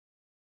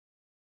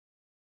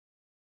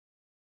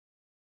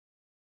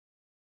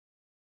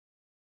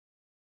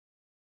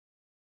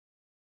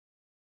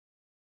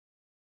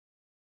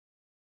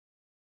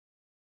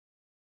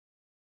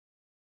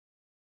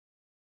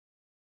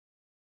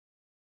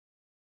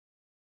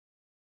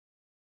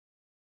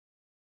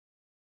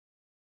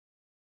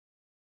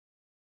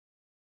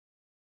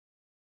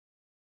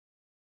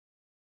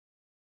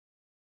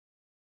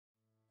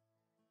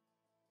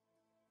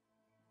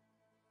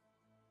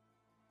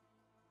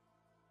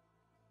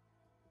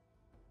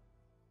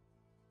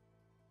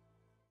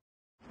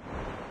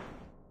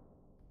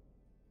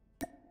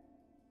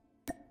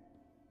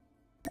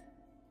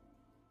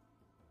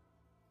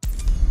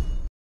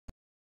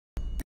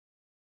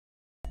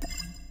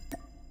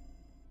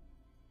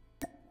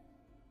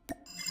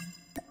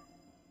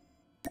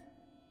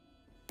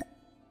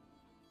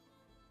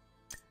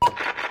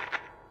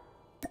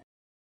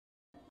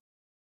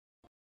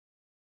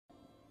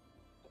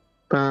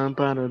Bum,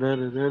 ba, da, da,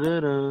 da, da, da,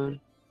 da.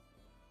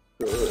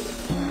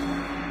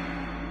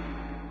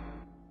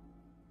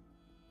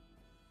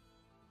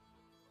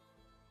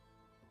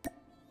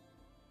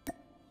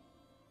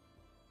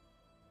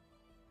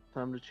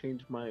 Time to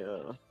change my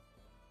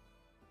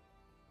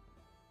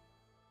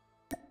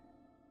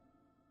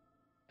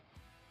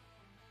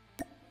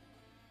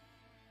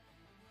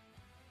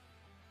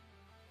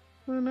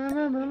Na, na,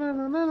 na, na,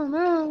 na, na, na,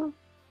 na.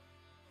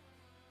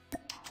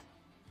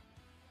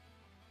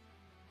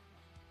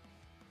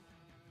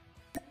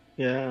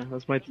 Yeah,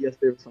 that's my TS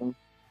favorite song.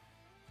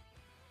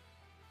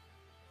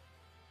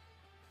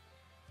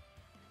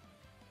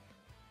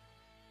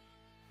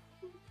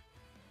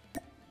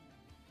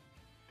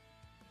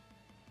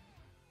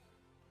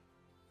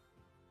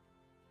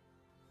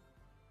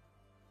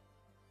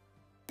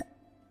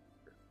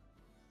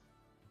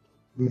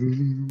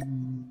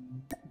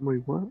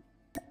 Wait, what?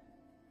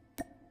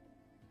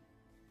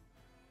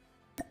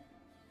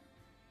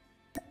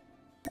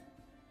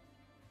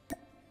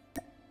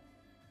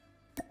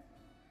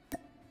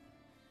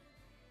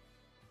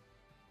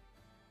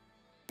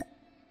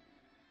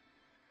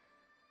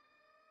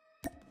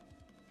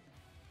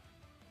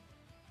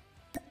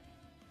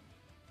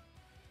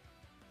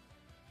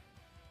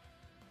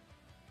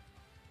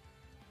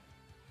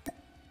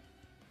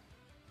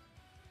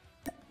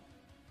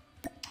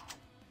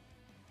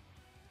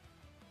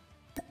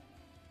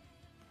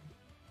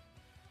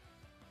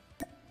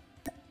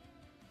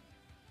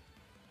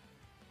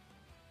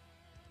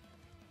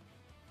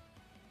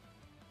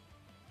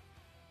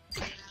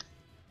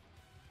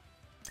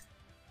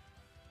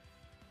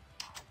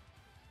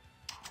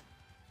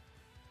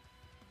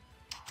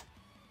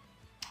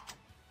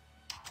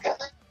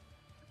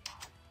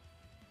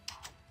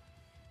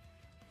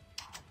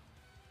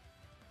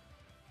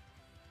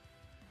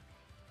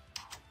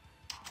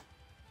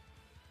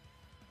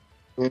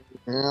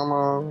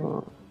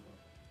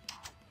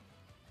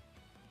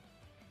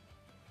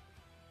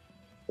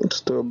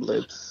 Let's do a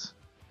blitz.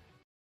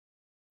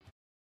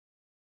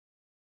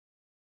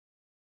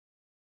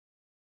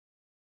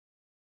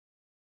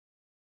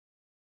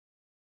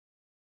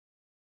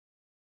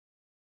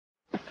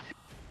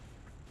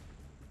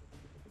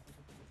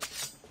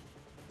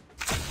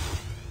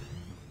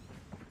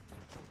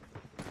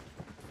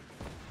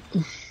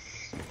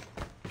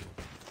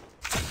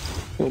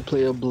 We'll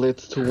play a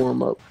blitz to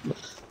warm up.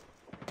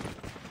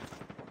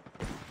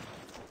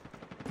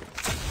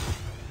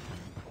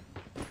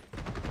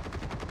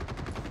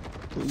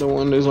 The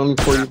one there's only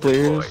 40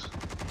 players.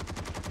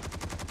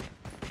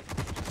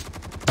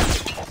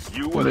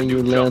 And then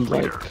you land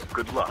like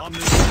good luck.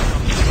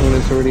 when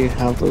it's already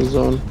half the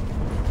zone.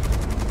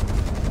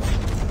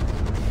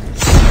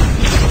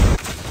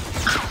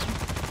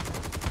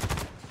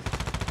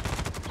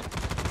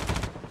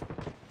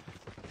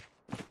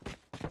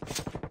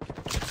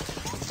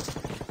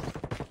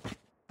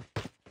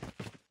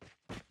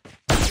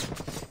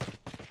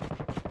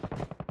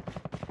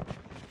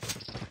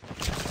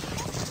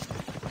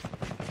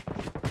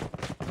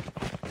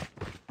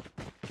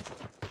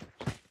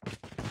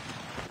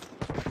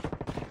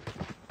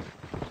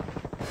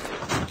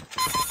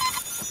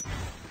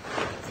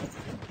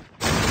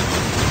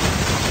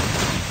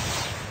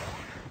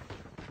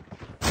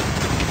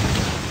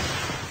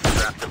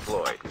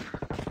 Deployed.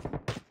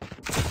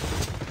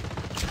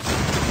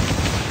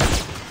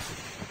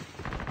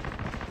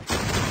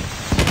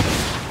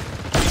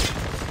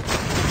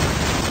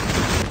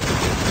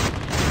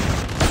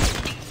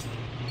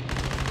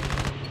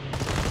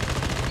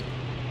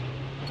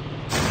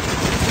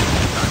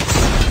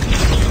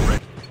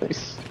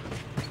 Nice.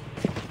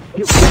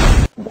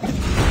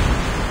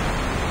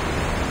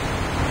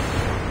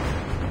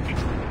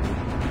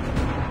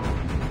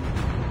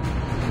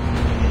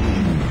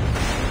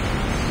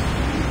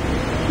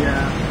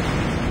 Yeah.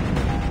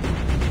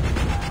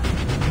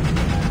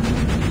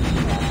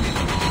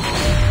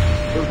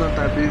 It was not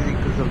that busy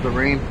because of the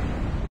rain.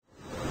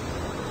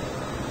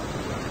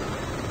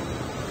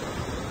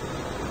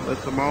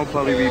 But tomorrow will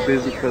probably be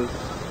busy because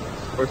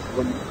first of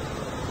them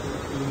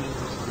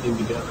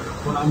together.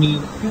 Well, I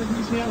mean,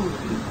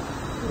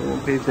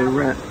 won't pay their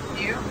rent.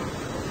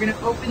 We're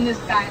gonna open this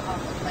guy up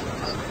like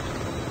a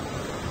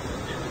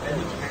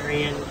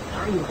vegetarian.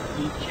 I don't even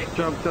eat chicken.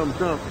 Jump, jump,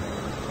 jump.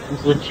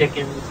 Who's with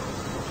chickens?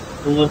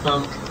 Who with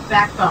them?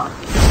 back up.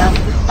 That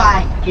was the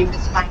spy. Gave the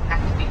spy back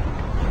to me.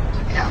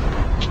 Took it out.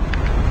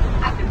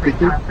 I can break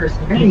down a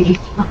person very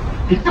easily.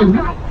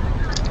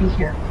 Be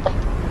here.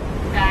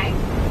 Guys.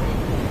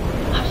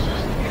 I'm so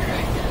scared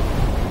right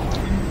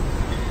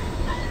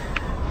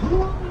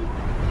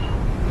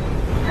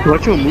now. You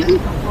watching a movie? You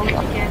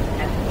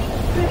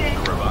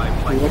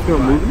watching a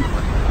movie?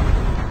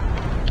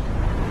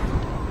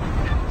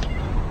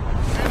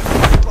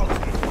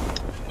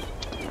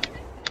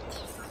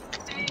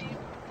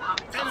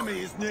 Enemy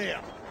is near.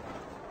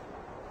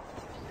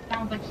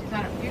 Sounds like she's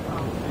at a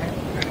funeral.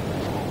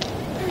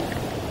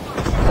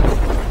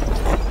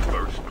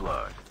 First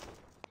blood.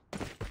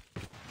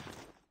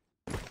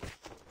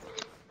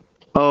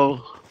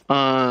 Oh,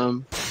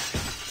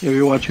 if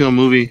you're watching a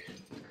movie,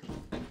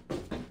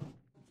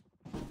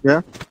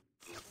 Yeah.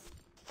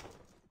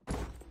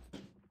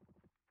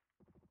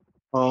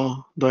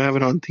 Oh, do I have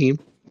it on team?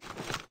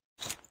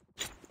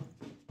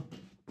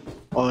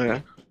 Oh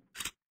yeah.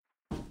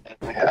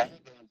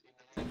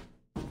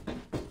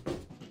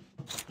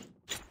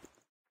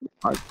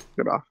 I took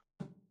it off.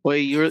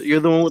 Wait, you're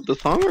the one with the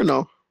song or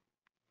no?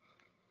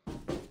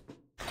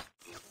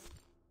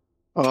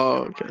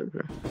 Oh, okay,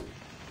 okay.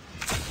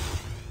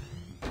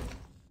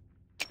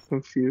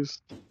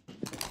 Confused.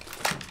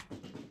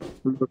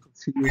 I'm a little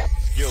confused.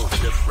 Skill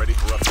ship ready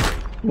for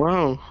upgrade.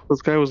 Wow,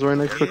 this guy was right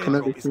next to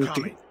Airdrop is Kinetic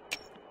coming.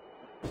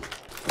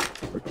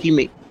 or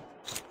teammate.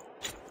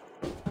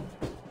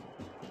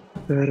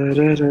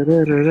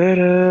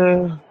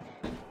 Da-da-da-da-da-da-da.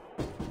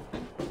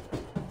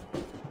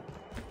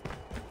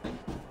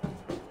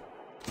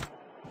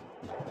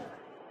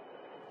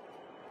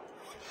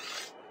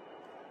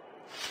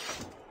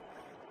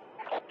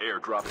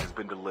 Airdrop has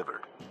been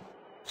delivered.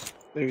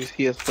 Maybe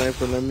see a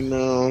sniper, let me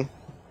know.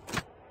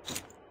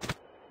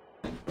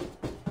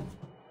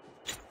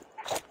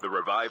 The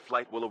revived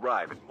flight will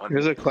arrive in 1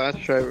 Here's a minute. class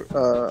drive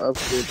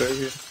upgrade right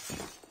here.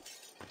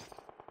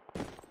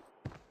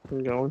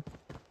 I'm going.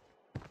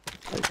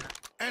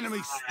 Enemy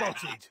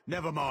spotted.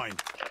 Never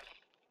mind.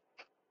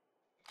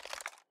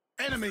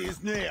 Enemy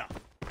is near.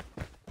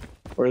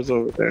 Where's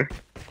over there?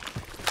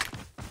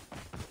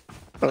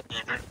 Oh,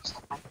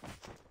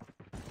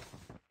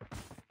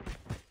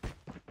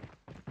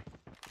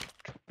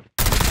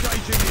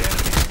 Engaging the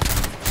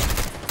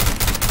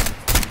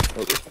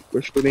enemy.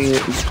 we're shooting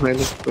it behind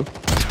us too.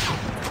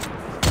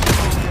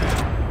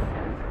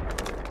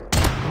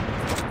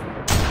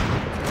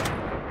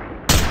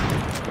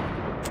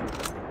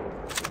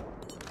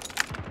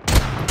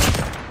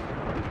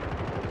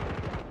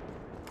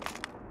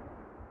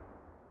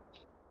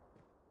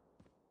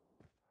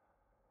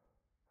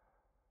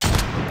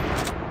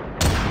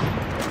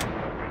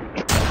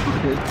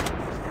 Okay.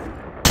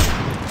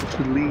 We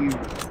should leave.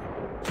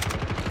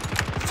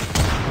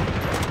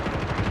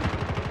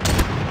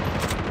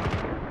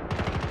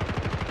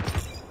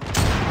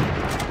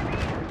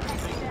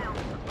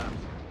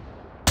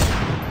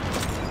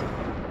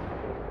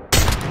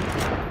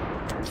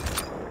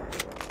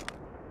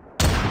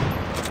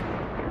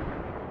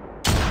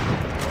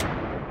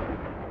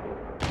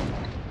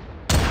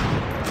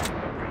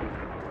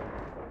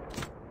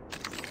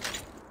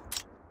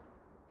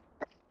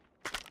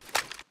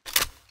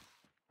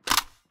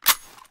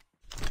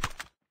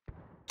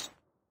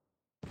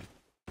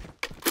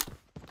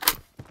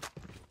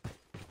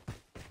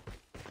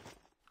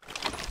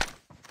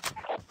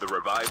 The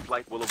revived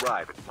flight will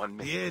arrive in 1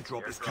 minute. The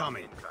airdrop is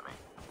coming.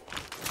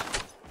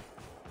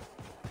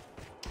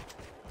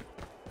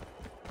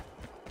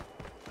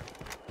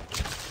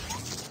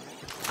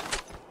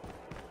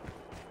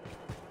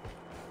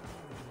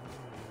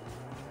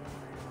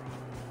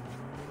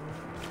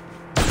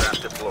 Trap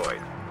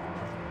deployed.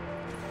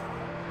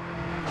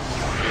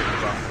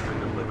 Airdrop has been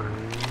delivered.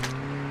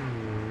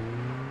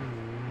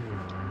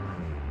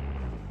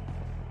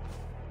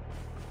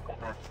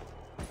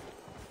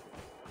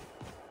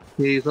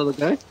 Hey, you saw the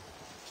guy?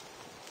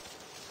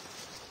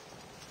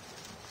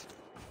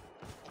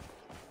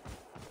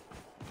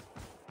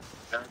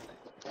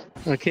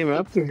 I came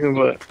after him,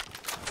 but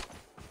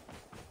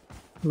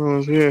no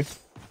one's here.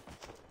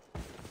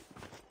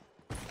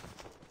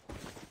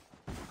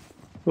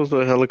 Was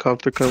a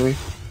helicopter coming?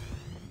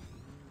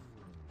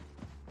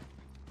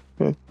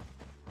 Okay.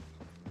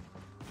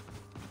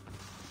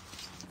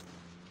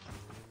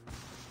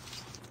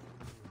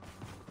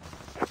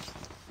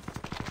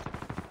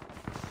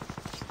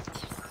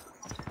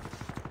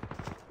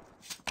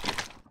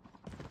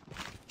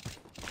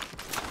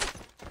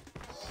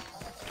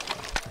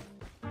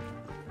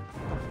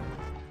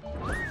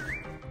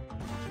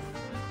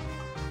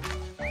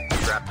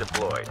 Trap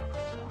deployed.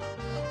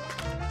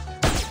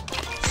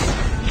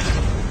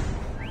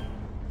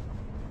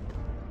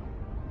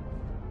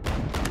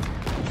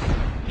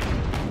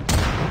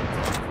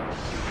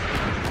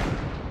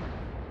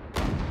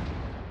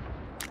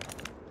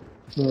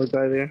 Another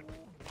guy there.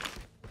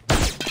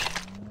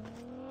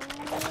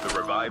 The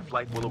revived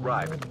flight will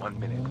arrive in 1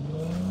 minute.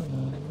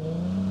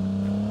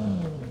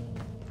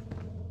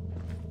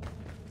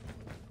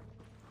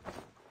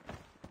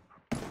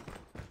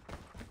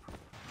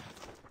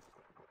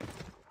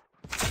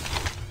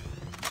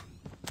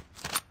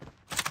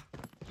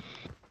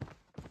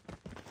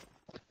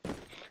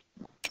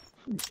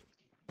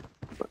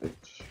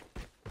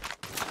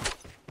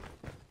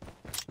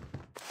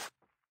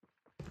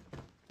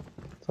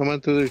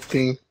 Someone to their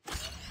team.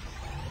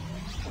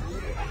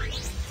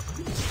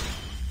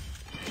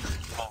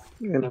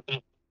 And,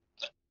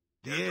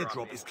 The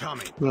airdrop is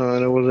coming. no,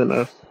 and it wasn't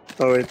us.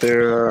 Oh, right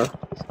there.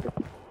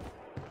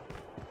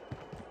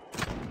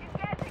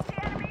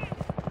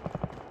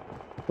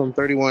 From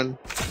 31.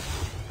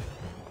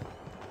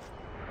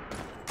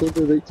 Who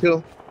did they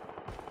kill?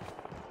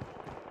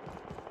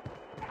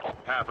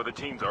 Half of the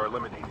teams are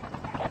eliminated.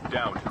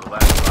 Down to the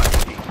last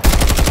 5 teams.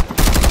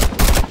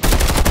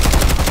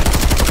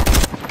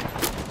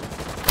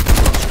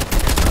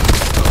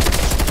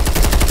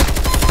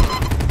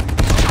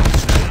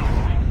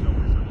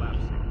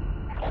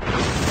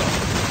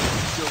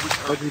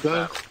 return to the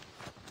die? battle.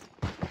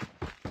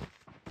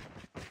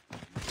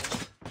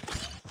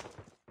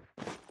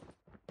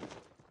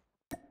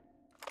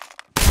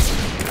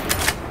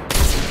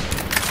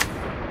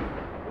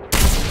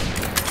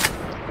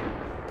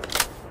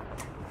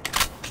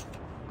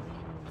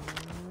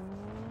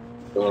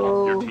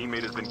 Your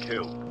teammate has been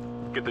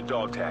killed. Get the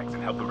dog tags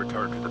and help them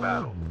return to the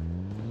battle.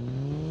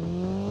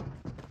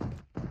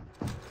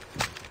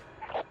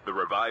 The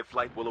revived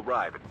flight will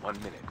arrive in 1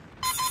 minute.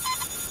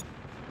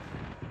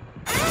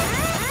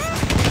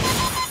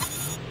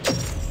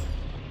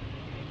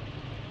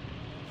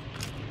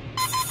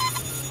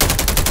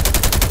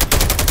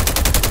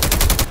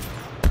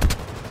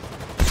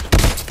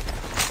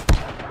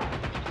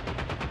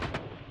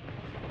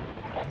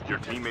 Your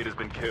teammate has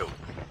been killed.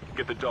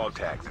 Get the dog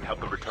tags and help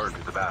them return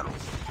to the battle.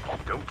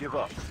 Don't give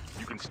up.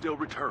 You can still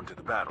return to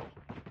the battle.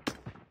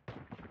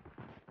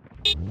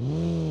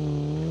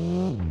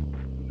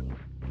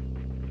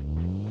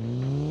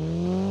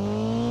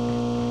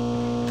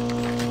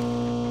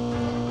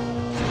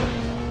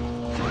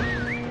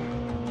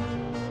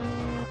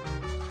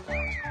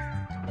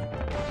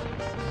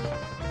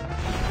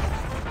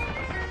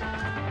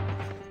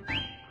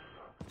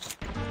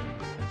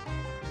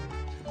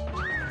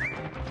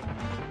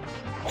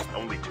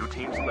 Only 2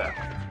 teams left.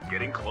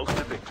 Getting close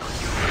to victory.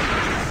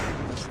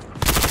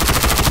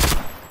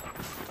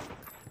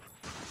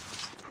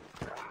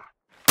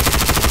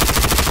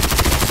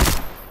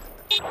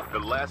 The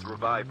last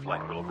revived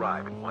flight will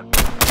arrive in 1 minute.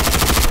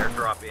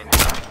 Airdrop in.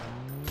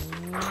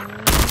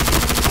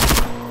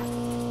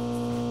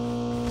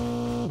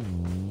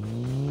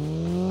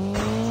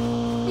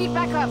 Need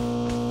backup.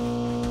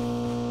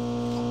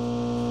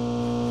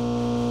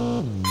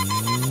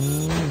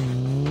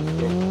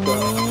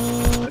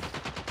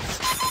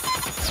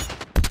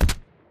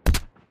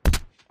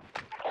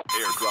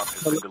 Airdrop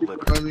has been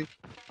delivered.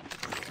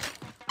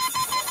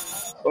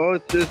 Oh,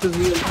 this is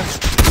me.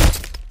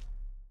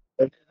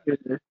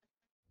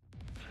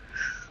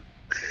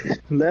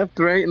 Left,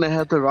 right, and I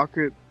had the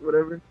rocket,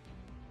 whatever.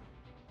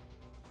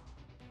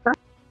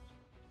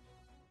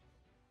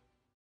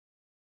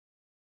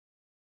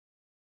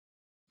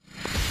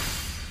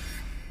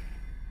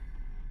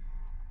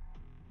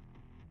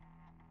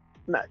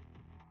 Nice.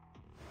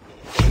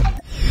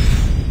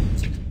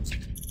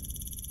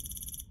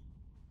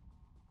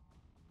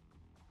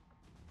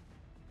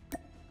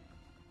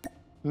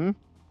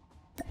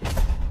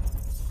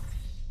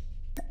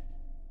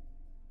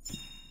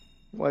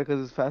 Why?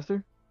 Because it's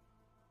faster?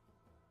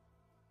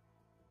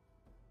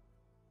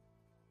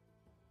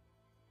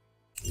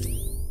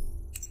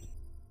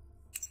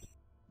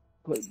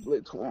 Play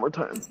Blitz one more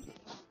time.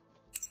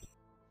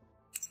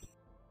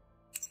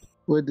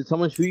 Wait, did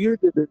someone shoot you?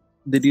 Or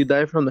did you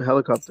die from the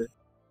helicopter?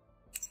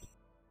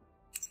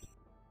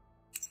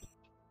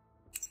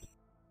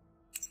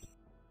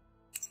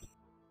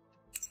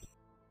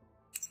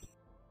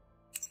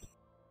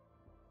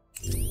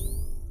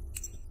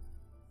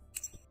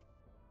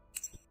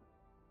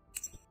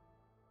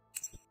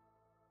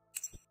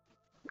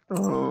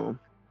 Oh.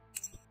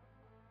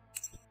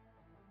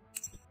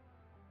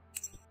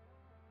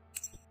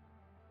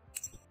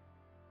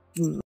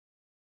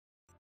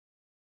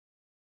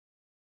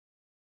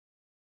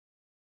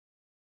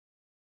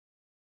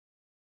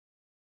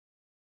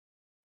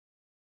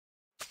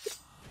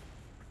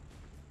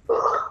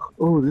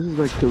 Oh, this is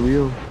like the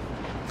real.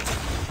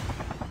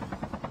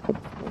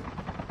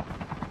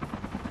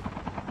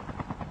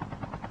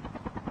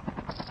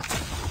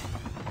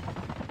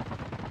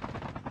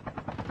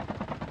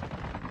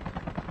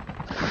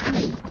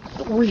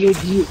 Oh, yeah,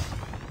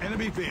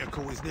 Enemy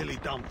vehicle is nearly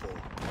done for.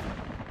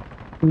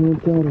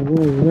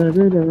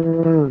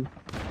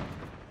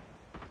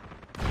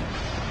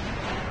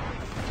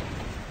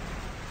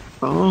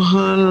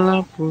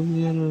 Ojalá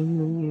pudiera.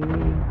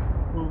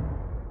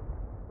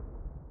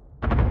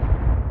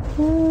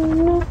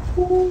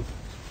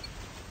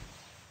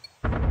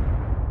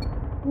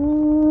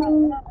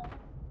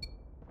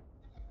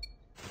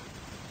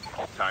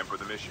 Time for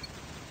the mission.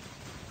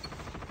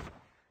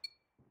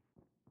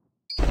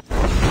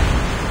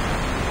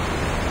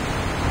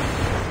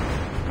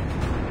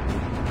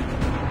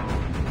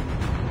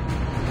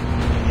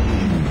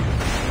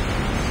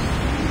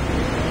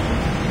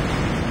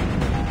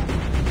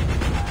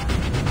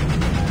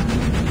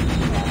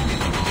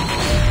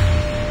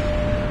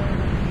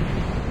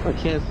 I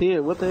can't see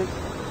it. What the heck?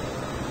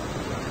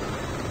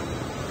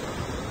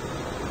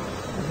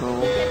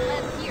 Oh.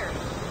 Let's hear.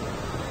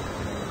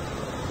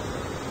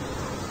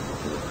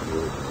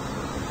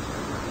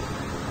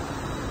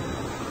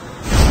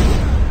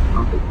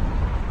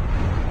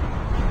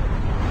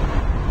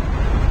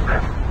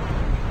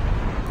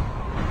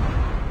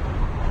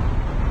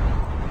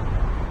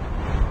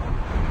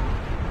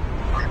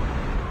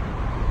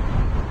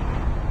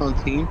 On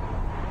team.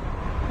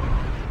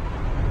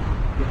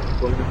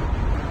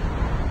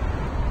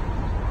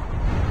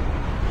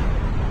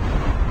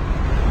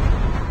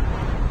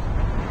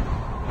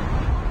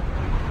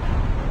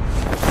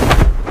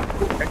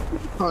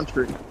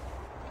 Country.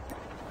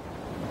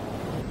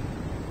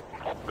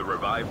 The The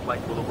revived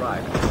flight will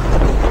arrive.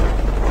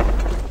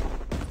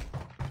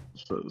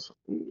 Says,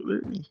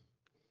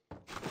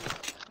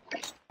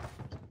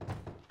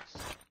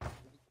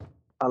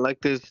 I like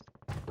this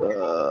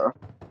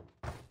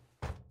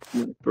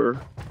sniper.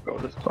 Oh,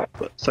 this called,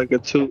 but it's like a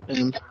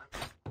 2M.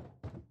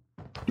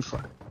 It's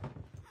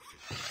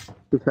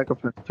like a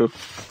fast too.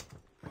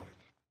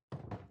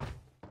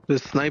 The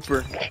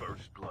sniper,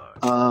 First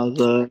blood.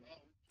 the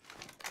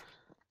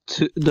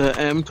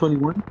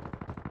M21.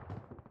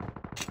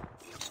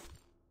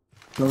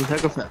 No, it's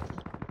heck of fast.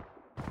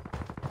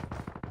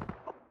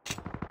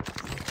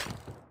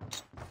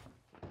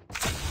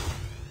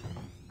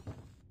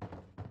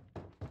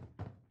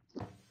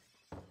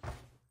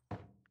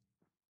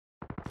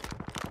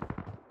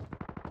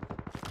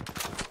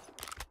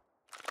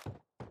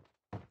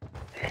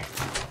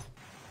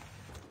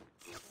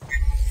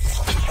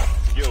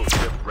 Skill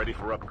ship ready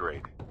for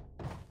upgrade.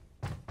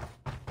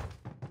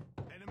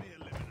 Enemy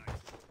eliminated.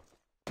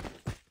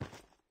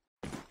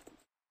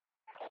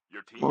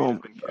 Your teammate has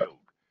been killed.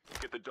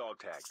 Get the dog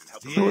tags and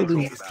help them The return airdrop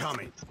to is the battle.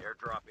 coming.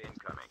 Airdrop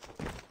incoming.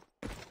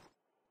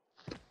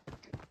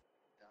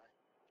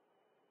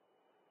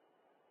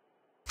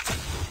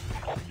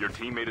 Your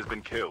teammate has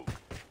been killed.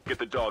 Get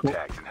the dog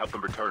tags and help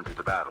them return to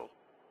the battle.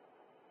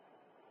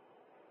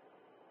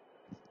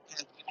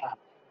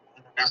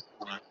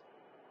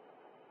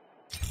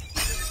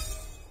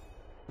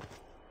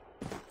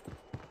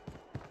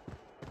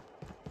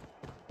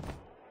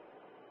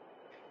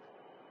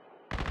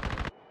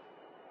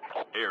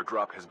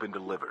 Airdrop has been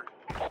delivered.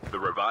 The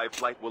revived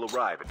flight will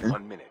arrive in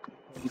 1 minute.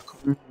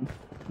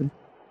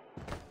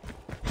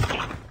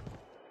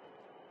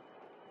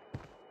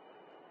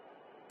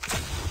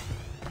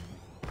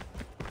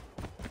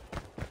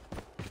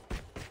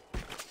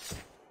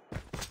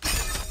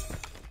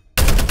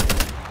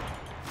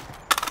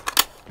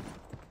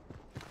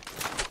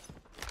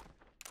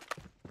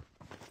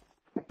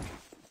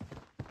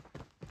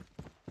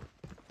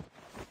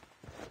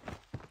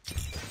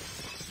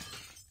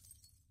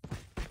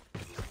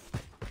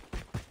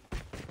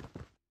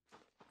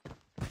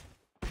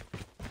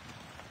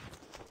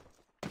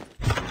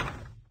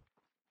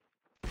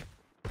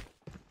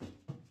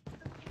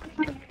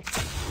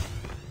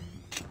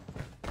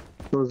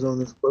 The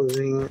zone is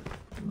closing.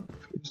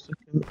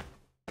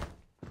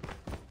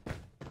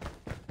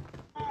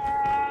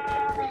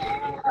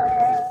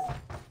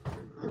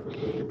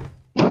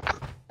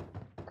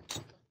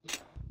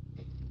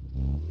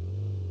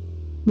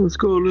 Let's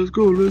go, let's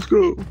go, let's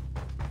go.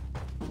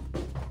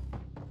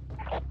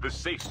 The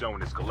safe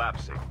zone is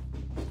collapsing.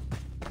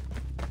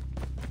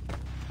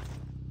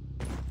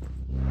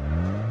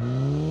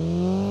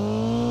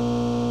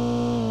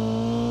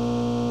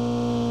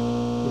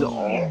 He's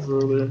all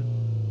over there.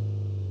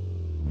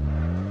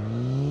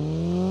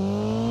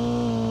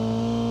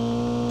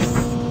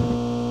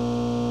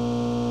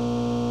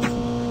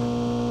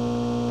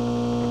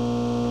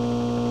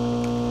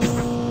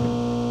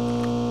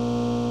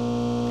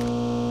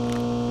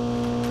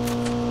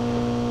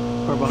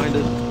 Far behind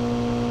us.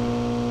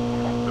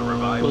 The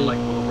revived flight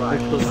will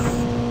arrive.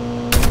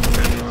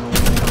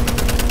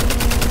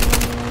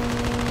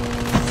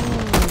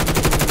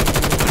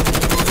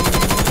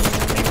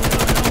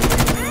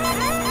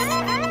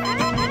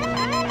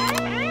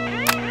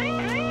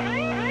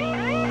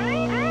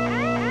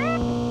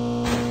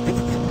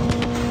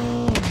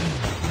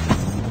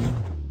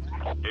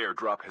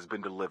 Airdrop has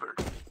been delivered.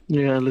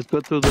 Yeah, let's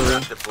go through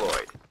Trap the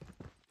deployed.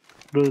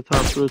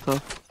 top, through the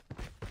top.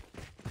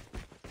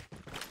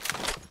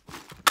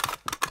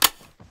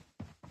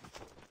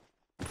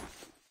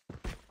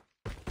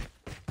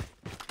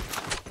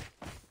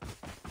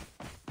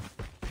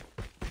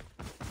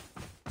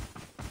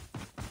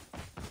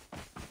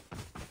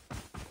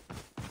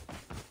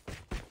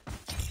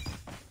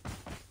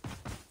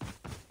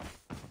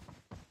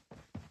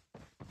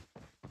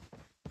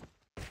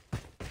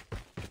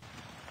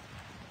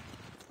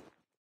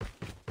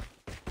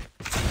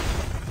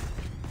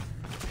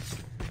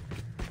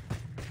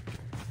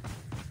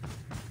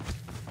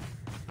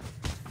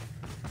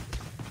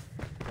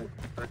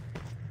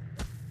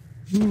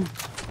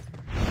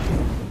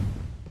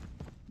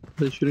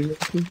 They're shooting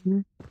at me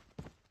here.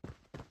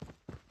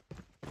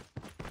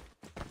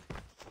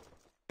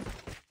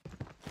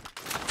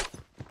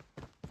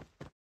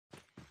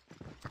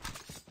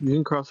 You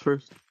can cross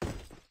first.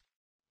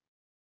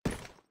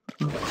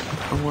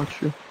 I'll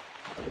watch you.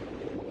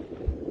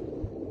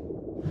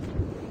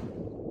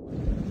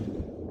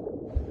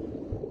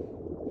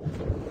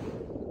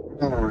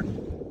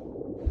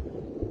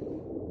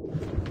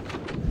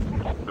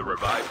 The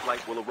revived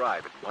flight will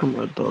arrive in 1 I'm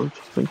minute. a dog,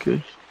 just in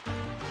case.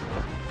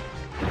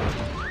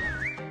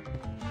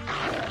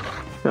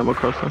 Yeah, I'm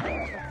across there.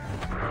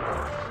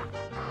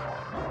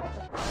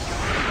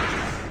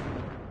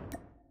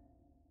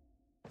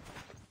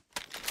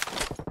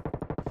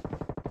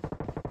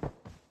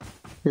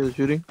 Hear the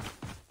shooting?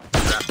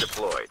 Trap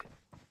deployed.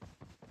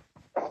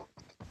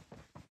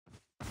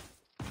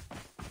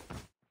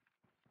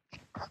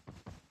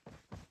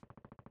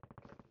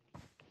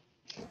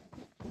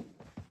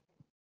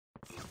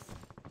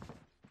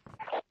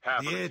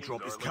 Half The of airdrop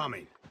teams is are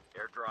coming.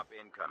 eliminated. Airdrop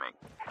incoming.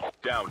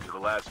 Down to the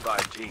last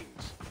 5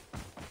 teams.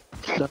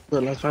 That's the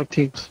last 5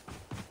 teams.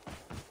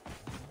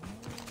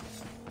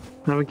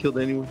 I haven't killed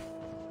anyone.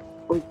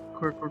 Oh,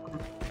 car.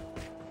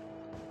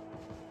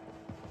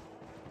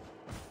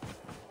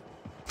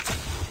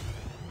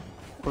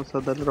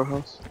 Outside that little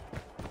house.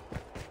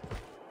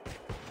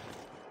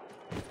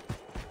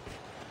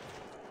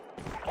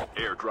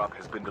 Airdrop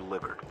has been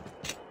delivered.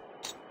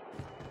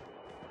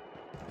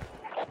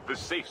 The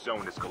safe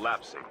zone is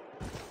collapsing.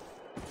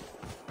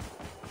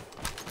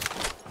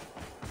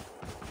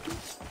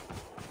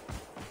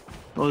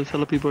 Oh, there's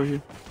hella people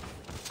here.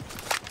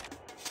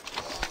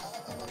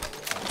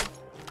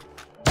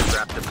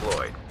 Trap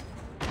deployed.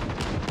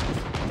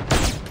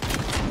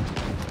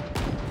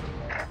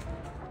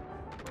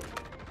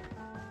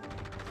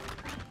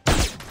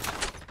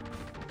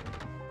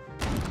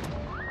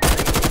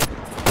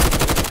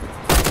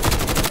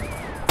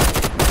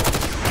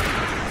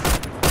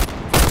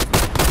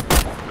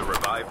 The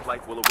revived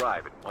flight will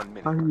arrive in 1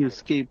 minute. How do you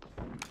escape?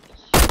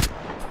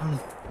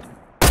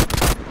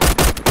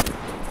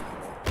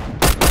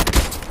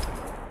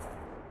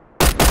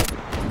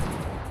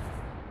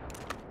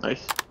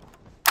 Nice.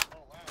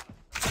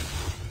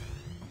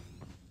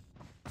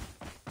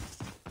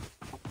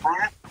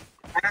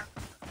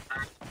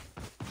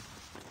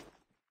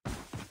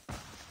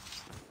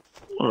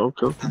 Oh,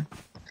 okay.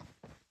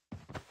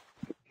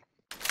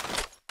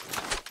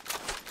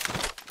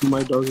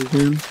 My dog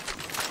again.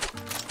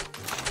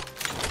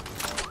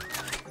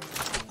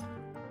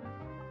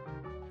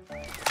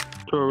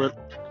 To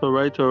the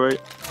right. Okay.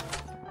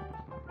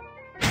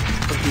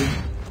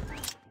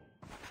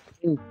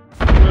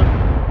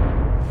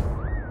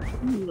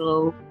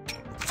 No.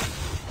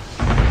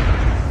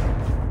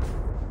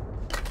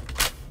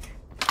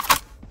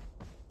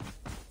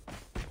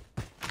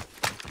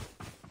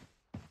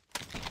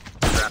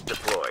 Trap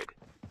deployed.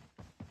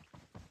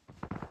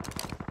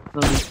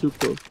 I'm too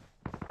close.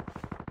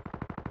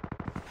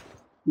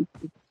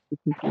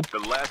 The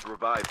last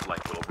revived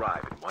flight will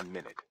arrive in 1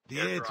 minute. The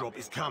airdrop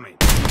is coming.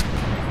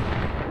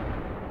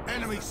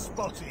 Enemy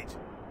spotted.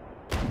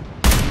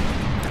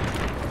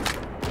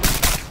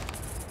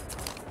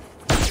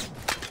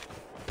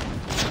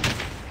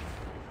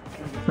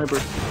 Sniper.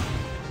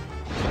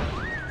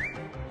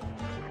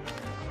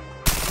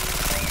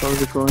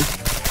 How's it going?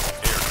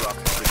 Airdrop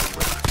has been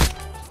delivered.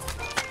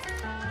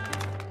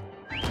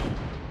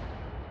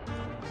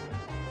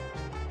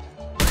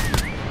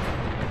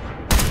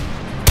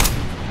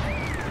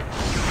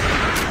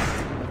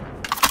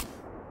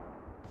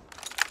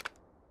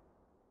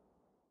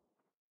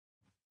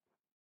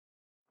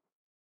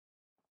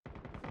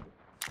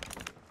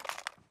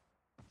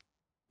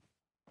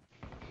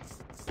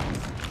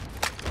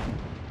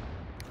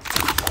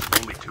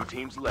 Only 2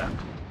 teams left,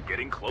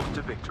 getting close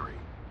to victory.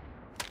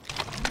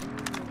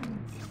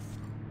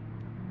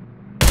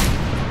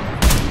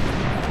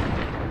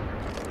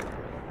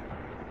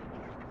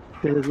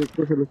 Okay, let's get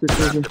Trap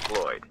closer.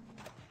 deployed.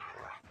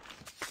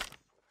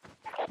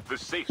 The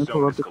safe Let's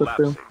zone go is up the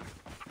collapsing.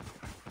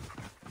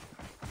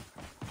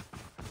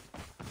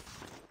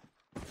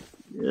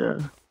 Yeah.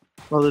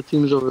 All the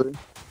teams over there.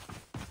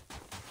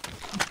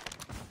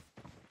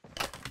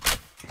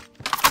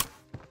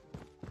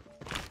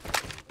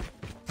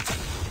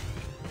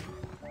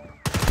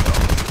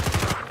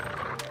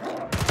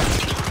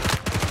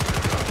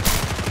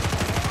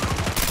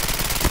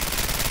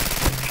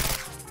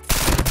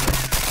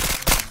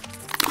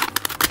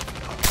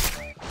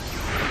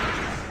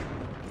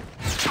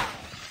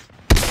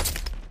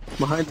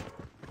 Behind.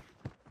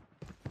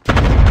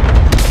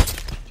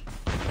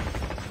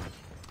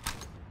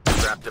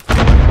 Trap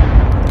deployed.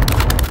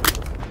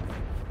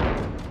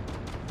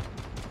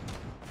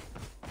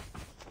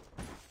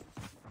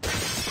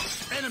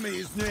 Enemy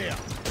is near.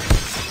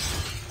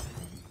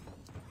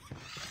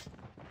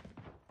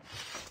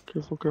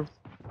 Careful. The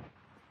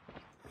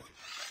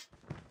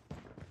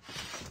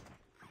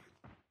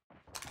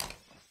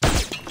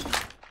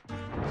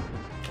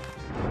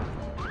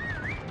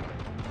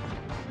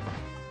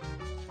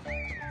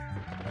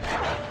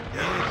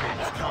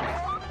airdrop is coming.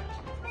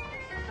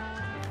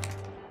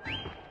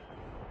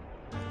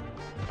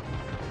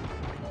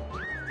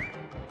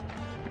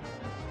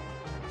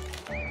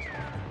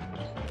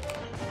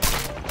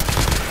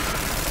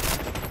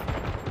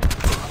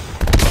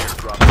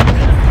 Airdrop.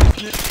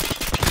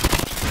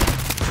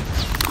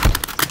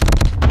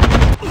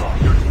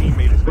 Your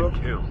teammate has been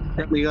killed.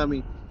 He got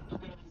me.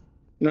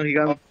 No, he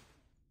got me.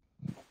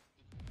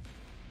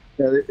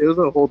 Yeah, it was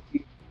a whole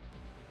team.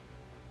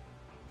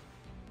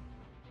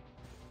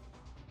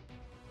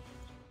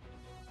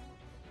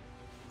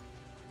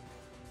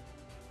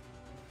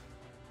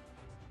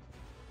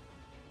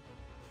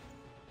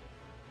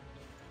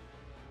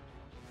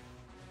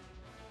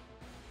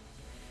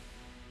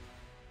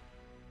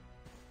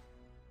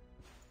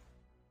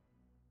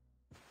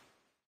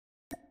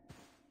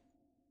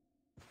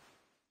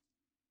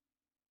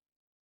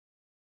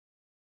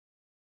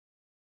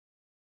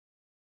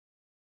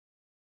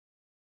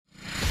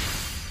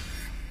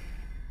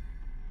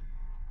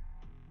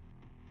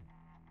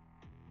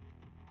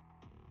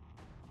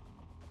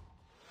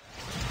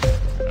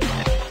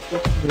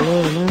 La,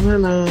 la, la,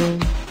 la.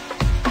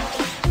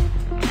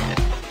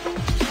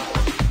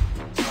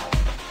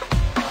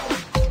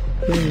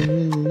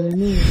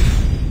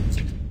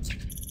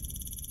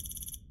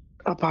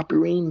 A poppy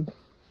rain.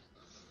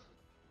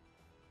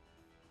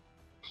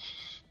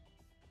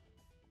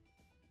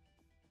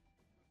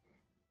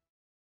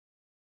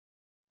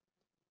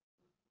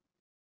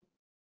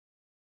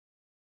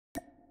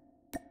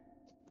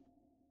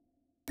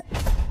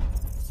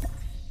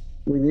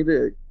 We need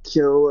to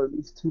kill at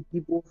least 2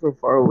 people from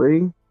far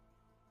away.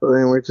 So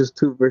then we're just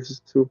 2 versus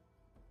 2.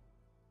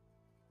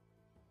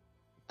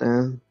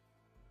 Damn.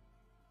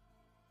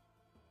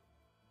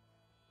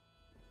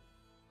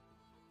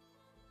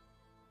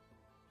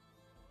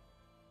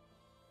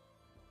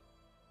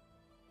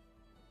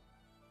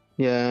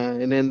 Yeah,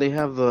 and then they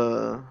have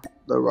the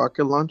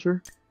rocket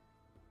launcher.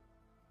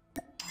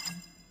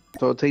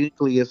 So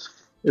technically it's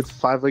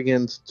 5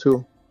 against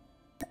 2.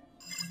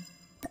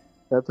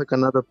 That's like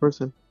another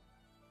person.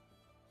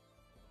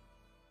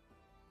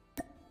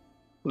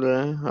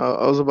 Yeah,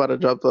 I was about to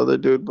drop the other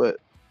dude, but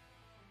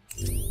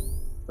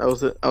that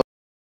was it.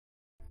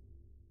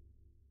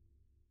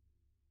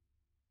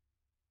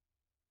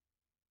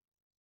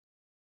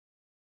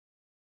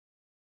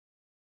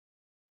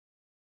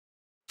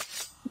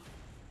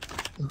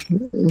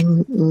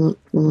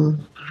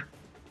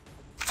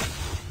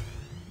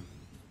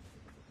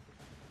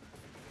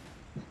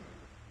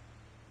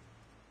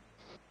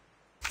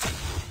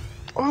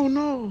 Oh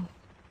no!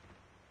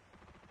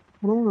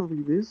 I don't want to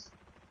leave this.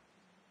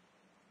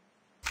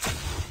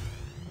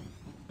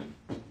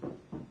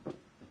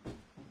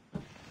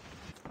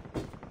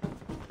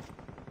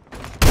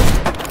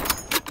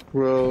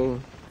 Bro.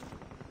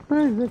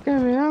 Where's the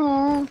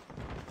camera?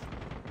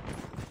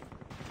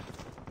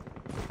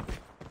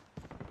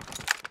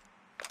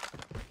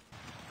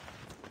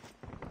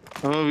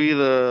 I'm gonna be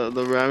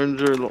the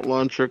Ravager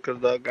launcher because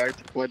that guy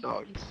took my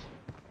dogs.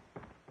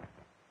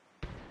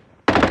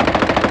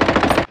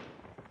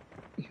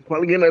 He's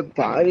probably gonna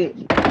die.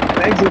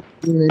 Exit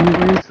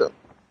anyway, so.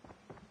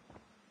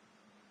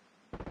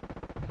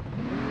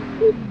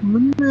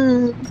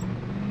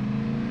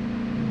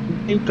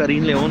 Hey,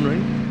 Karim León,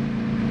 right?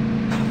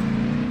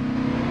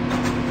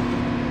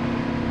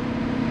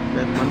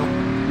 El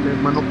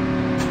hermano.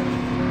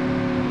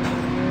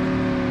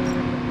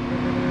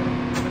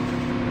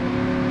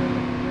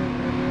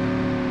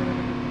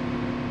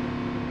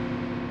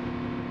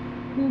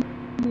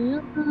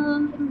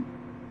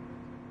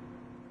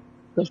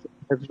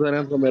 That's what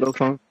I'm Romero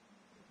song.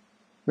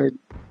 Right.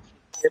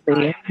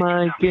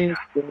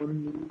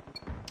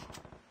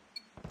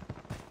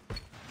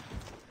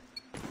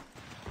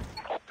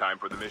 Time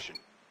for the mission.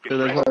 Get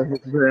That's ready. why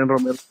it's Ren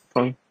Romero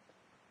song.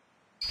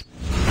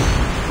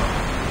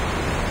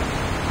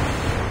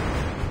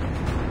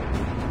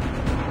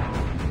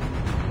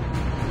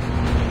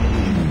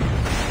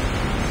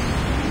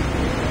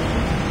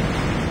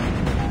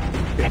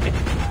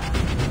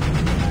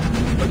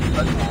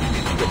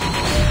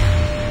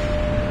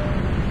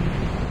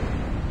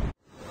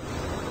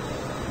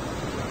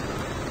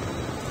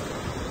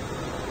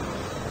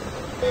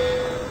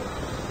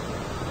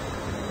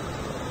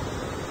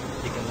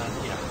 We can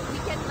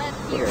land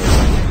here.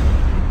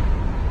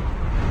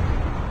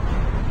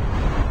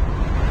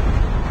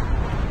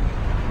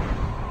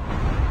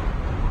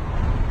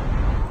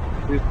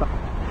 Please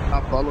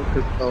stop follow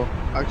because they'll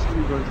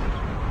actually run.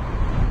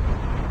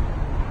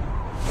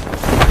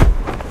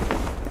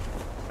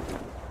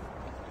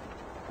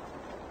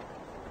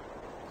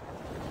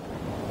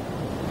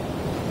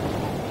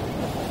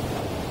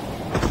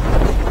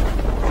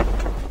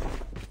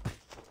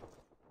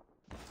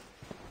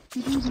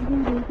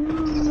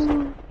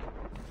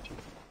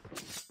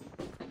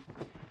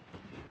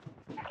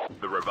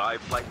 The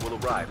revived flight will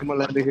arrive. I'm gonna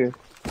land it here.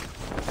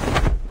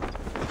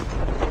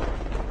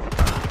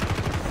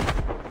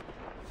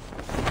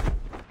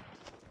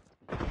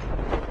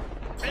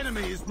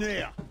 Enemy is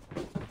near.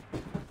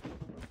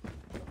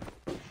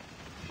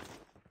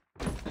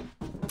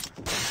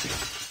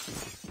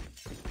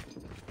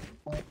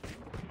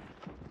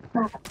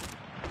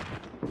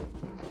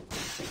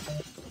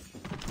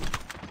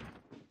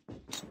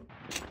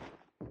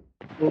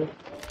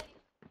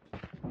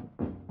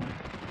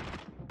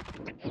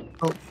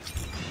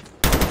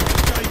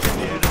 Taking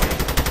the enemy.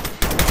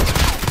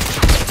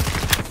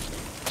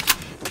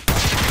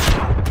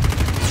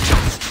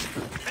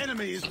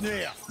 Enemy is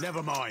near.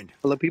 Never mind.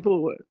 Well, the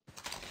people what?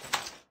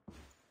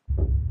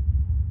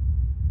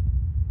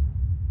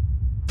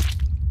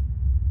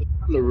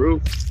 On the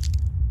roof.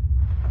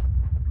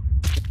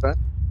 Okay.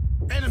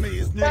 Enemy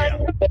is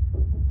near.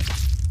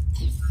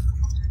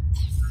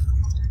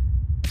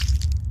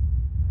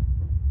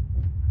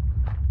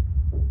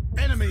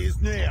 Enemy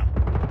is near.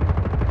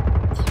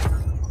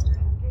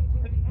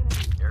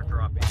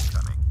 Airdrop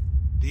incoming.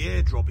 The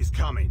airdrop is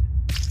coming.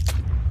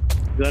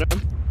 Got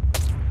him?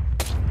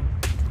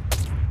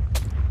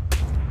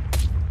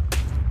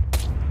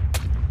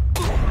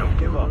 Don't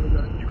give up.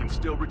 You can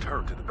still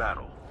return to the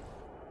battle.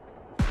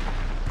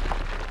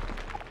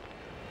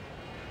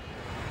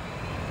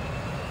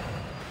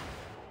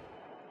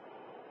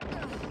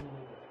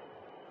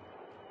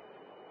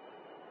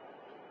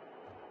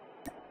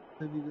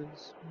 Have you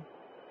guys?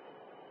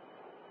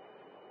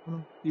 Oh,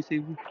 no, you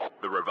saved me.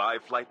 The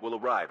revived flight will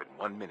arrive in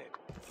 1 minute.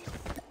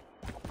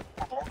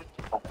 How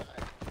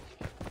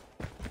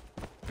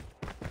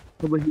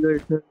about you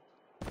guys?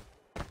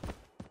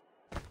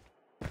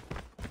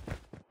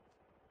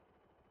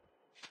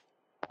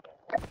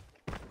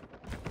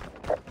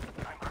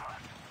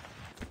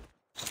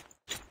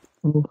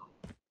 Oh,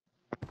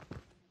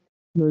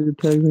 there's a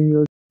tag when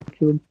you got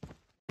killed.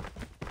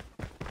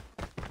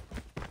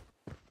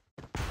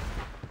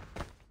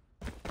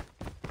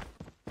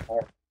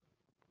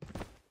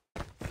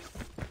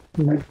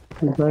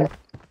 He's back.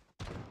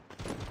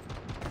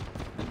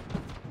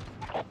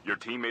 Your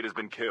teammate has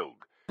been killed.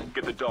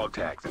 Get the dog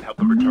tags and help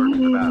them return to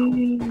the battle.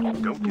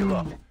 Don't give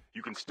up.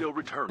 You can still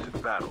return to the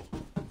battle.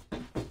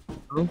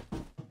 Oh.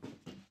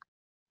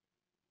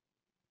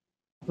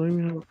 I don't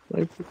even have a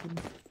flight for them.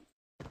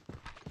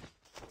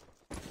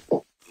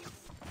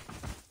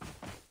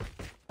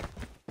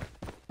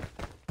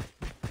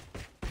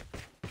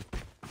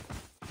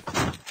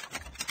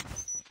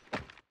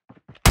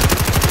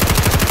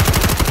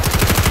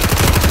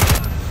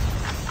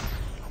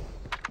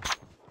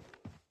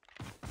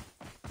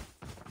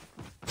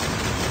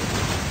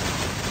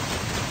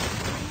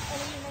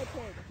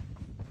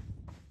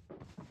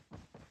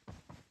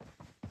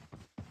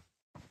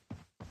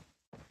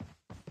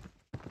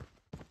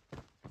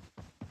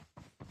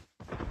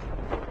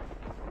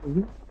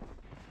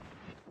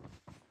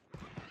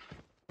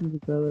 There's a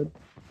guy that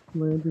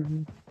landed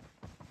me.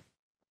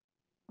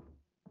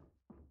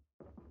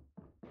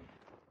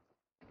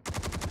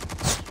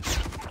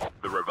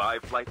 The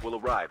revived flight will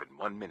arrive in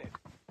 1 minute.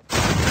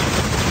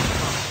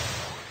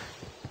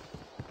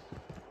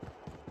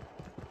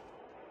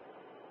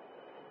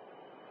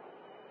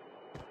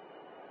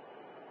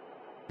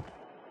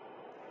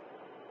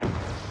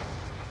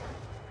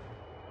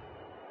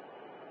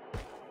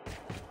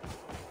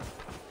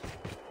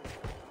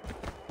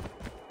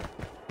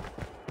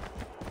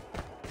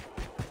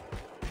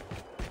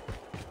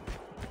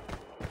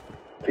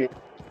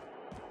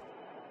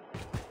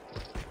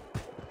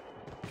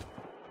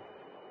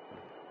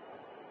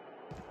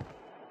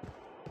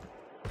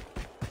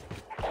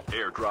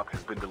 Airdrop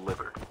has been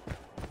delivered.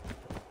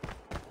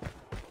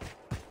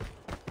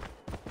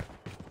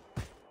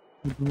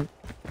 Mm-hmm.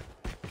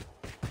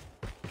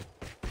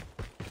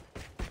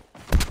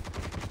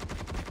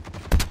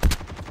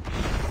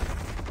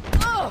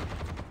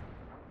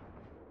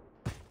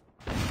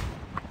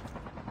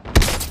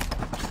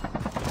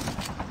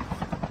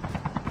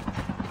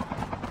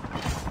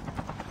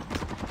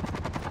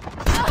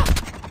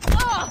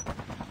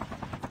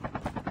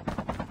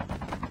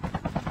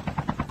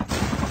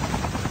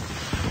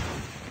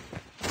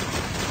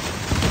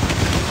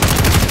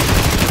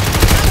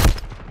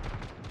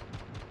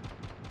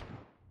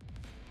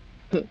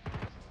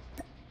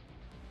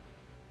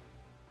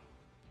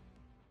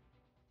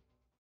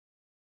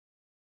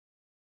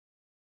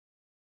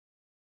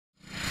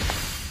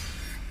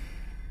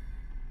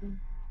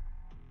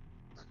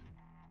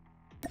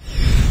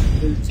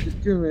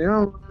 Just give me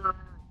out.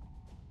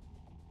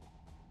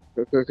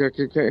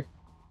 Okay.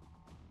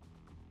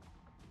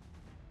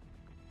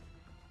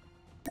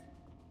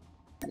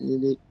 You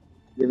need to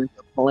get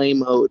into play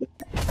mode.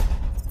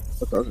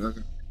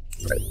 Okay.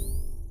 Right.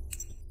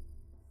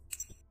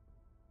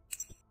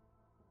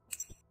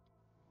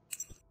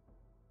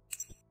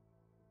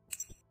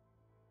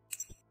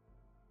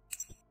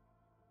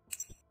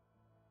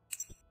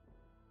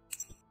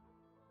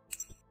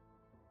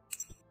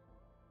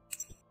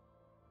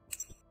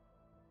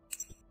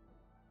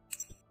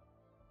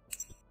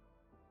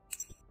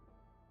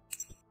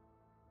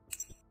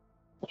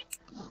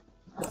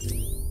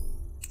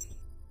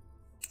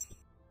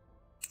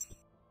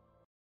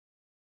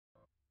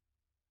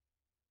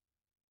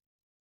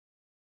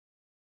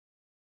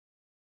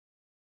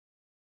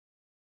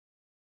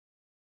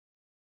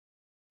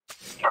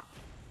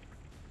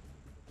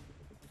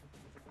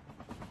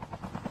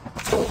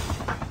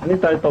 Ini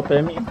tayo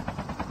topemi.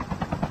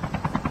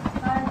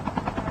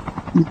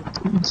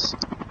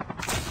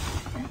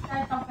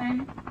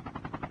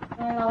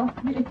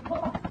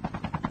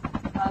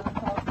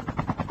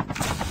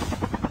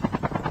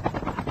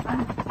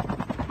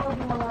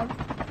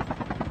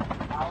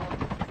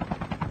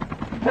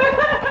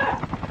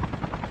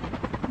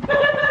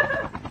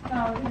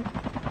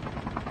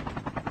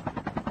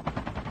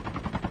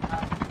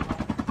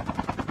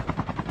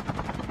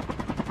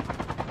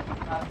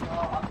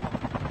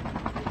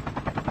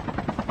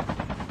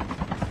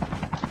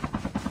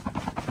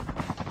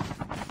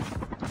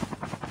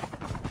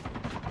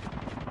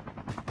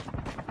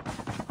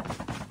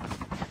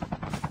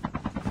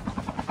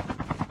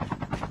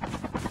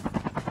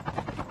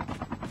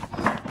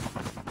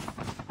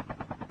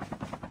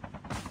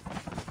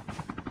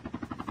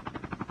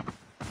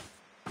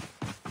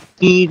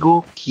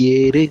 Amigo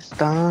quiere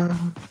estar.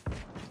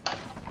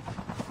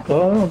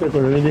 Non, perché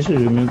je vais déchirer,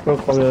 je sais même pas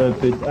quand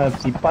un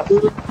petit passe.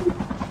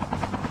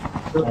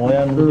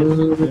 Ouais,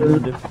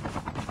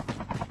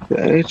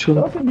 De hecho,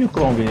 ça fait mieux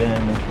combien.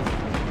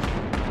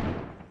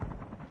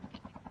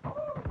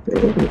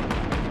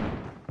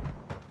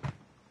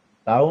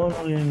 Là où on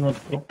est notre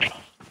clan,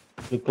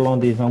 le clan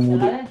des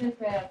amoureux.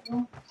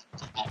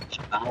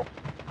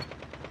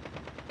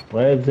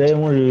 Ouais, vous savez,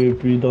 moi je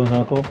suis dans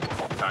un camp.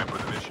 Time for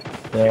the mission.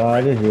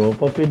 Allez, je vais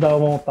pas plus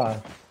d'avantage.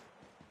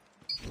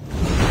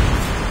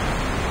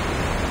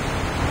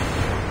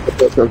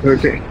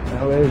 Okay.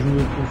 Ah ouais, je me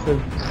tout seul.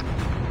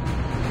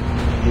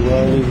 Je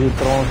vois les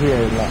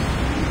étrangers là.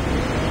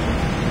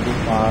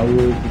 Ah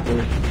oui,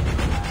 putain.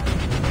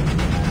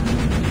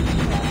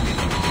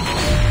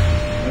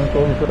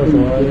 Comme ça va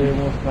aller,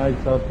 mon snipe,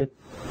 ça fait.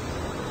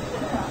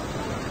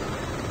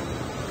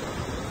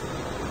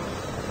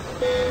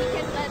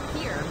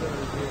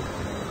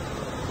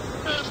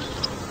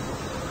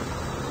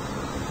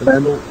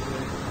 Hello.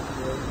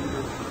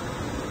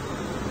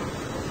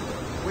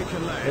 We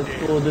can land Let's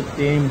here. go the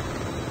team.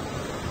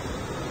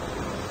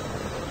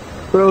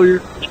 Bro,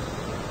 you're.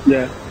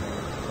 Yeah.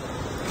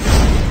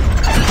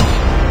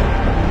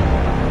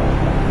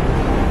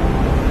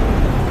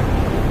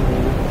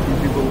 Two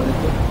people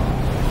landed.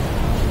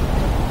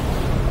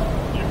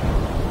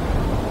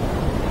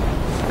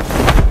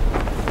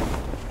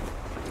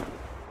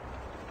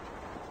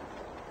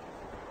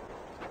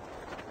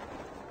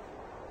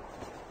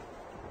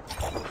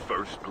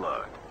 First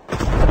blood. The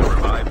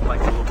revived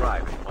flight will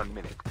arrive in 1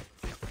 minute.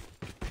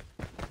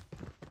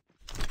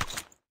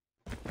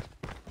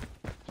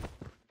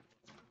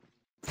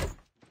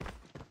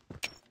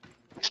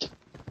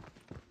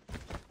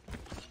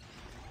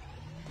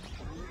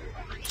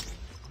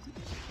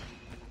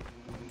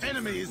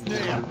 Enemy is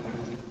near.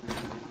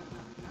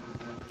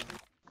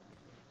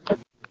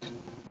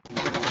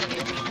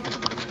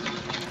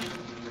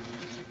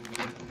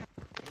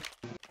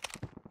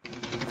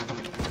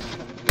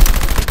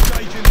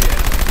 Engaging the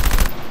enemy.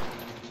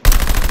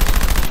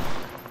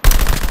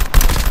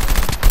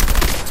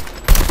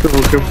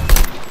 Careful, careful.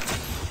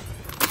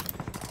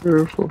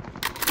 Careful.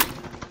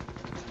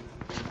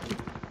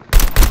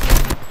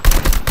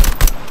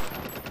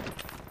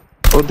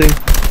 Oh, dang.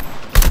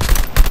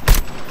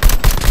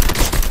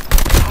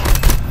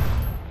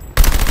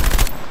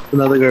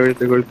 Another guy right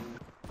there.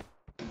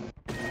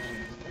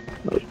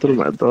 Through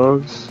my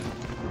dogs.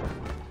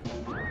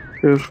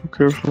 Careful,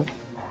 careful.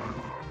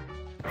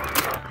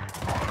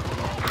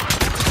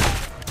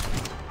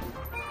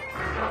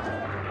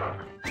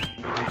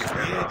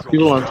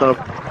 People on top.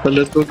 But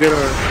let's go get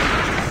our.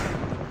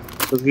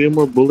 Let's get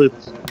more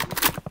bullets.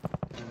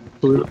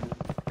 Bullet.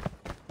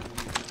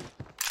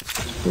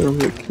 I don't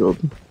get killed.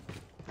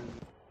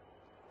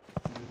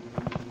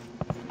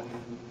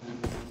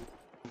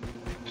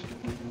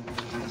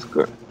 Let's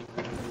go.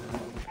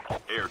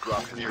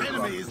 Airdrop is near.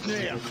 Enemy is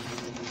near.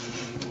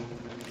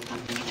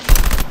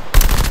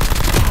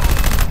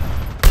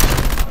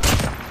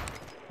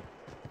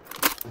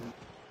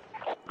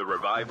 The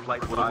revived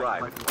flight will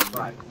arrive in 1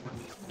 minute.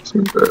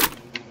 Seems bad.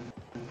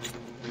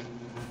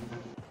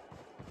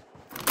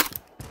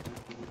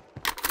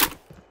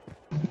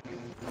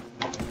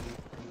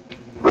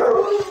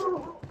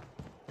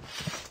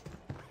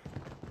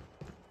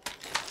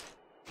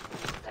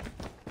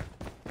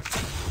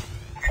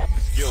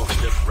 Skill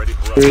ship ready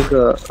for There's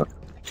upgrade.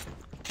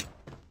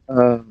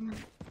 a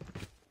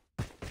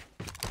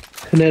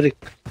kinetic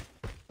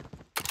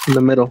in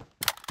the middle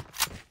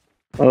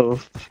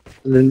of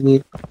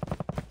underneath.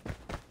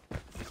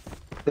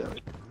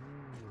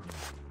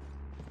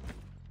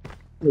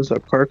 Is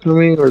that car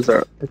coming or is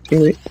that a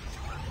teammate?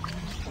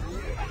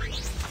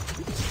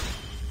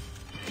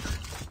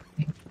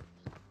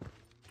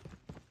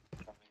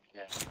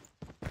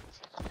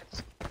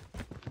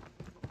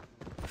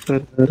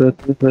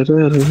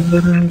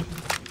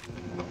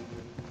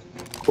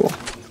 Cool.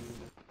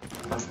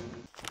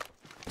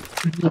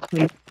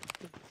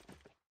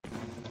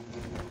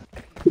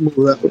 Move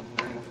that way.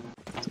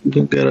 You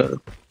can get a.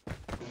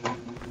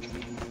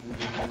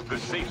 The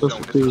safe That's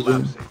zone what he is was doing.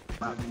 collapsing.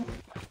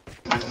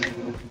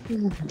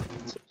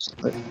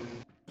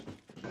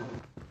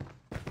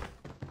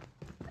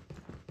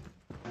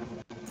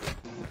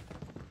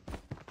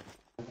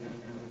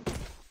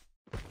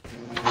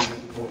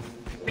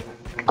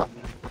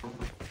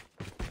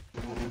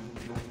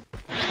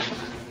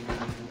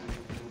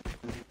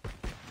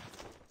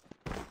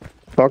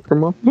 Soccer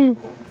mom? The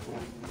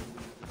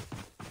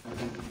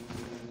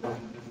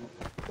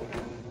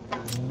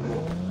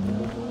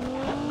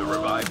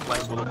revived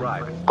flight will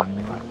arrive in 1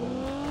 minute.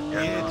 The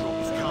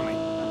airdrop is coming.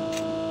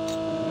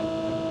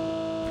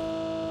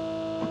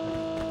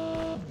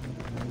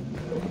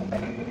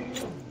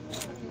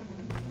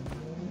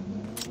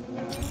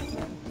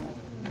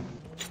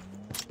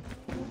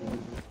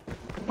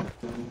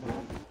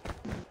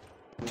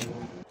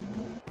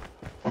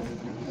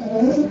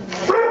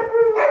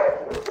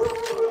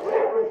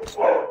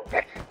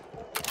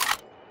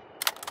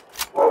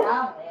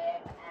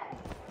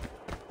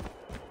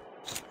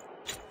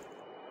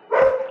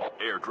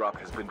 Airdrop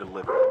has been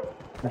delivered.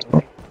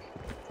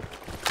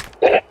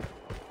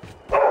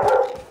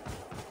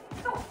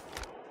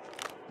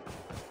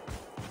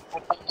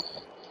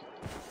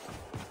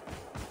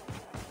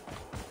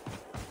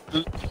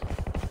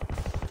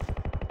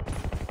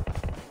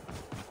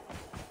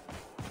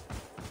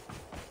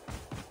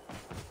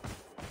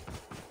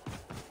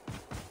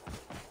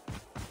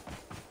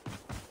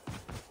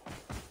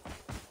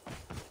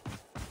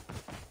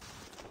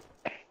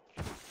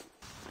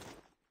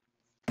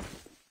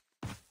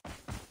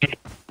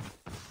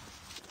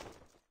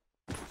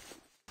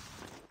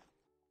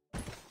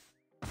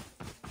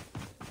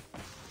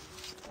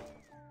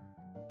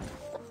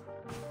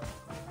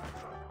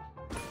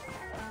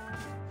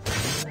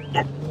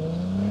 The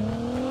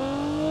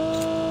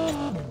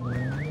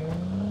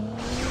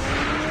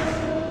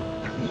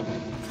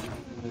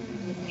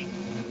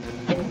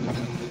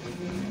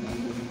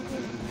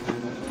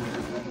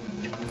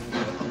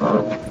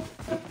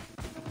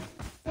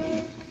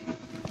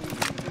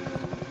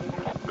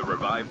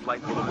revived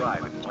flight will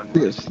arrive in 1 Be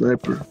a minute.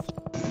 sniper.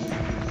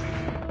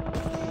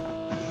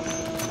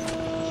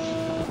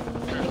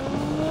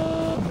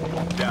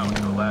 Down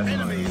to the last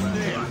Enemy is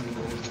near.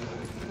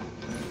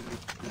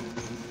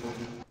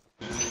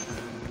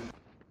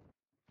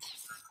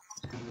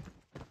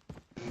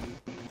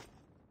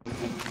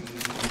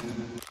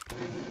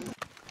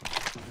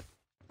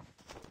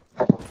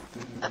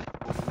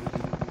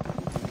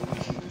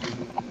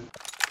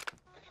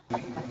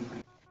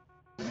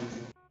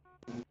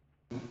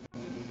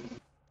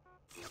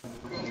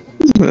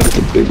 That's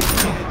a big.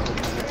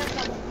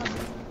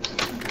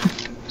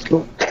 Go.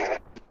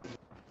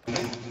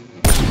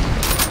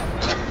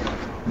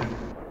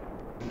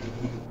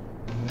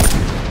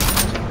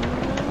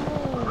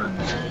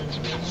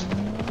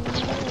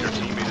 Your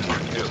teammate has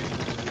been killed.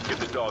 Get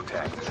the dog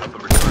tags and help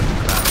them return to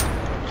the battle.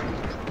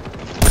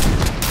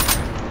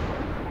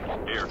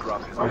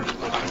 Airdrop has been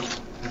delivered.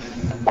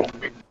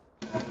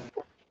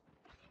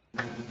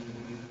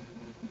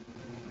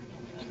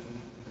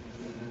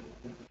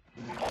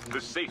 The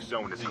safe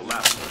zone is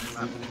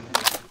collapsing.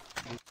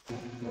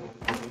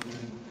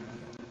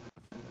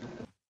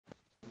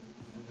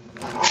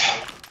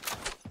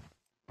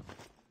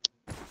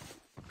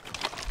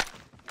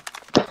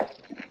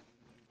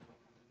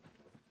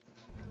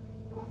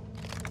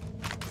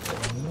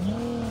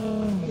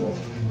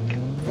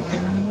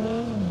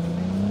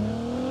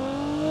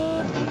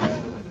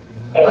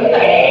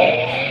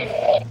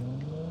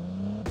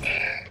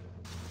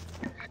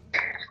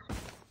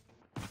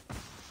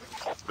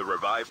 The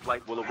revived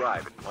flight will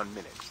arrive in 1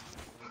 minute.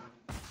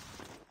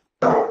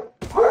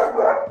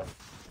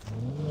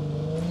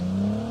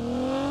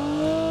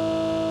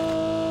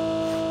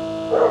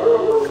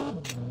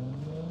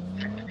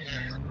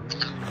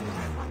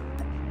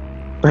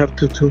 I have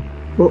to too.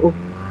 Uh-oh.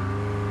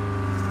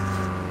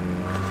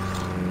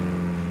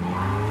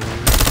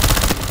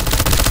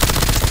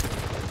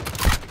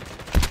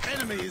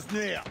 Enemy is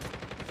near.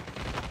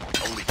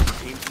 Only 2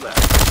 teams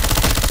left.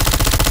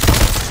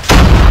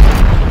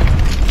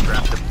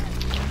 Trap them.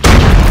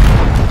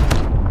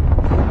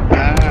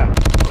 Ah.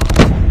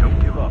 Don't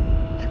give up.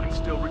 You can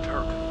still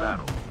return to the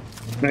battle.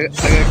 I got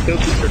killed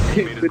with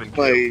Teammate has been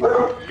killed.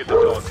 Get the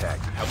dog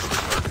tags and help them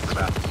return to the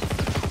battle.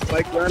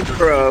 my gun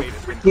for a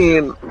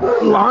freaking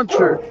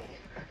launcher.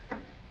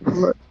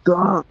 What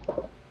the?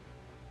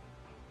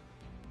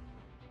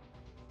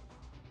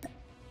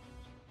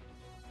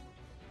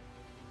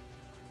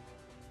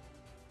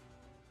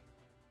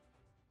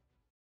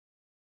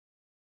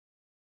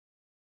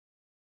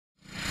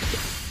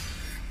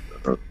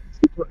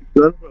 My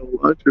gun for a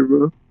launcher,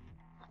 bro.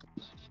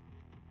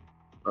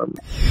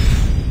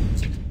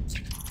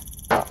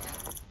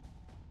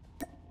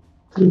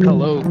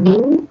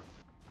 Hello.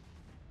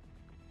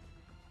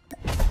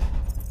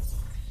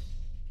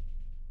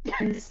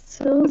 I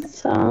still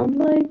sound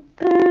like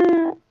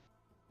that.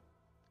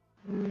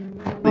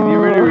 Did you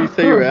already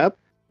reset your app?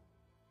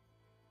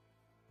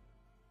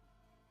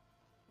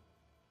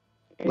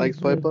 Like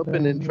swipe up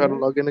and then try to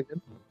log in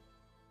again?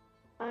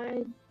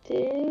 I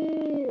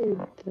did.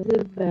 Is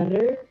it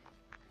better?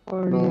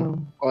 Or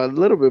no? Or a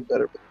little bit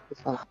better, but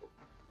it's not.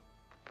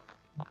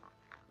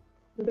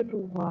 Good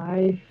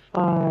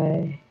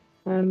Wi-Fi.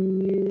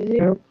 I'm using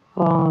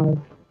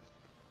AirPods.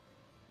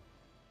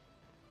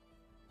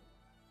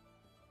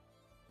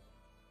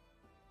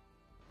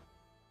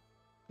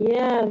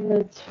 Yeah,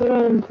 that's what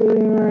I'm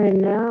doing right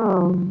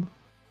now.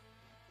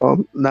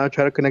 Now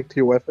try to connect to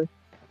your Wi-Fi.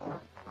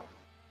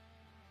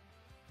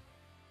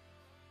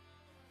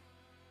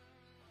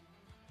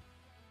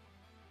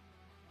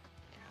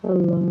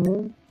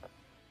 Hello?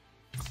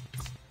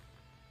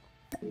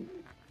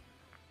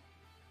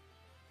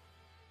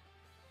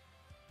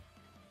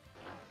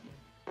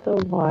 The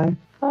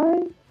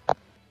Wi-Fi?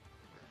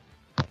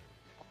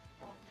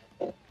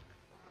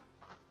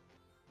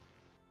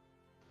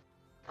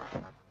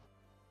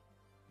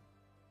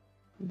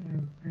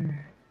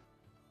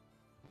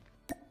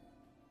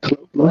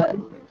 What?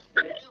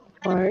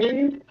 Why are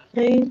you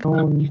playing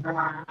phone?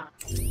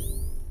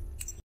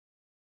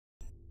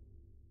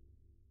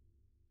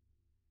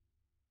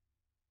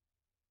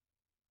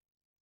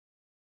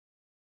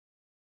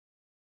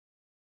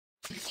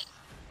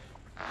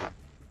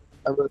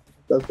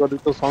 That's what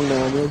it's a song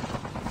now, man.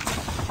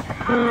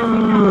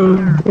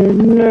 The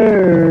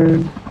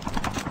nerd.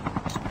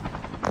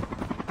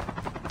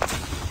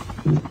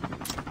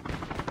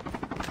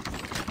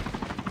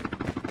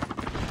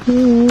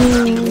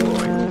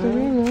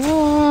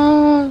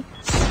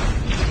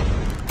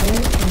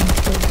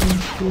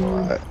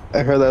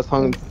 I heard that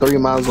song 3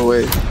 miles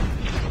away.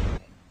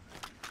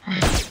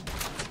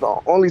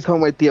 The only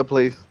song my tia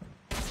plays.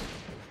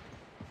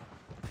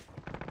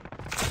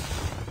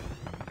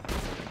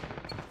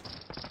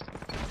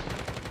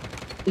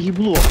 He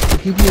blew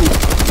up. He blew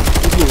up.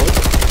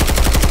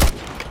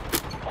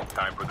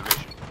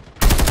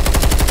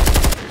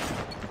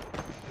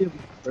 We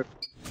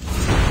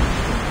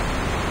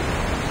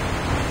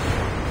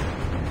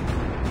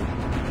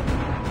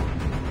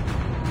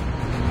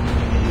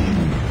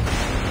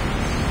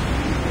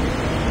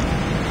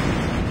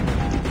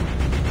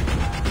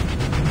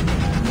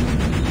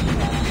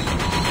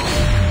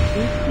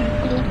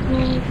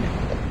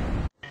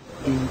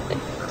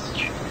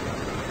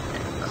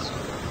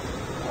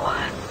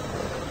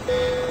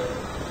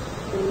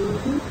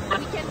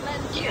can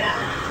lend you.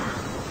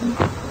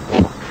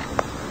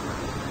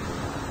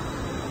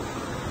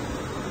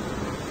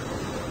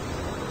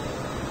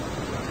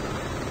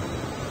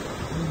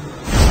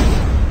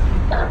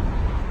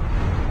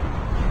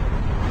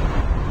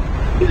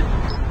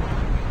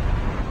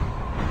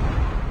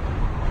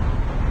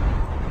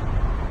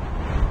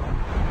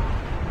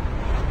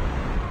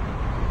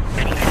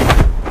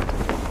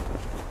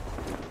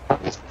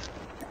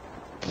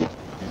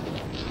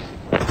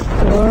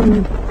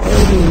 Storm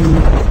fighting.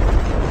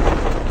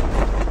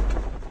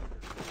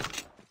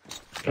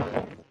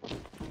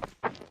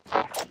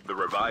 The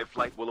revived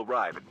flight will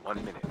arrive in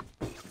 1 minute.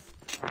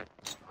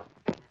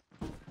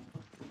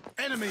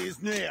 Enemy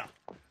is near.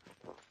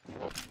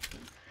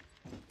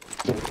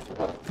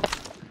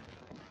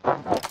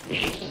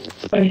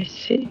 I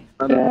see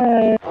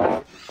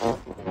that.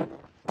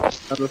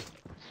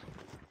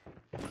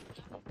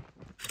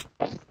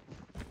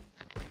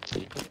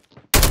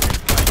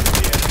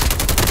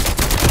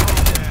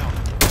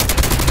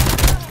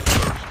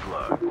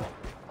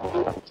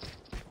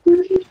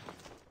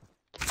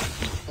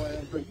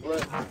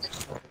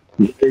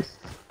 Nice.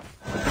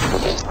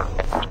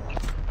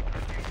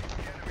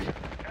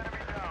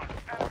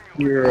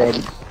 You're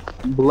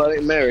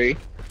Bloody Mary.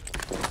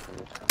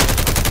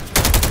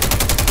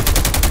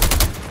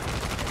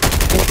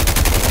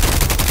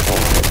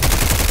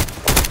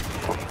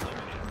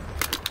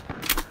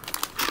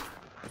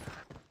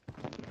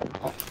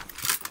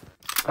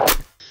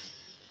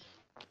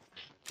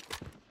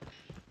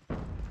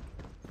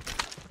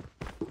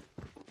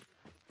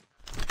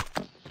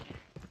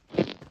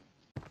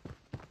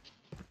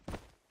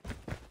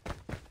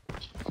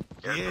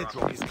 The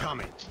airdrop is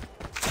coming.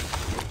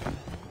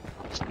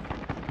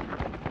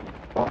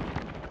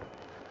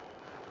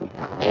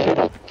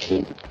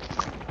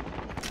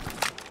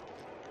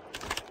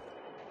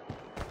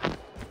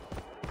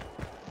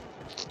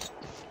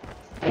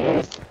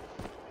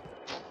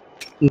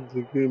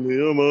 Give me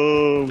a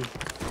mom.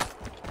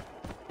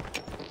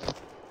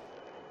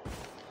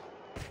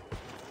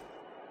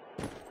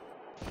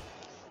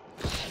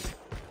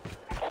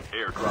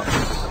 Airdrop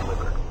has been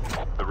delivered.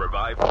 The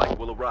revived flight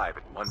will arrive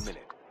in 1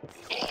 minute.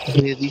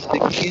 Yeah, these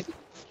things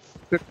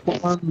quick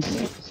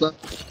ones. One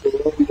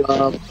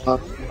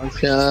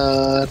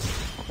shot.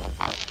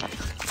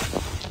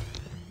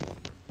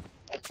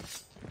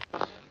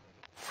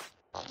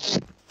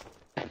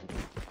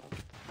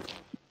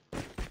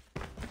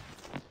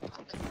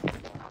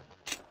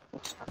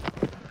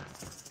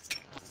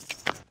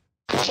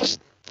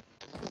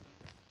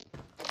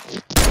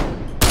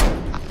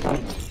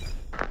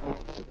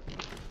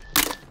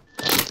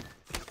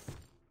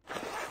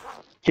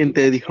 ¿Quién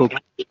te dijo?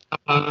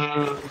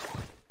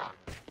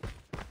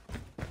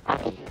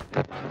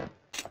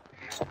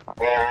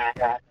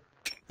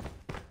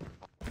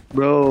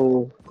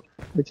 Bro,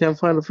 I can't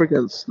find a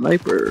freaking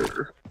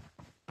sniper.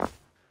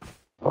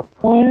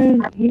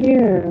 One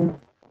here.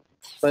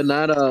 But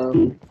not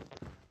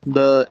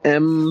the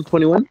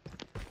M21?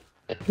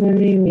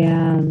 20,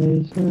 yeah,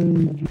 there's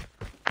one.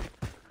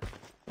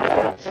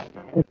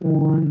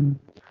 One.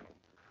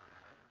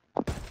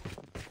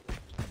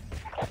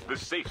 The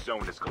safe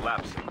zone is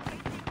collapsing. Enemy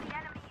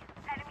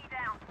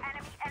down.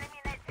 Enemy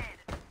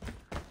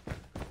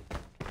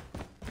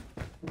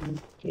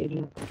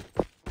Okay.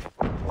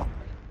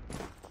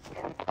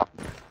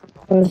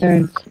 Oh,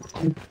 there's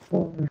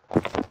four.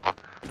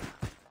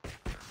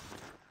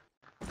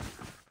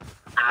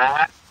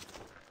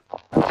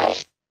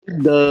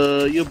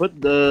 You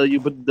put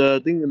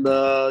the thing in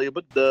the you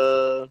put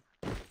the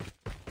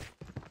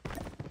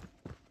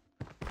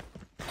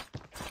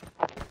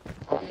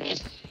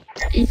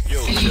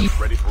Skill ship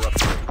ready for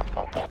upgrade.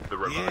 The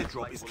revived airdrop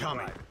flight is will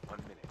coming. arrive in 1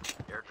 minute.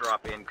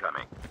 Airdrop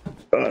incoming.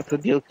 the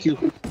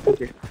DLQ.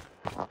 Okay.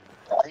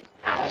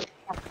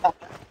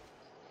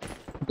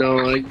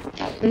 No,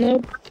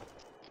 Nope.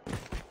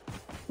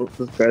 oh,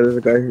 there's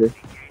a guy here.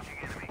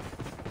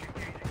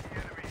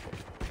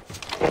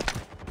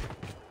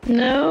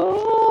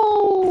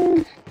 No.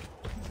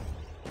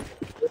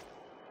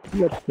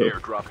 Yep.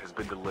 Airdrop has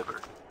been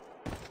delivered.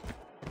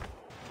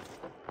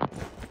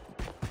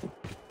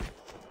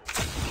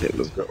 Okay,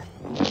 let's go.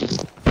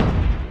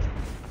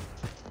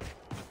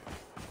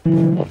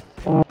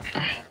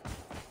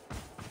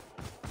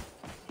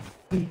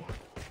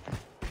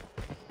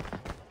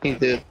 He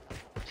did.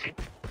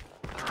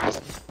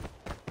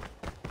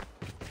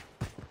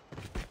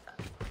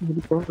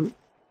 What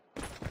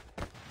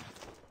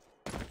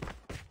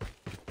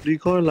do you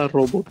call it? La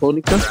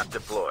robotónica? Trap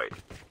deployed.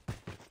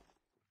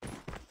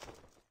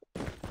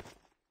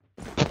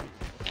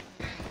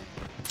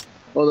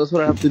 Oh, that's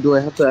what I have to do.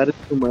 I have to add it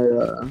to my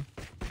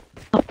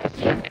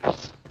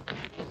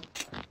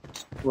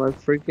My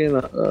freaking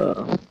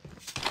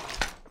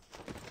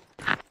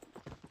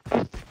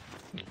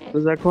what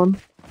is that called?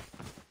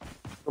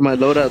 For my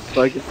loadout,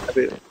 so I can have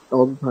it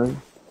all the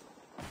time.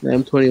 The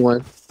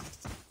M21.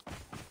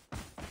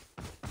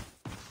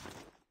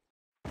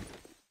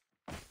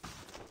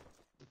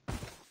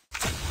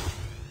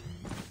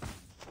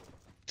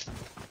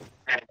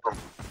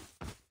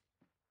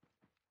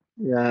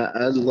 Yeah,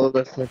 I love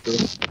that sniper.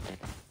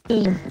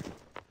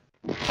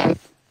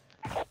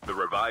 The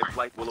revived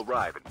flight will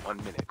arrive in 1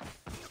 minute.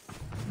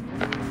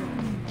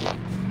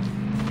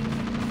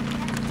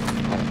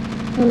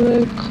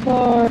 The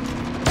car.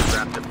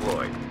 Trap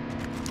deployed.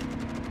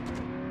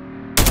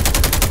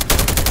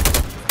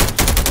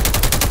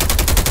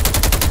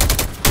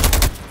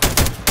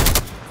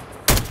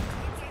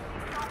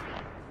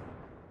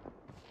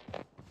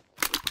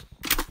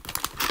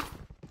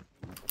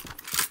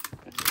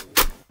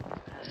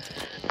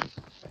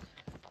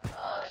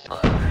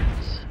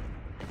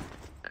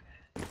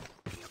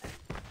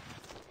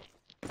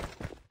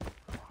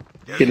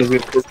 Get a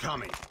bit. Airdrop is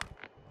coming.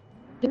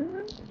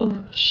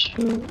 Oh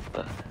shoot.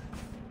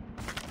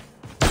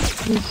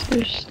 This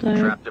is sniper.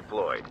 Trap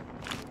deployed.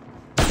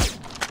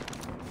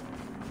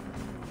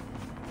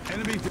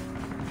 Enemy.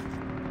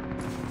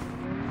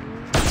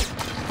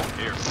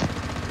 Here.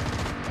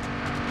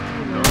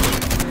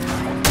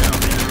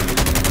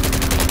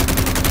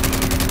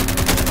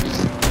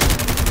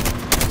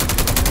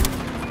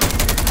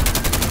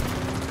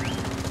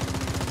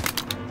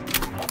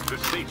 The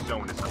safe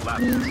zone is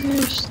collapsing. This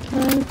is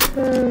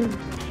sniper.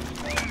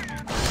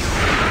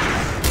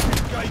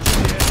 Engaging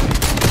the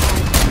enemy.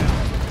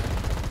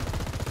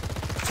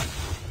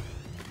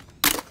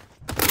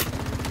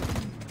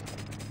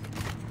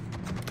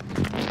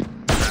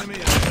 Enemy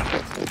attack.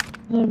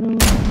 I don't know.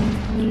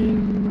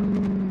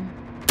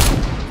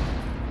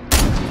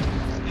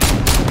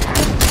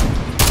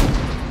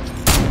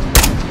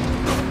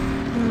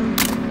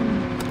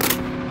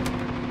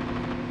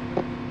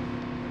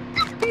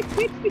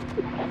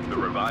 The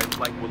revived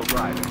flight will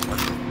arrive in 1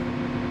 minute.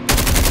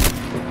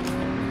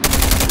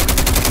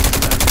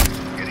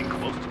 Getting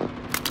close to it.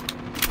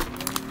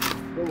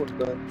 Almost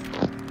done.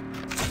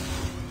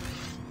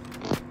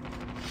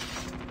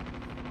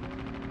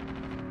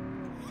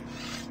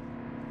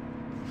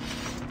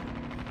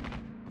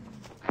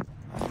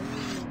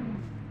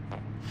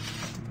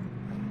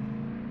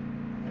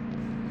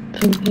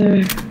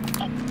 There.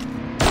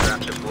 Trap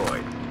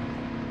deployed.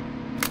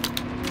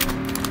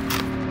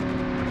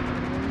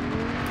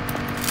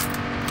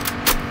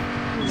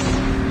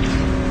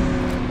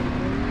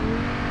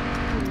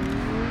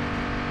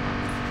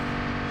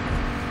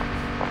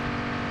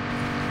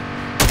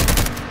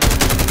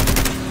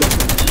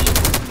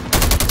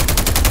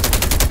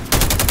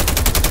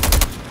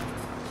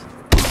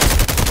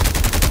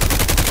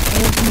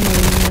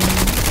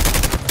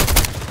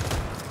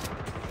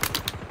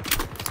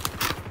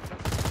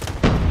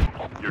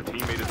 Your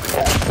teammate is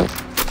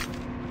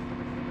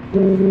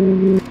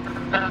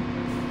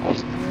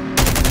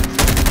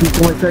Keep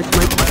going, text,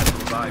 Mike.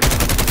 revived.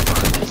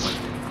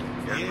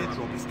 The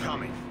airdrop is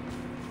coming.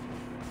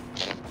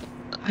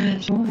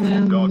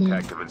 Dog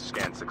tags have been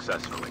scanned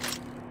successfully.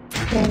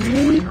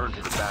 Return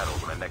to the battle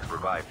when the next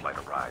revived flight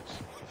arrives.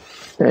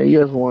 Yeah, you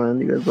guys won.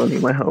 You guys don't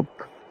need my help.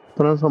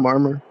 Put on some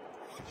armor.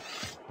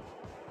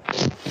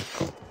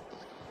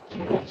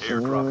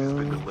 Airdrop has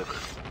been delivered.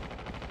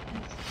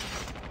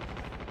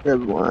 You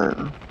guys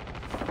won.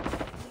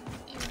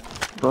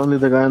 Only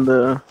the guy in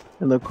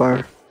the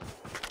car.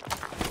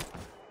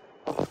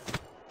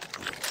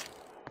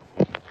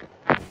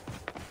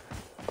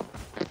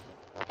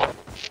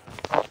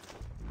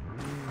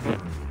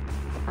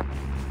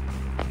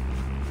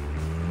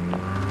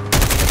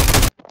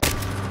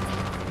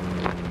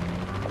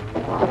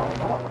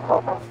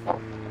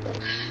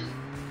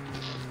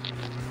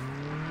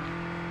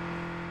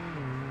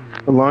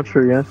 The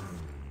launcher, yes.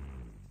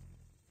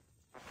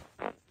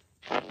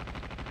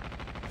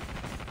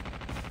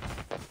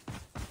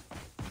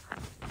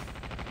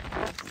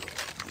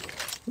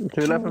 To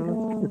your left of me?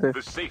 Right there.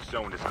 The safe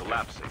zone is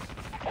collapsing.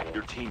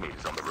 Your teammate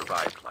is on the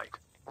revived flight.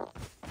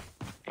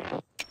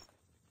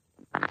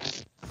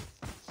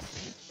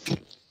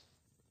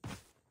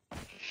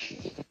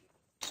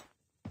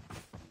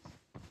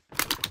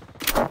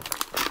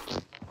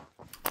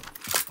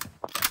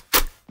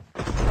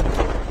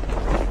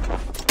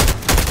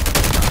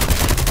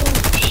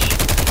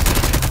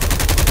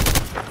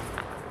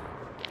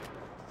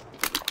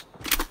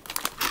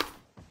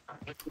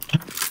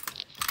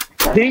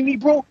 Kidding me,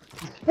 bro?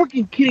 You're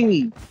freaking kidding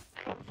me.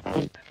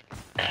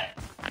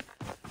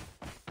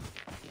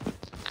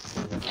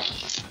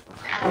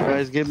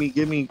 Guys, give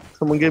me.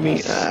 Someone give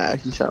me. Ah,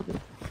 he shot me.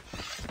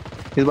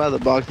 He's by the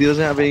box. He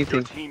doesn't have Your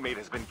anything. teammate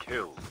has been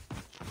killed.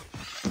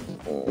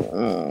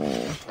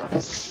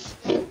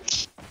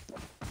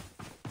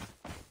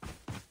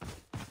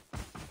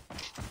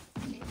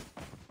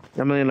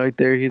 I'm right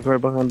there. He's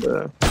right behind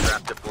the.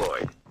 Trap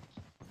deployed.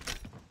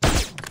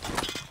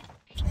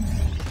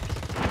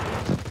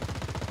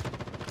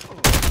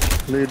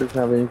 He doesn't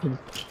have anything.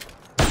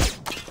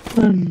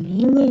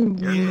 The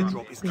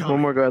airdrop is One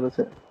coming. more guy, that's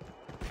it.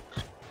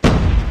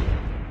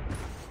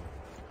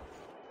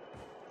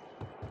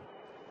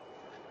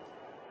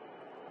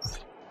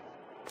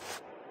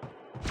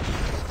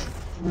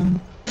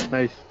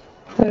 Nice.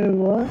 Wait,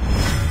 what?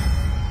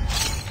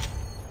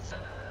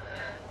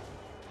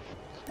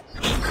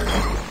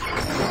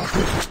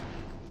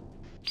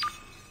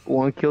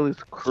 One kill is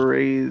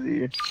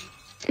crazy.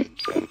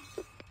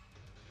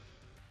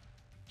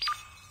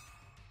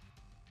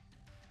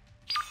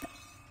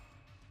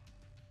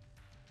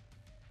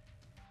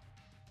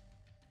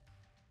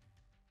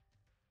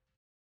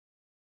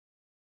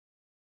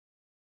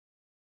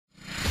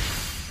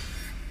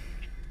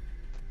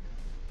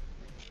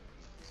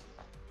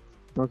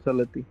 No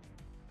sell it.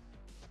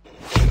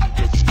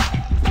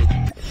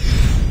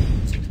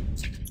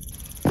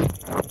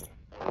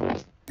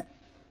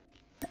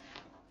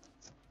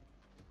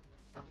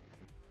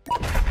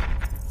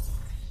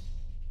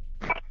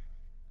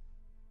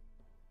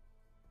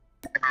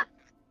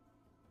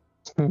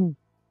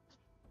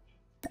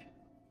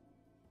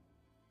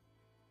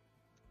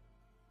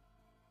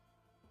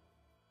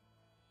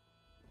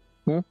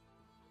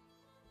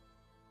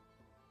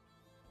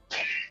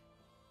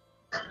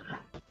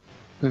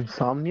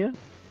 Insomnia?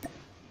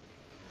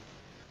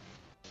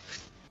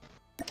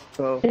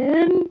 So,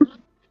 you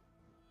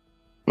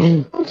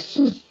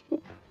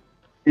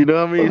know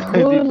how many times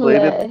Who you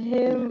played let it?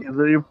 him? It's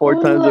already 4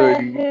 Who times let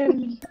already.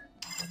 him?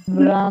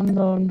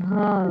 Brandon,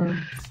 huh?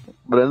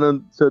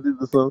 Brandon showed you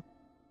the song.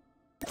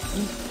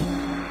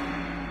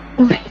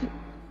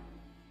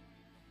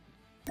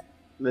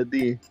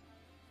 Letty.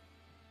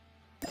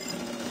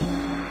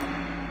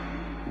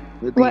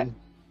 What?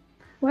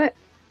 What?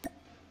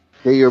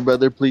 Hey, your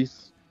brother, please.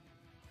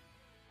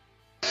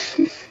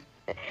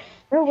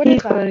 Oh, what is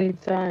He's that? funny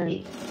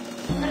time.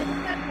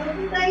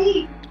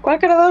 ¿Cuál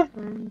creador?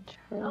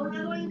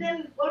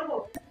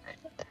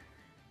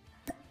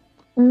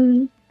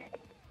 Mm.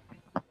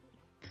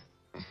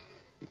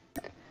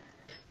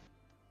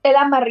 ¿El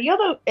amarillo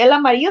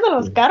de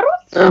los carros?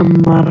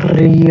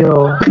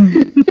 Amarillo.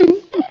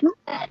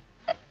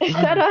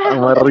 Shut up.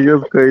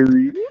 Amarillo's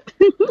crazy.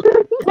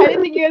 I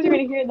didn't think you guys were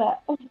going to hear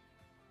that.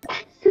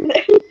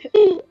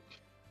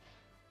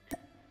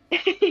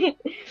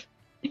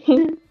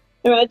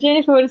 Imagine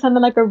if it would have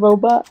sounded like a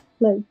robot.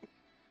 Like,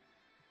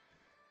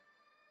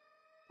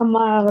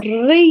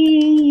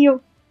 amarillo.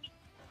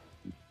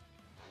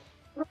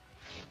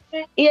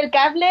 ¿Y el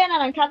cable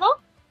anaranjado?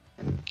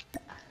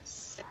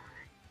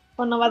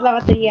 ¿O nomás la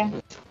batería?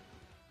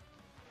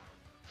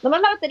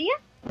 ¿Nomás la batería?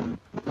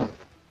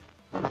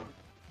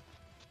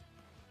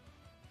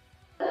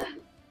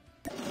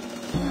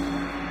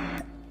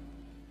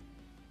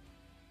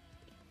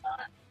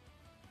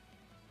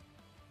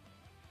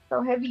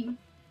 So heavy.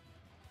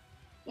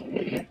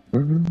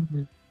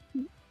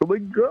 Oh my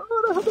god,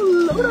 I have to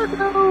load up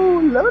now.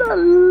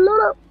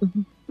 Load up.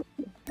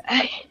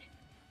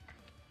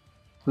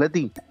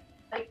 Letty,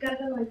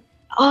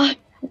 Oh,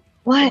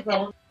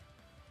 what?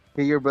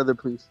 hey, your brother,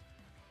 please.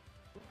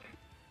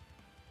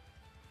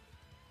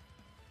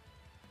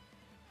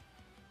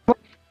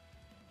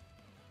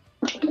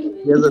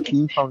 He has a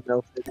theme song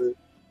now for the.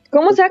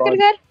 ¿Cómo se va a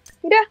cargar?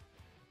 Mira.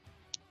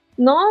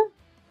 No.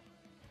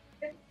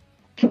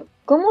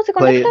 ¿Cómo se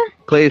Play conecta?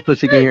 it. Play it so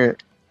she can hear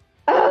it.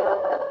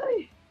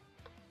 Ay.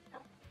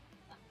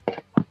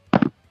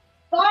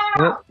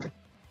 Yep.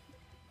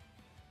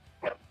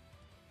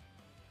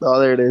 Oh,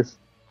 there it is.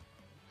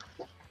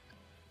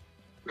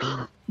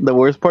 The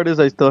worst part is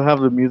I still have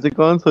the music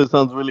on, so it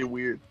sounds really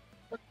weird.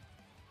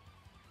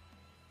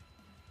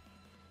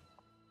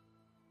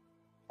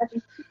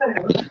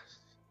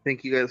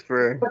 Thank you guys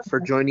for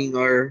joining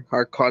our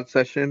COD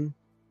session.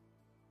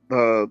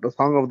 The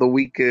song of the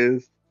week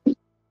is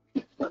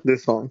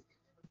this song.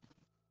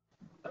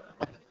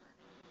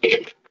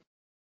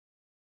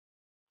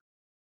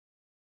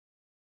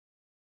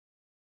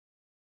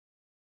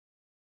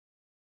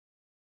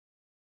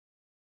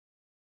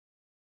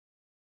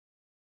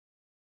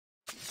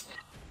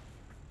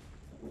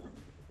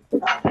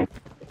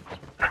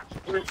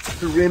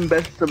 Rim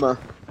Bestima.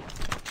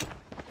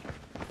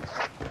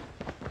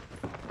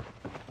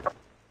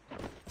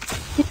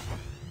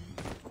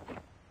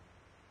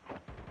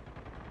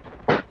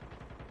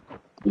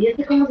 ¿Y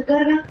este cómo se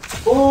carga?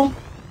 Oh.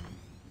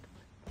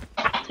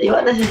 Se iba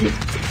a necesitar.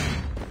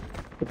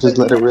 Just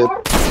let it rip.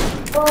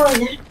 Oh,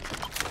 ya.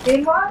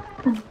 ¿Qué va?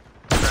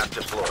 Trap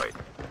deployed.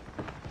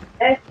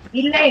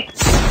 Dile.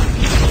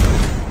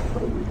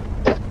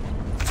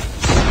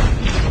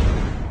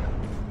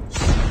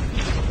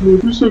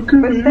 Pues está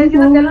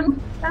diciendo que no.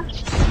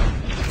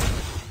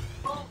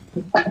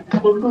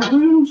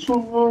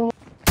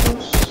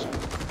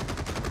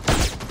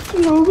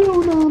 No veo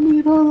una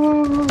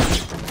mirada.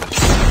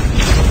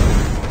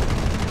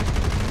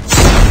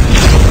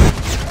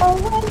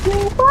 Trap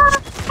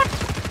deployed.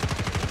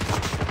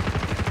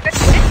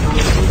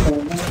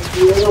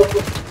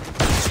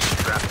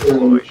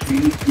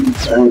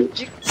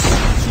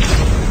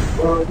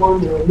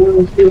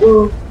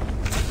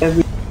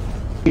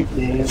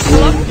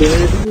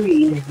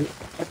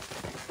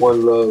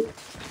 One love.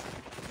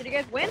 Did you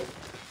guys win?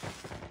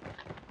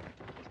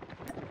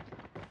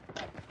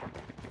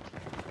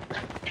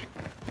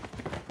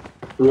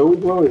 We always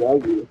win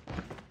without you.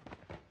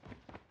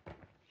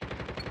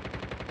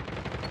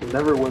 We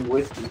never win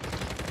with you.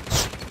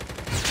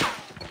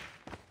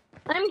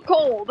 I'm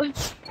cold.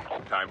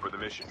 Time for the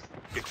mission.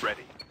 Get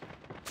ready.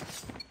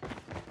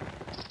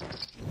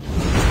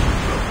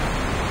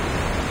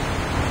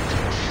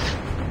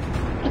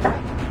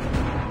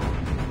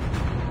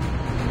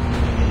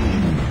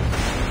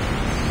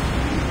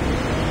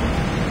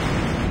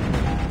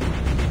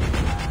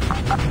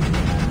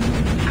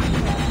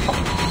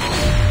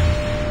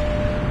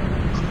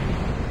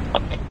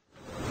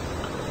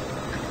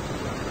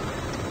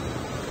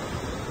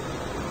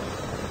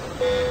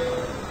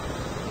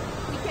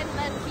 We can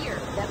land here.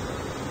 That's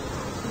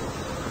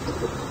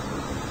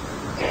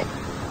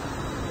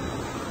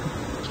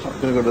I'm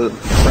gonna go to the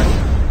front.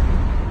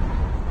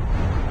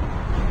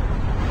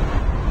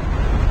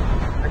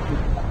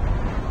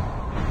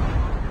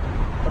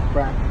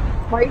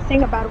 Why are you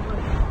saying a bad word?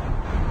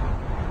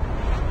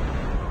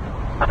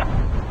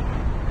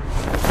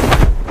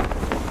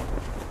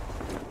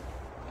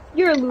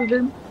 You're a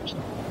loser.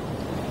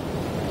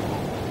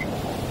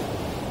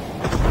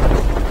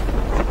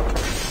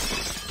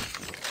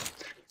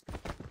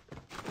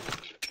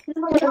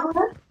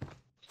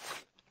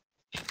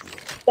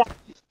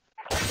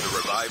 The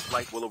revived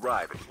flight will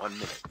arrive in 1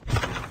 minute.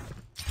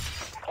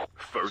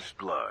 First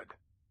blood.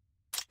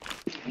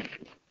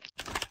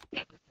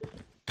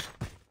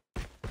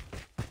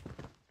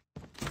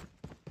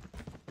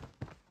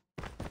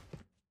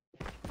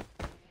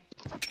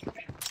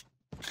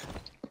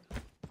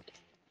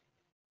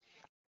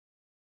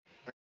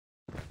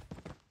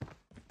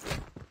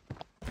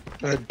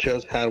 I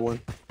just had one.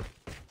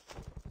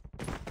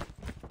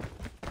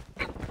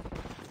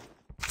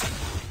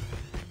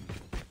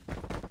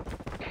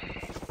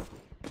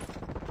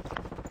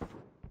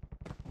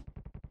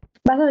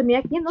 ¿Vas a dormir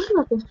aquí? ¿Dónde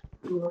lo tienes?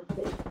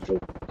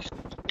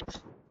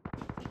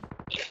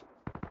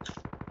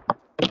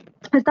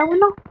 ¿Está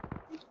bueno?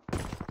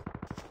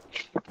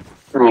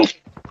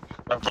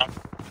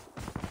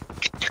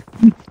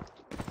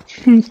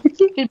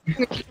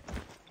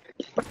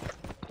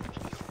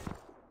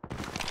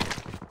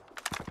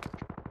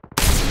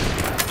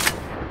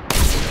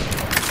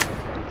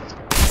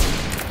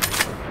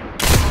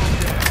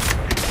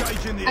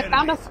 Engaging the I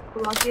found enemy. a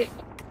rocket.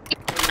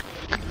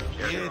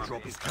 The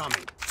airdrop is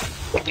coming.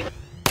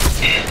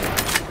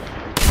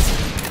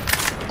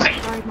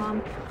 Sorry,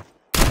 Mom.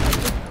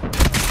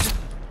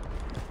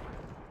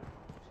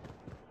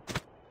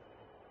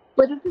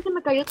 Pues es que se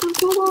me cayó con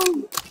todo.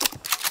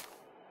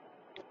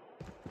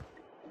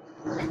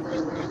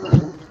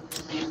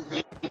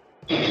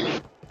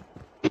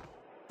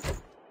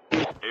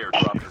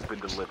 Airdrop has been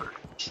delivered.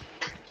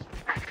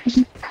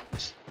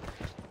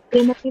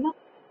 ¿Tiene vida?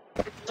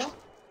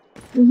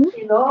 Fuel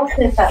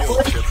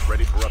chips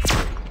ready for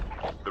upgrade.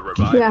 The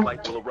revived Yeah.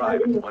 flight will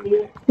arrive in 1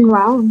 minute.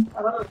 Wow.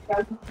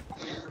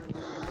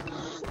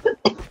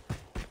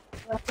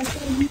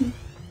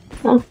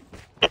 Oh.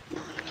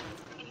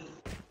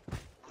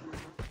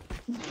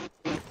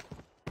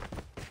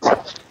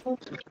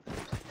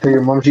 Hey,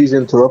 your mom, she's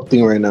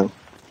interrupting right now.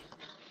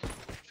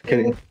 Just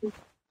kidding.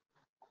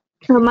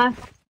 Nomás.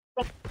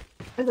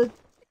 Eso es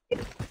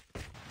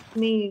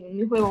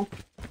mi juego.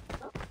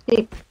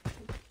 Sí.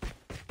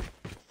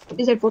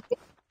 Dice por qué.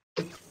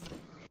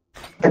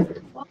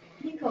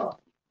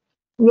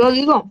 Yo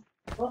digo.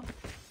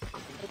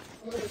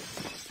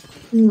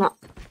 No.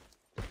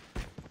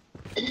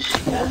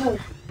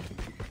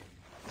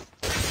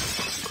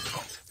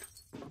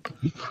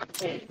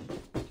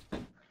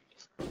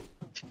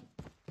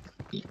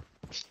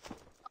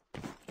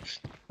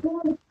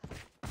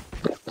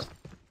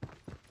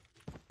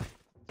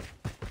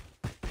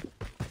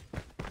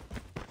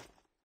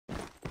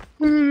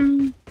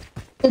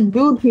 The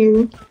dude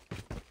here.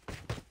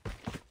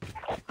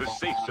 The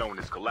safe zone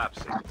is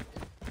collapsing.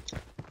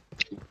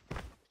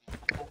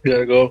 You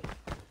gotta go.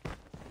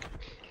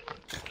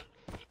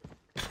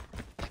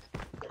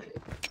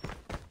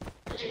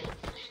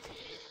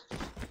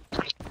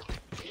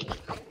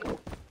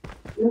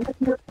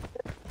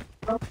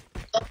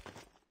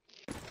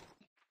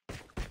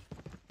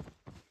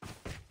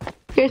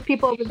 There's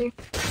people over there.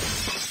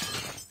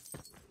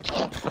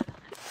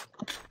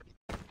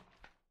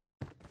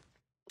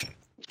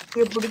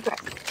 Your booty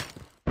crack.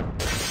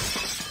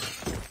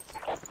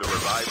 The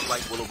revived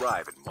flight will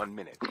arrive in 1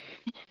 minute.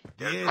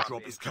 The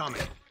airdrop is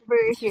coming.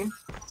 Over here.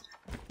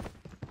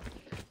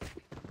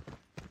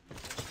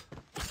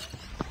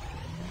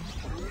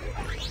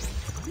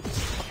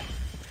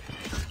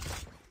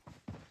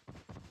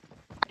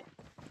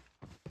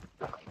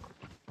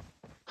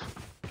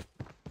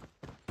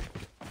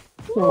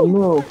 Oh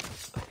no.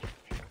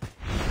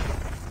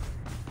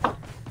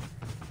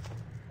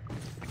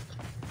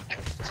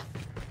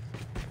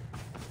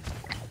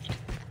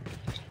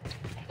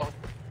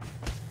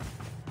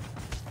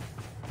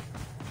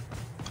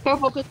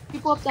 Careful, because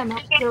people up that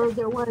mountain,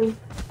 they're worried.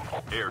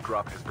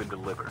 Airdrop has been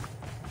delivered.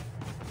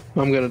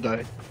 I'm gonna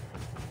die.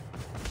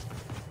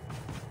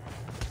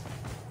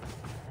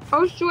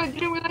 Oh shoot, I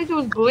didn't realize it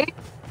was glitch.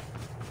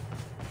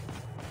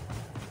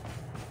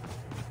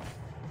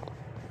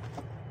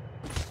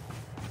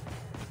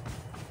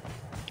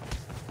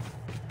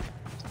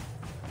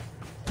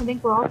 I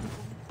think we're all.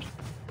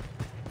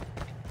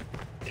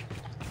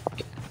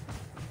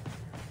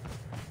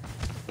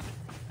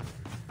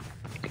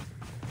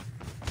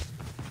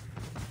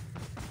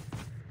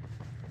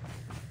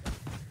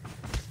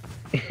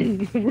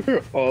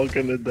 We're all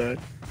gonna die.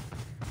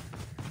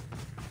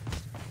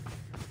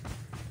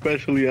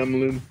 Especially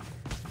Emlyn.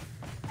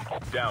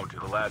 Down to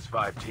the last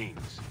 5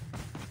 teams.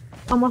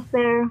 Almost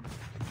there.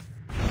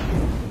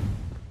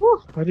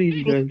 Whew. How did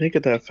you guys make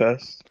it that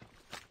fast?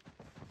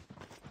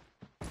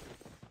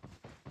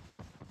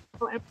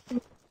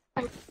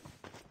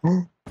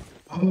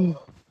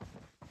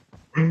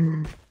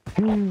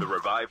 The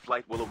revive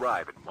flight will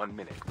arrive in 1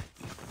 minute.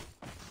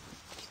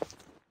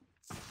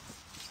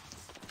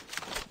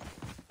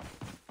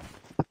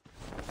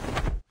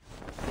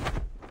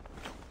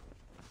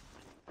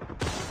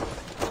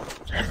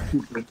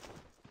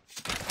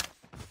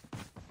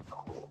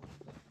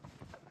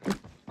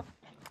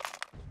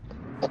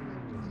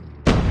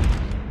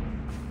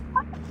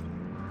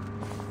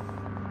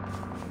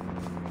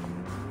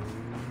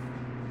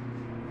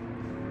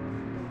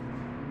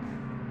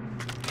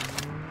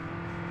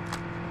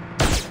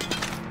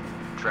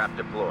 Trap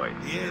deployed.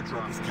 The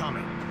airdrop is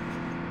coming.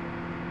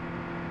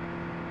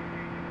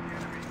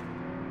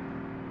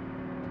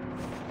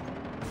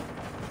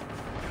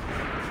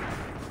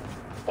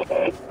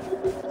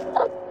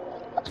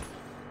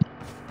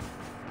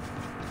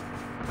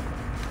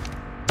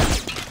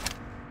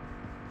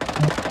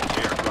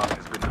 Airdrop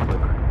has been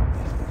delivered.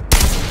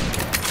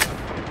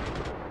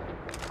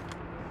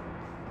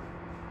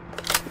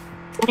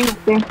 Getting up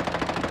there.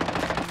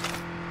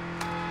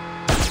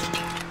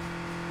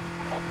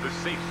 The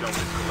safe zone is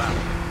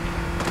collapsing.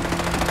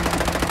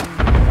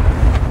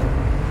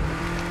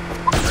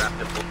 Trap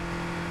deployed.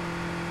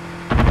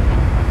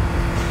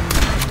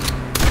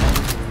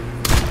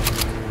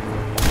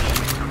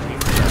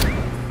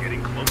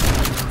 Getting closer.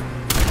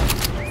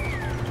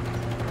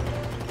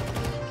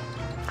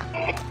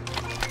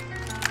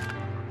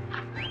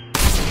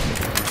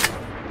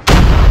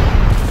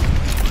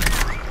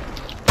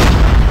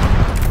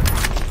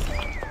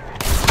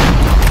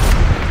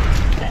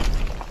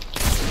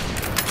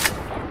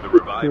 The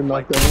revive You're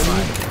flight not will the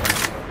arrive.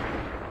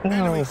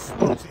 Enemy Ow.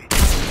 spotted.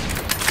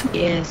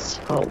 Yes,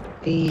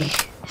 Hopi.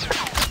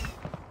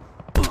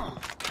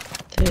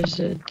 There's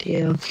a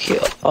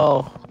DLQ.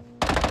 Oh.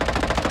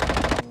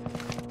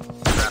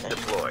 Trap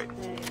deployed.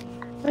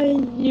 Are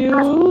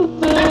you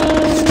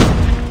there?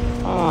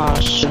 Oh,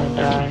 should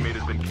I? Teammate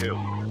has been killed.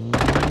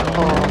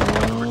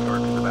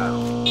 Return to the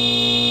battle.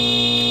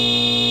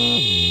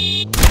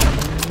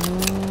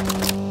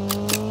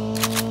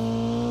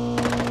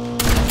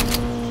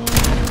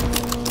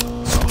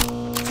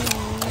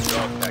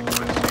 Dog tag has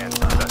been scanned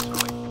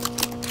successfully.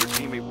 Your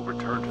teammate will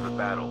return to the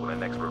battle when the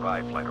next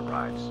revive flight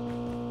arrives.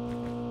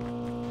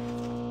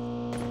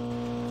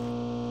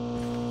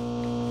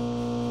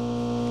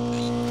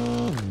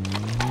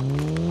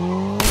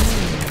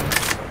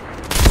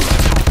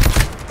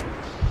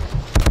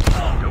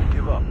 Don't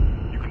give up.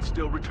 You can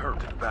still return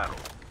to the battle.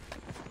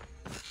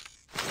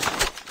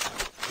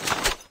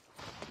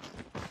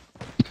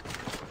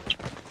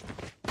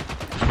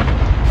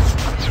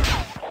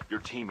 Your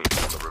teammate is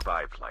on the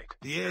revive flight.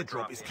 The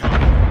airdrop is coming.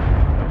 The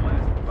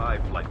last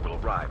revive flight will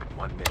arrive in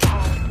 1 minute.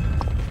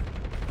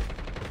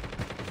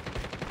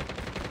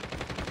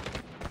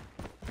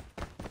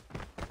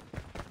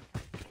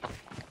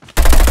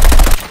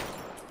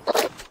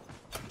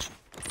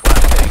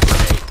 Flashbang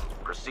grenade.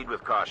 Proceed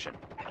with caution.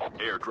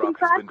 Airdrop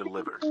has been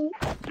delivered.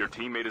 Your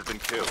teammate has been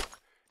killed.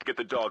 Get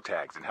the dog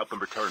tags and help them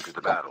return to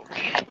the battle.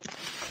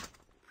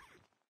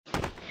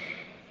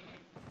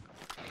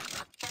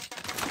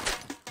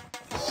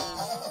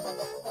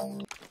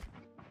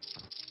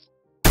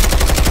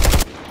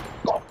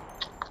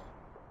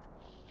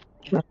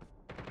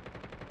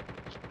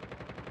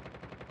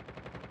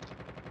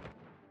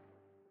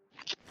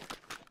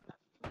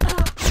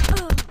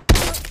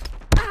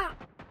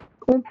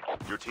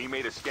 Your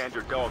teammate has scanned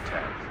your dog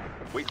tag.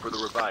 Wait for the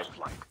revive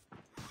flight.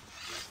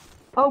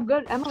 Oh,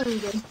 good. Emily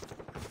did.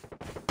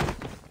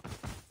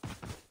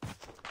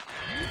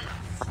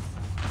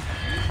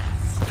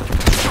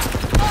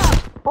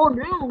 Oh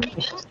no!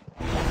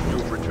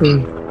 You've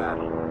returned to the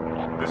battle.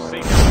 The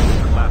safe zone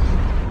is collapsing.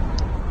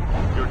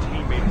 Your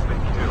teammate has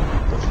been killed.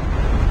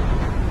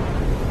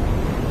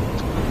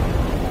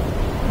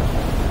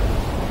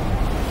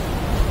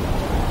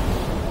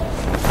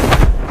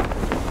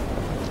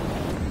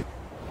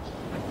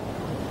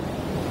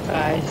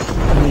 I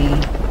see.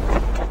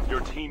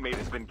 Your teammate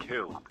has been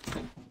killed.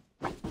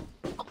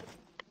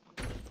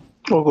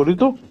 Oh,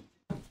 Gorito.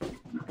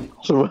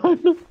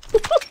 Survived.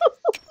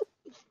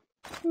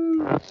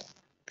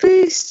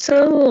 Please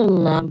tell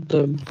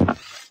them.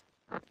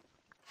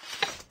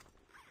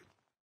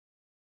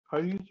 How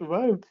do you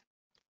survive?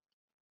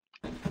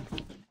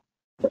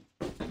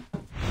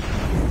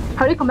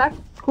 How do you come back?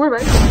 Who are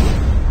you?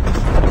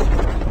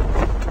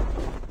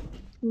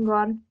 Oh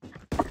God.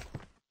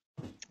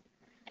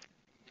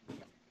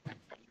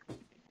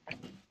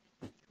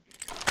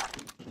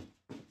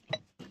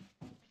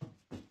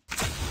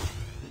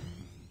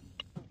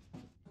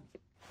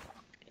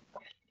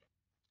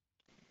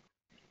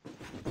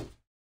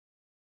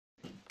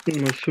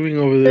 I'm assuming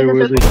over there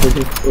where they put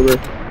it. Over there.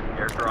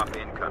 Airdrop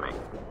incoming.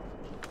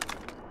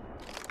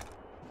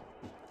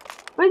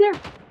 Right there.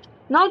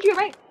 No, to your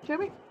right. To your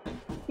right.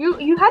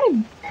 You had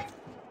him.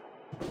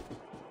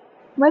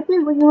 Right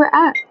there where you were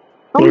at.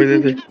 Oh, Over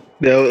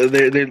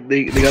there,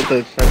 they got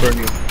the sniper on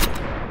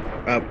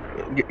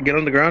you. Get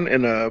on the ground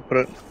and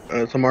put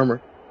some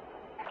armor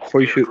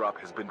before you shoot. Airdrop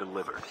has been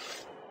delivered.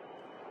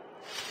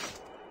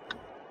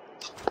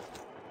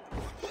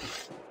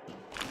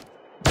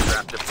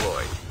 Trap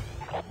deployed.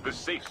 The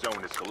safe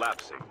zone is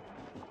collapsing.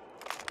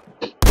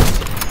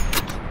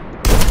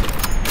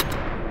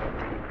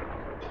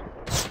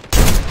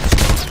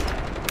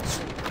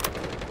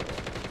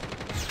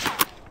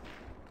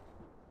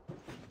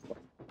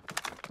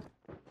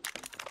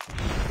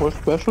 What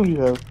special do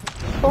you have?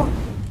 oh.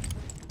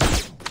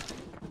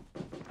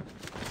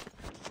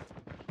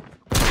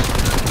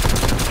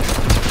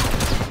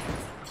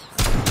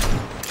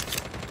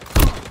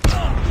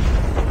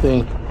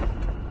 Dang.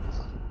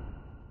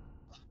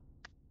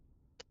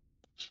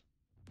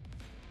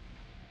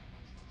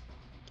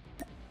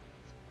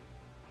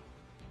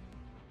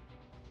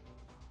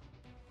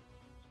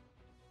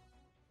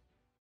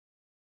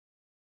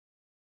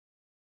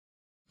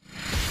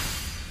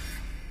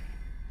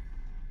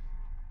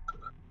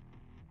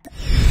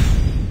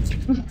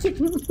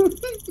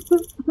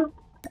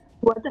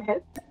 What the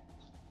heck?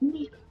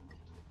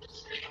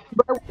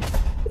 Bro.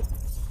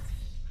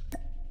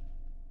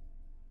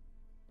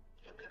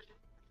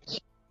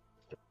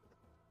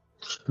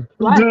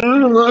 What?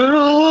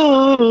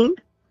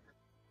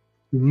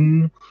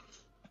 Dum,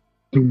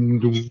 dum,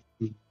 dum.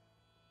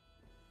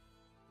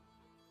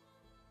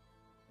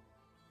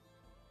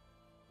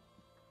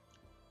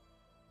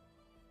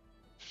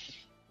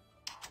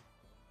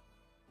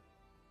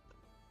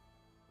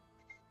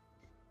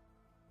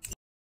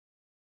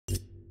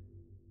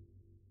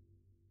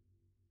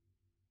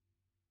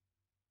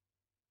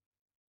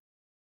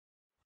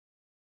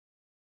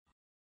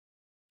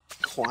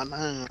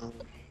 Juana.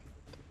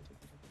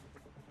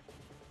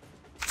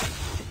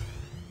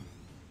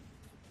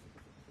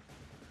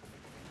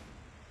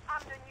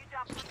 I'm the new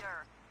dump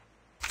leader.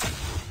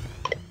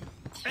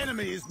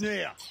 Enemy is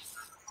near.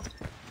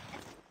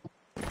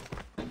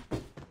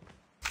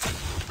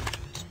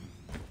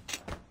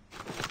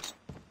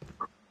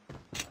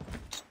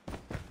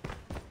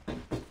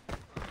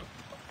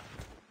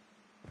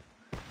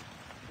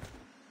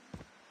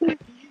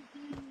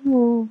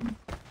 Oh.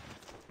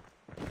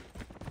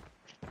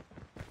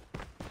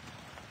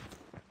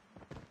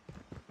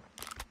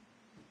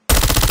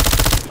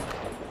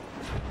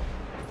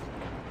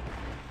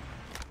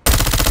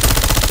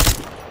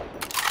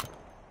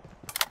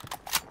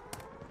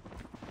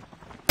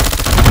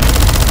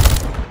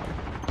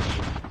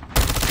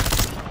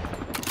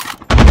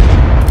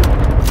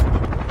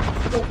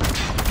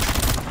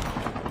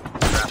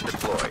 Trap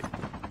deployed.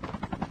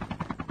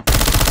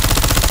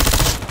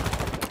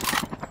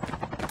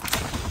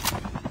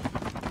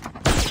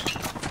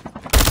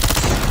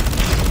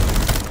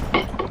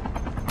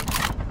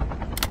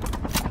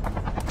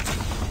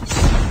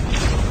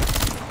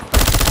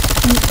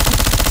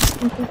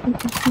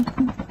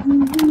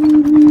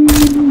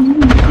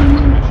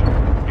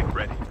 Get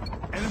ready.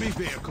 Enemy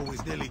vehicle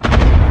is nearly.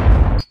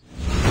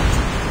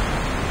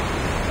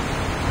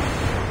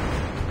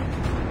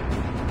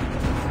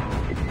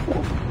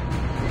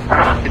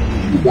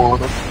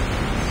 Juana.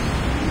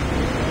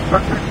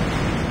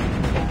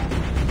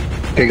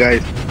 Okay,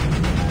 guys.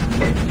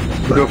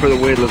 Let's go for the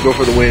win. Let's go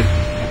for the win.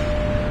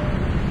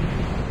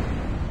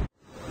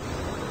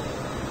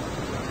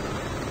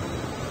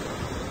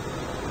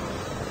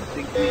 I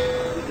think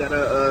we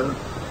gotta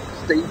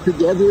stay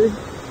together,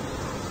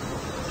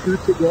 shoot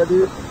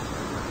together,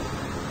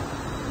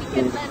 We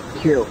can land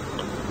here.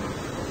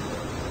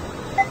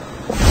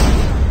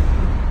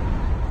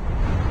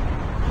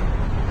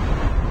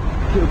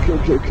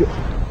 kill. Kill.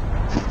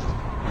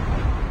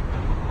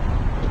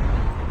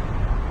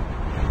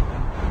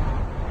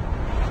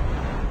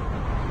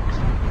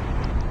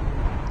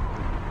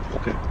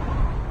 Okay.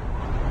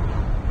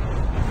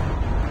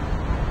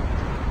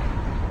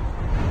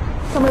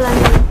 Someone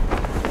landed.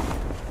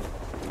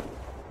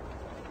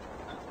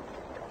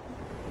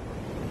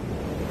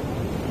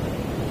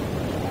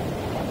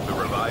 The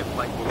revived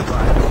flight will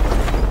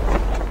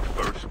arrive.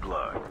 First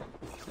blood.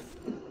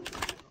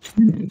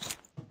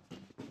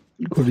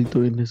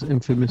 Corito in his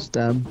infamous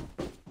stab.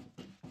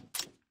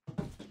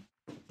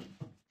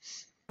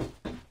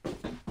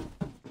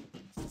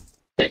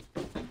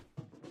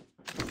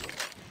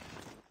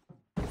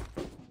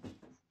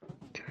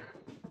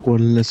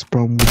 One less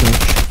problem without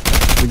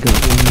you. We got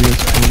one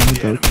less problem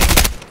without you.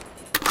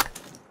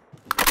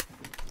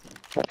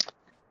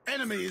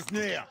 enemy is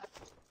near.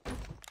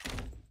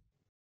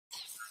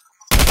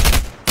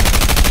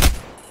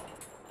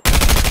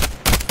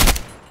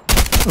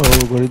 Oh,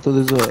 Gorito,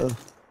 there's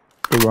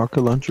a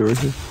rocket launcher right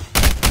here.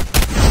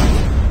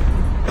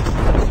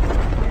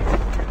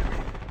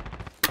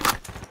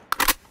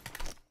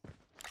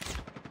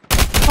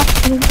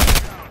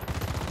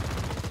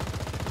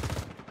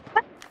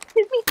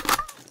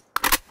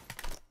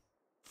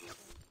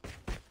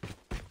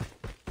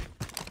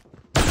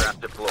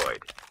 Trap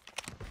deployed.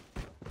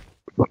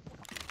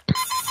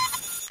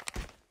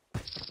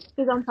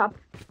 He's on top.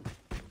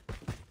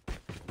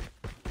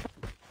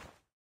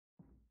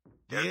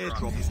 The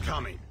airdrop is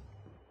coming.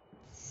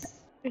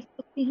 I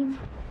still see him.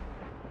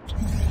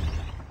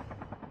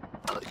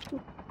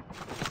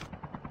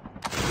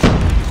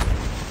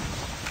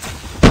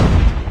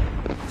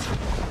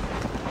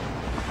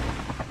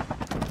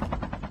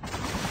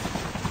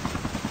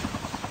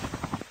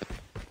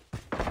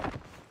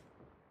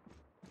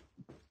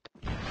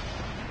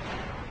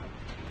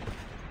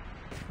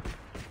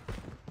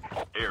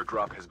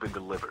 Airdrop has been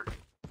delivered.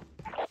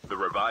 The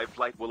revived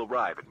flight will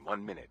arrive in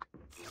 1 minute.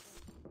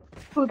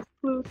 Food,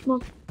 blue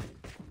smoke.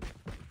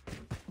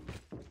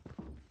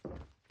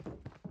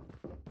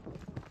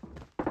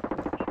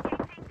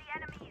 Engaging the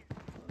enemies.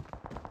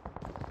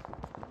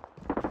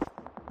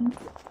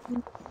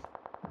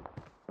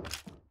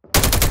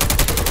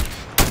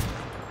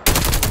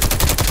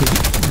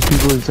 There's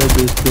people inside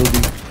this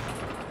building.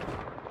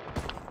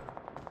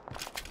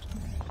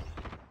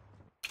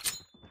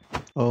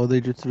 Oh,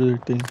 they just threw their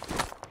thing.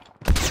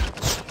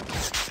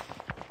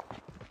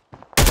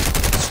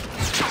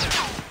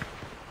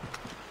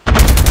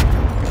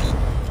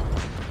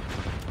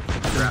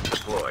 Trap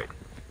deployed.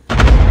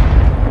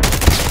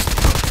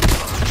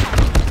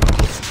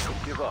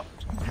 Don't give up.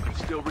 You can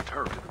still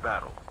return to the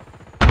battle.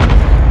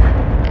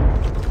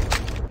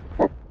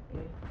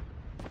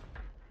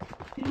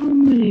 How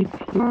many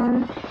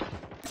cars?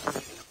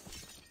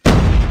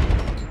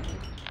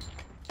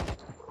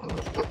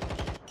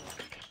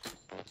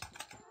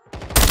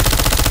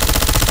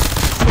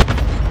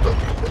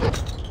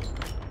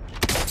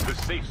 The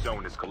safe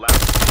zone is collapsing.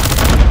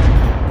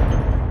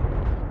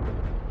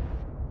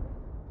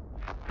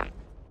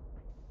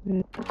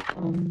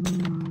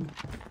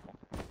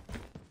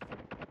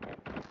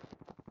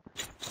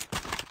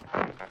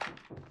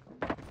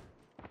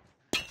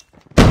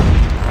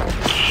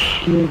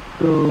 Let's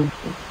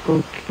go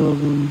kill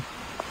them.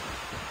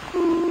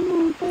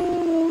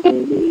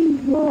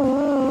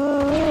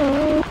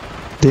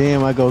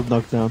 Damn, I got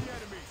knocked down.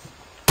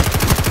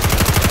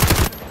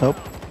 Help.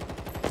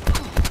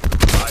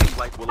 Revived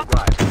flight will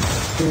arrive.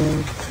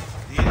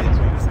 The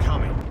airdrop is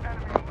coming.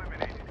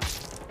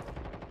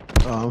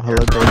 Oh, I'm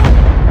hella dead.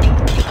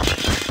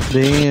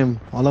 Damn,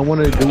 all I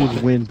wanted to do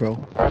was win, bro.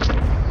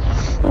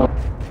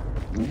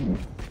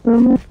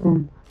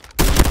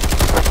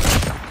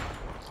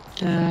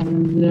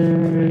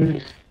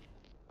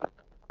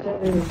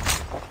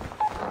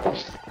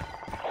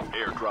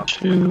 Airdrop has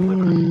been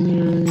delivered.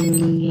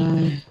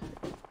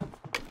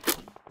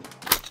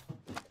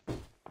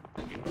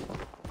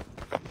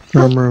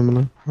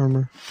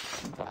 Armor.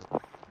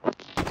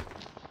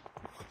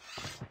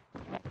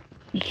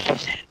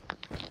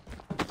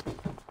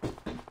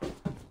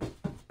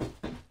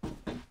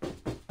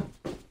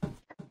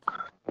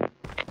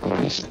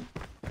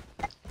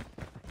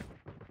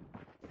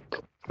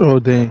 Oh,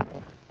 dang.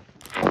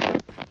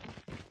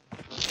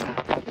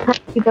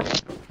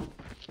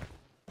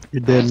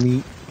 You're dead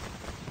meat.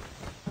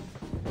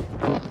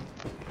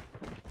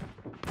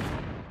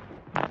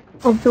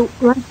 Oh, so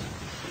run.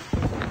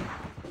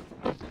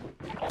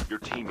 Your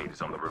teammate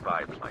is on the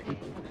revived flight.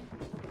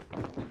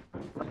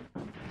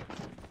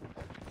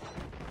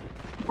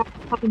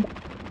 Popping back.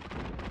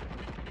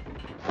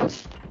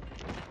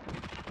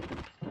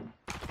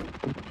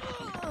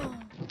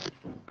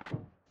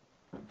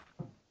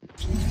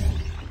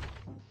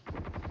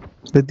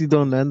 Let you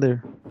don't land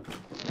there.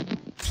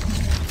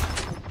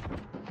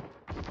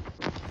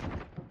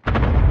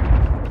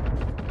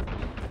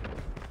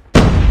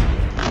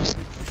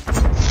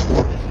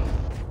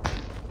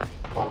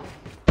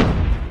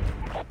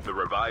 The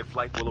revived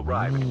flight will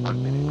arrive in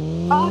 1 minute.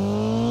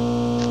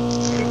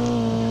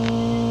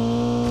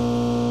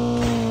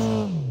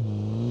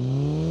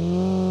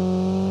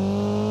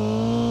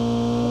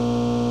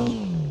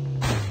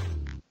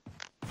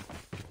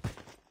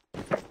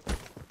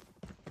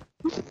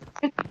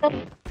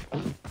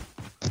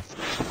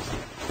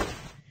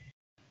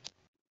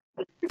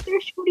 They're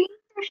shooting.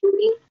 They're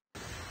shooting.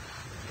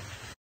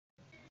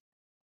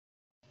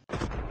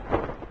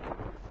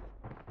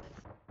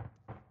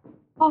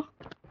 Oh.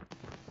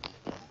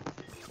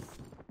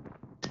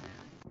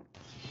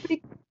 The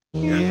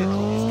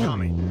airdrop is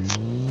coming.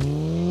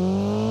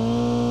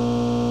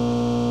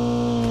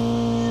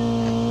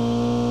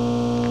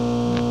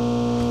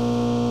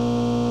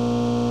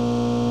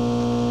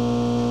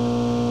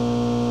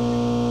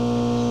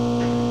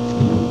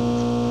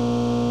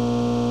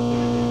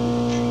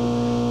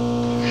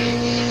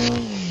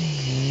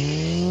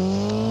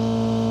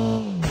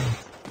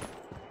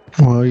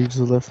 Wow, you just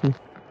just left me.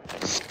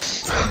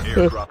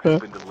 Airdrop has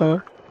been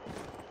delivered.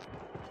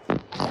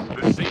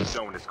 The safe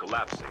zone is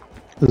collapsing.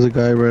 There's a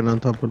guy right on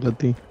top of that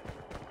thing.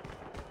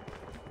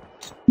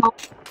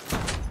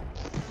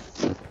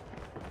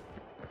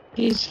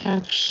 He's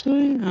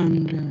actually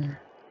under.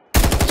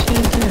 Right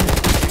there.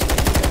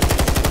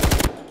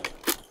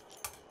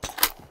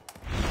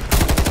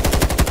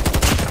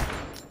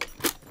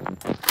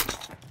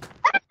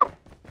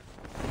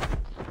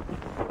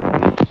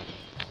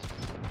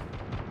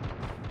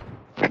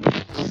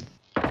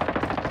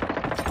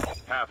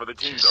 Half of the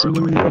teams are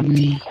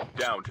eliminated.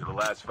 Down to the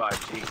last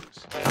 5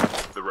 teams.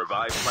 The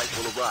revived flight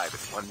will arrive in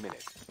 1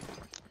 minute.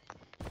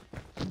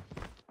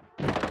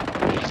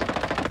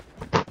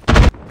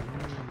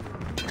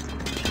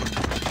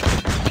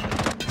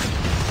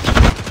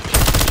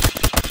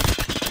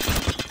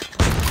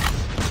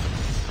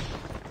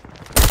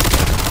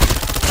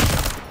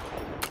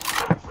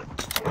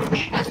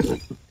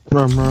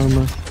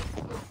 Armor.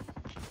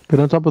 Get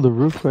on top of the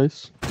roof,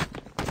 guys.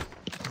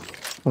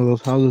 Of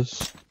those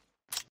houses.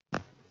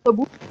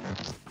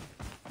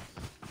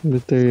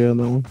 Right there, yeah, that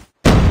one.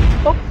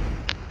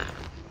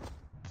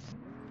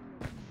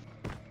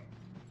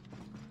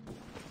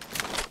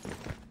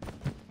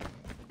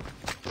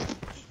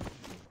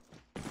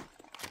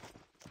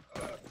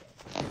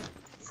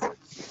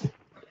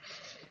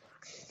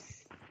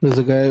 There's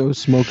a guy with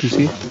smoke, you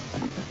see?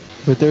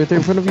 Right there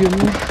in front of you,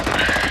 man.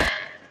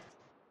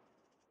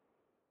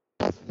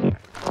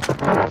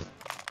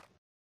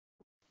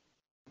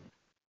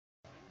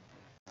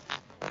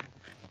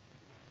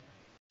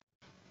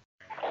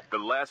 The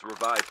last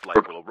revived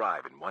flight will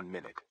arrive in 1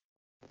 minute.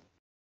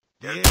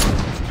 The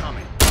airdrop is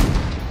coming.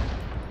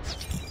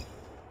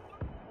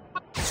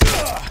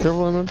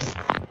 Careful, man.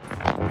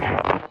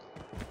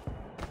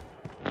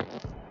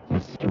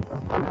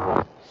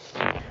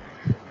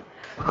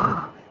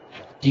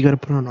 You gotta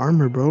put on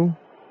armor, bro.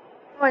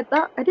 Oh, I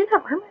thought I didn't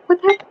have armor.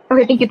 What the heck?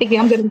 Okay, thank you.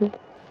 I'm good.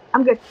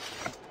 I'm good.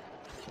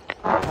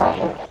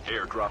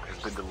 Airdrop has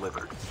been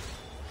delivered.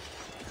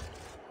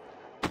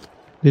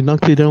 They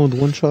knocked you down with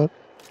one shot.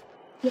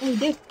 Yeah, you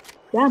did.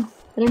 Yeah,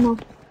 I didn't know.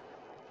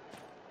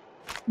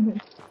 Okay.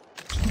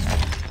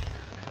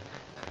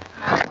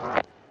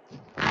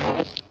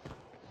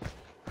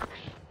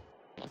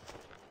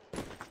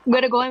 I'm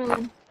gonna go,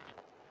 Emily.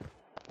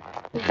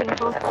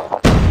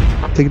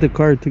 Take the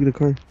car. Take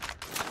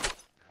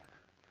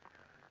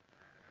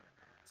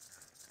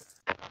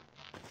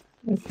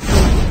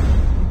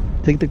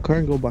the car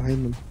and go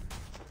behind them.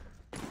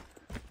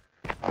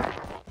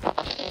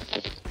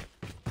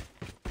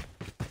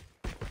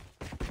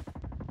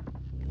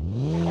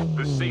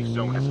 The safe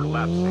zone is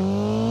collapsing.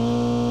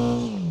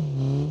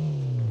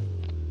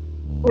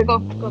 Okay, go.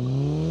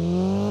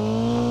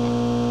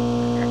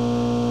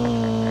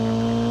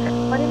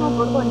 Why didn't I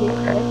go in there?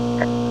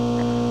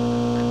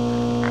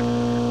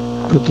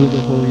 Go through the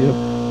hole, yep.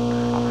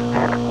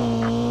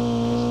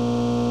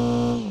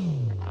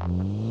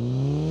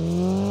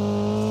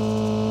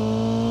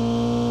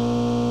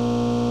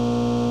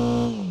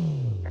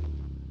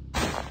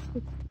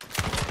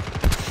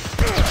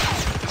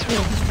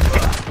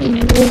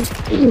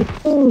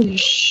 Oh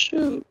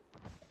shoot.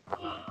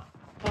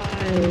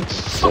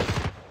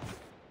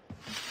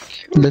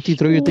 Letty,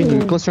 throw your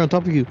thing closer on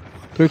top of you.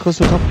 Throw it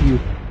closer on top of you.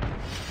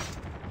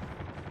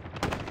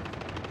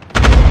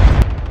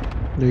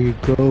 There you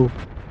go.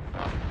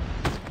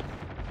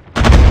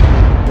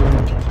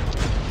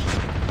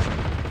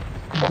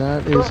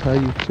 That is how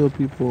you kill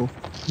people.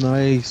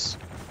 Nice.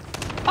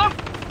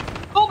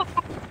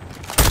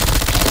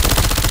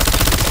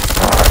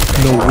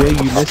 No way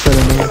you missed that,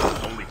 man.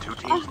 Only 2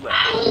 teams left.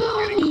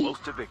 Getting close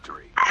to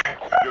victory.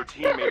 Your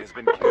teammate has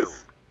been killed.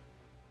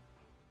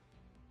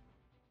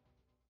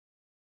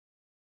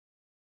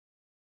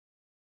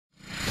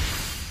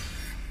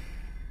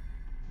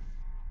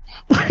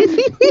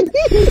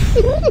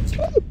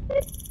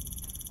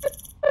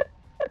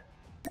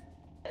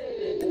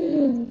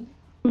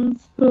 I'm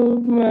so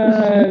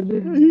mad.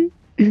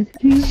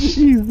 He's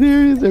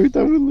serious every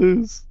time we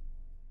lose.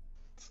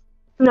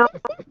 No.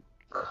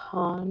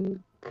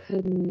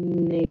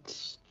 Connect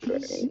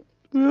strength.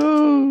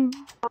 No.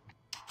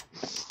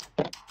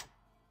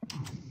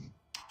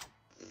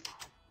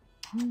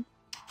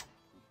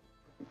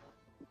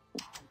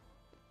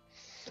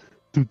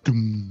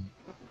 Dum-dum.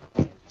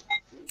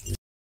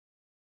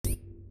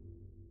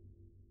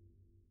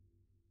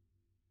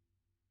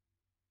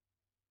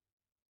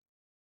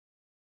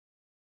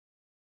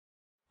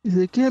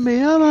 Dice que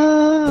me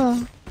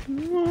ama.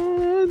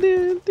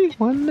 De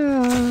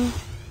Tijuana.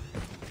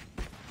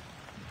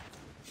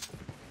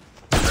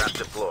 Trap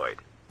deployed.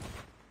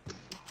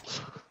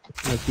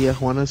 La tía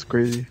Juana is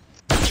crazy.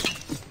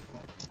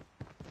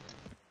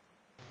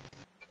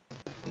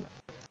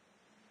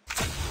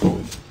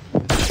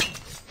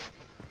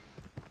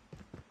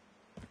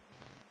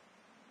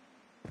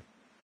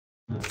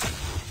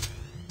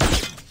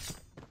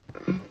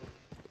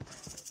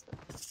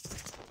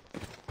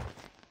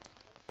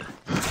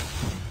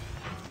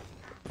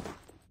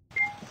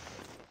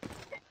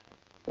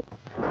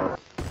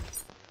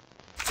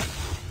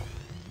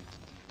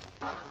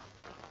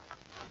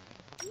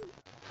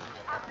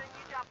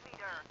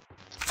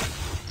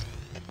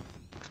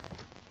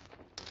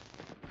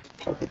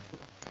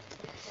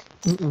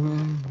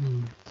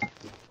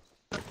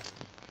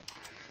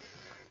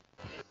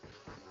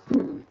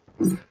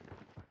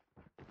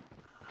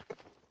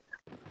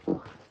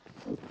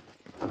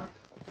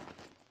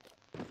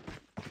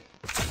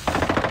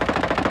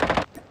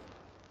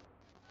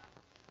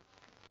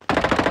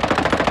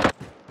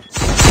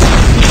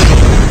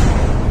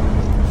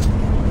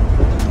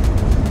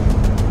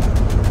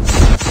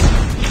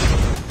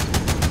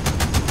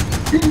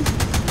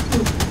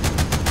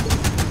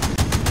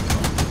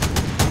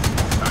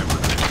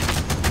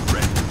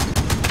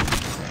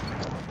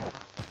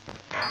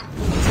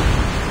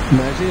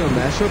 Imagine a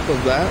mashup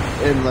of that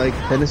and like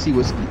Hennessy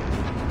whiskey.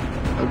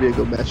 That'd be a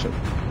good mashup.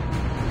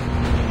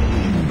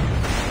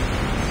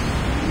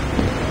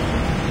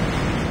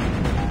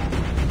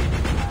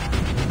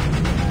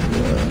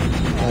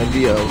 That'd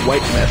be a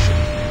white mashup.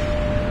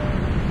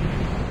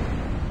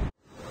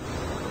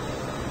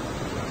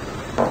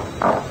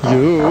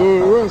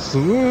 You're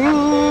awesome.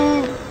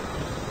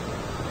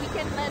 We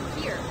can land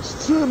here.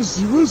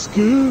 Tennessee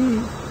whiskey.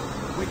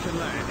 We can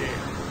land here.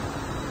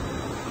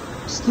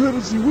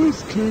 Tennessee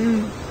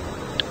whiskey.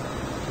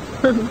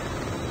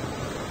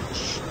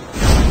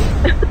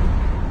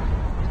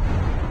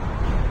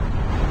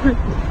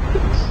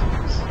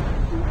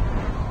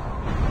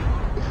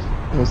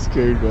 I'm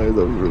scared, guys.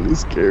 I'm really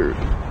scared.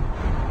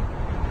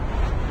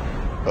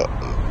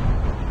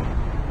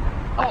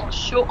 Oh,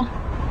 sure.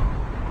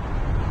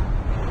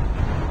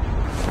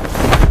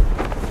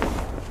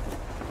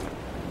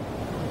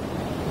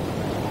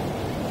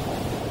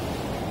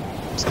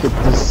 Let's get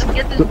this. Let's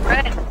get this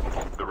bread.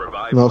 The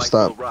revived No, flight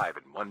stop. will arrive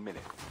in 1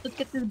 minute. Let's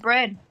get this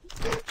bread.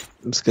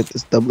 Let's get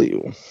this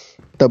W.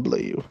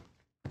 W.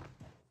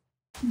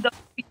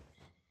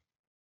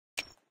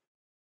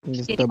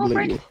 This Keto W.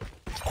 bread?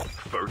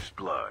 First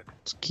blood.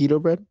 It's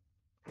keto bread?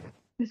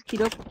 This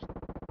keto.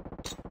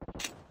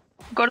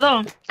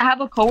 Gordo, I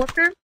have a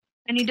coworker,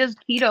 and he does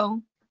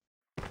keto.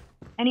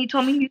 And he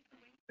told me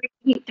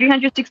he's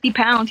 360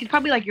 pounds. He's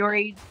probably like your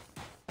age.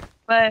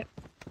 But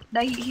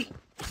that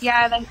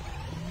yeah, like,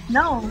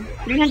 no,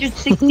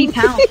 360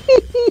 pounds.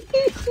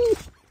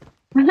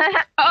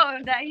 Oh,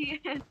 that he,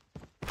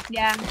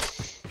 yeah.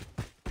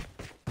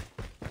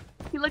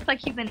 He looks like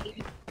he's an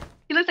 80s.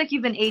 He looks like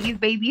he's an 80s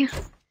baby.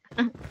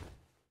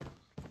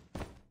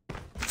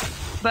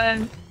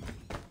 But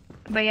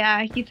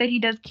yeah, he said he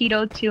does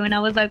keto too, and I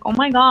was like, oh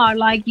my god,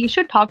 like you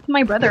should talk to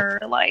my brother.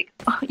 Like,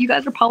 you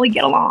guys would probably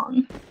get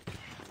along.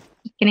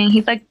 Just kidding.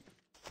 He's like,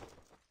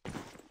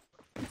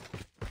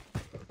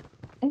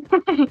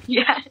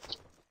 yeah.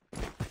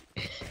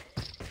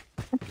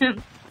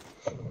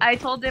 I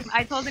told him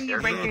you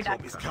break your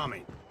diet. Is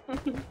coming.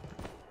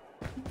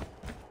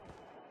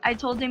 I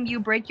told him you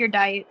break your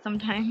diet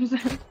sometimes.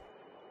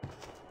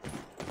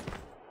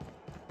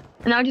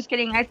 No, I'm just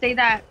kidding. I said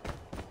that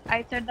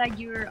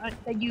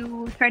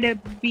you try to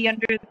be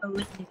under the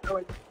limit.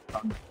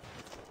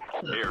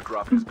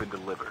 Airdrop has been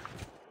delivered.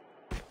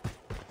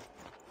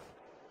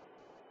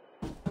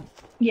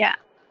 Yeah,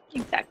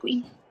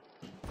 exactly.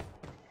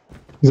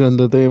 He's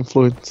under the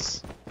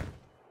influence.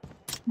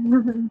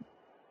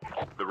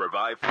 The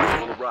revived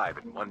flight will arrive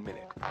in 1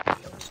 minute.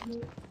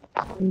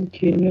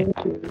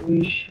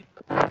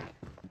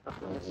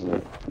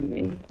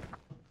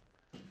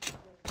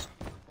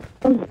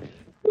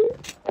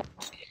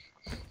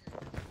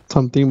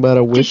 Something about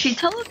a Did wish. she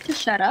tell us to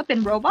shut up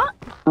in Robot?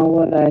 Not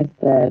what I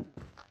said.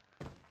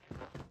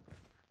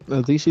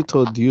 I think she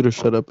told you to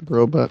shut up,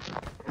 robot.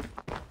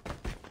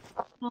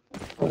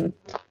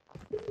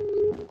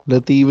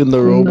 Even the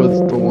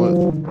robots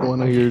don't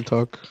want to hear you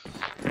talk.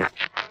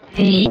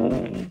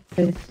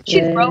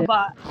 She's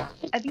Robot.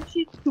 I think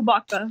she's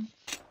Chewbacca.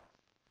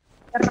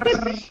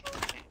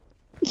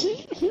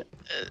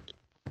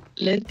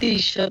 Letty,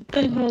 shut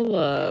the hell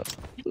up.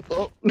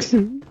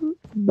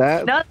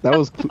 That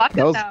was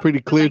pretty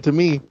clear to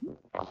me.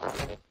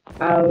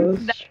 I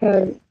was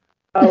trying.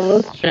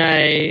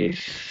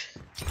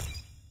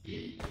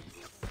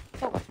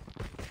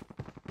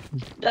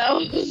 That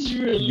was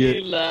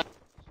really loud.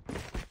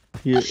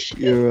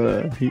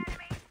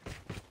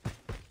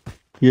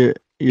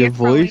 Your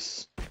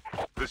voice.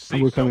 The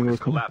safe We're zone coming. is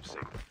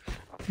collapsing.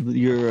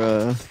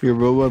 Your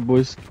robot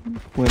voice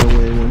went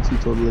away once you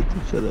told Letty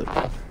shut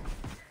up.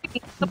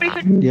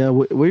 Yeah,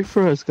 wait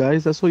for us,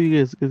 guys. That's why you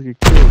guys get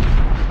killed.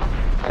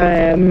 I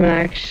am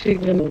actually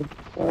gonna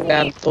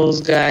got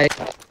those guys.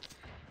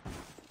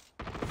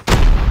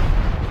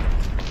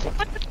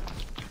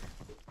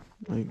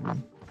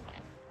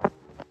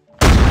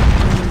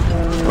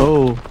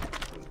 Oh.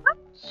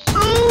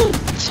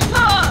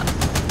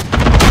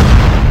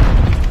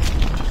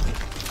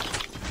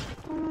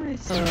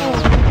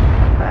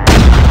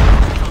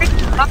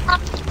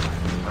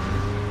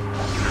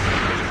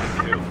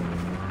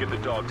 Get the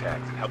dog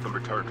tags and help them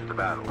return to the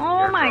battle.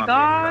 Oh my Airdrop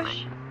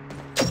gosh.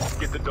 incoming.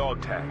 Get the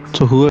dog tags.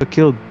 So who got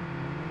killed?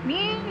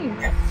 Me.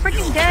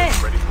 Freaking dead.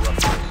 Ready for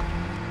upgrade.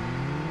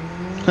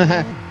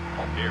 It's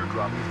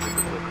Airdrop has been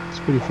delivered.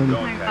 pretty funny.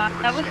 Oh my god,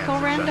 that was so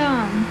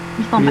random.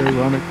 It's Pretty not bad.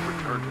 ironic.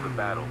 Return to the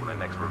battle when the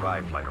next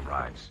revive flight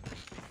arrives.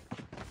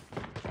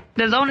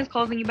 The zone is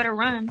closing. You better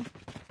run.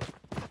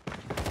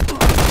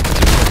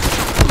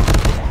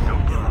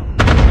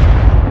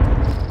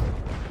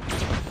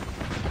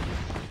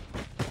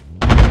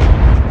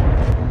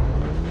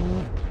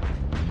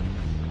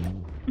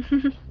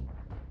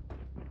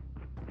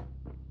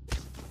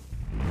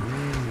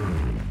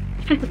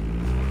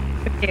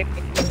 Okay,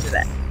 don't do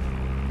that.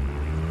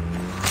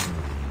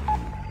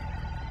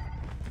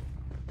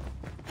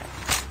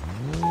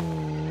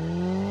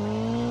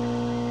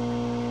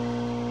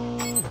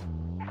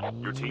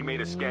 Your teammate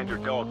has scanned your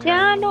dog tag.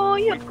 Yeah, I know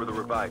you. Wait for the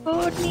revive.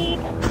 Good me.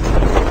 You'll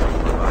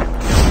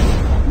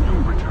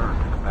return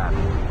to the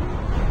battle.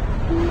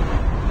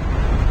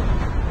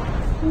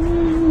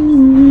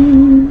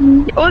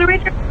 Oh, the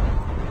Ranger.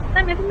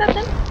 Isn't that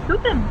them?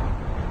 Shoot them.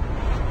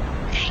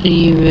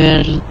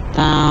 River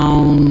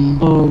down.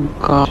 Oh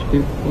god,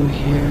 people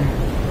here.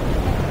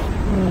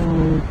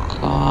 Oh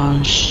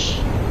gosh.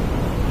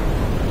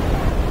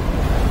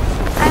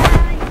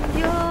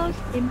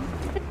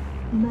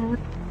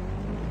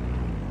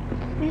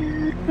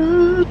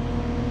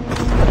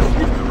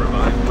 The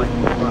revive flight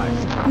will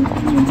rise.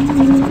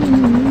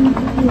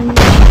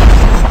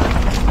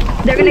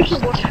 They're gonna kill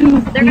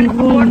one. They're gonna kill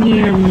People one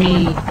near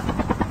me.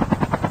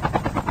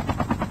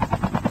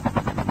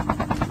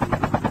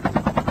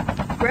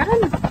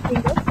 Run.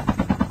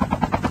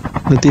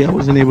 Letty, I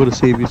wasn't able to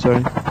save you,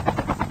 sorry.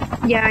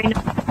 Yeah, I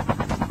know.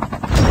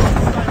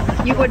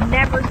 You would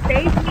never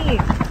save me.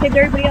 Save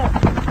everybody else.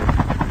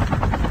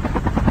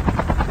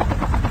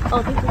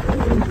 Oh, this is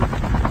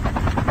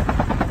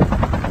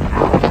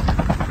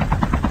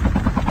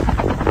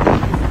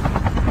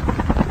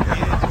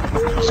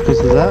Just because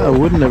of that, I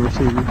would never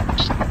save you.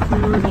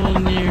 People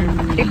near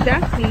me.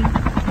 exactly.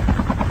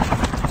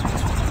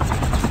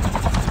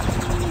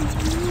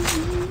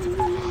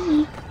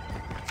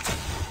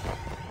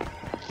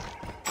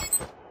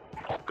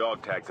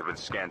 Dog tags have been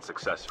scanned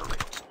successfully.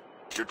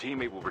 Your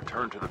teammate will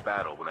return to the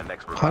battle when the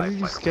next revive How did you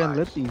flight scan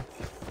arrives. Letty?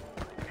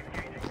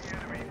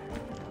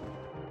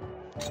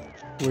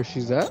 Where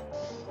she's at?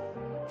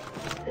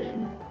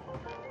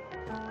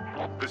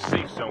 The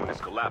safe zone is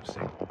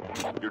collapsing.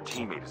 Your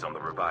teammate is on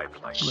the revive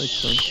flight. Makes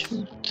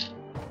sense.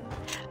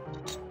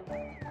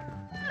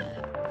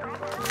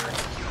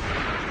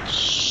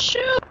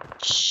 Shoot!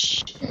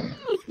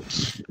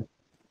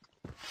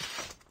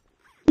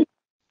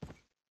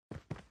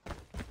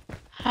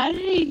 How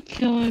did he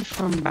kill me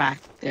from back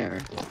there?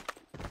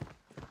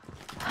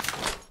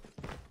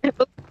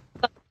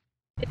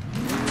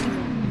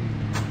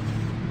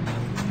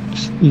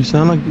 You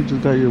sound like you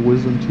just got your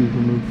wisdom teeth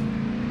removed.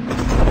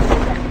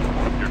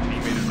 Your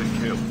teammate has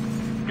been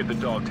killed. Get the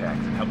dog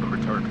tags and help them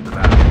return to the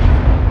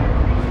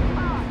battle.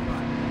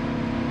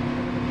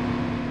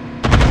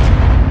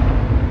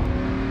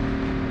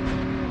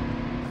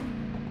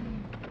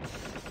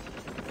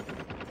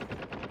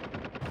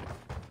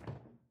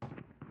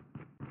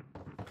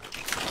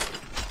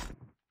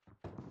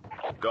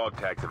 Dog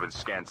tags have been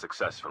scanned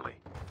successfully.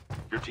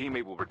 Your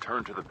teammate will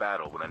return to the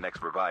battle when the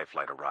next revive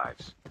flight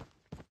arrives.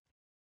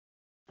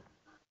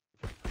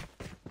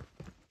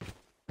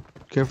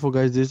 Careful,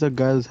 guys. There's a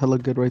guy that's hella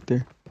good right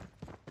there.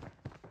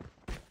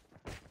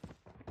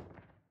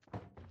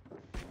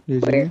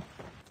 You see me?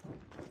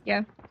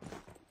 Yeah.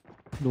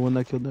 The one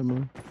that killed that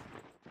man.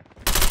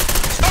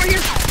 Oh,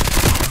 you're.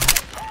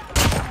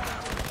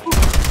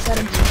 Got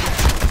him.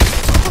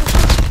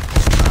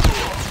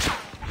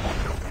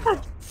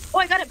 Oh,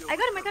 I got him. I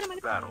got him. I got him. I got him.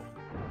 Battle.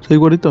 Say,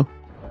 Guarito.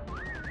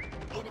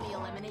 Enemy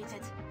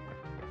eliminated.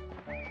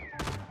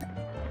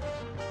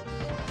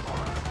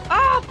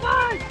 Oh,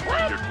 fuck!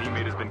 What? Your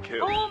teammate has been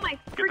killed. Oh my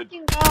Get the-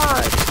 freaking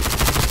god!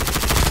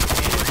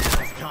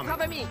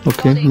 Cover me.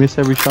 Okay, Loading. miss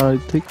every shot I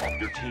take.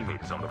 Your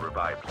teammate is on the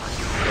revive flight.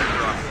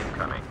 Airdrop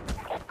incoming.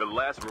 The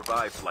last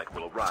revive flight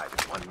will arrive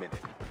in 1 minute.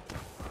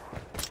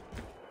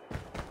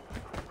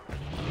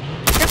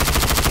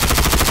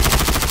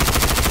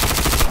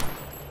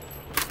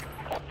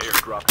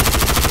 Airdrop.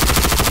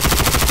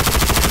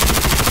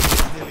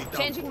 Nearly done.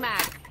 Changing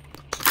mag.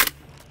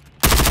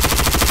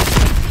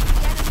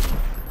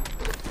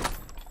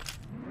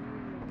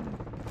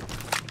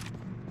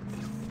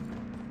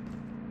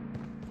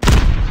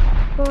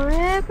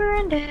 Forever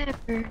and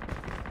ever.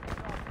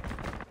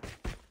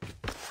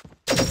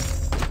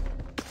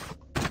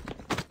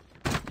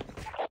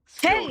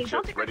 Hey, Skill don't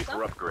chip take ready my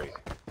for upgrade.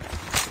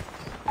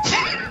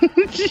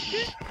 Dude,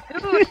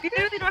 you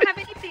literally don't have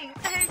anything.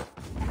 What the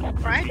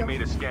heck? Right? Teammate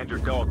has scanned your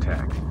dog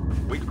tag.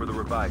 Wait for the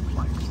revive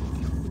flight.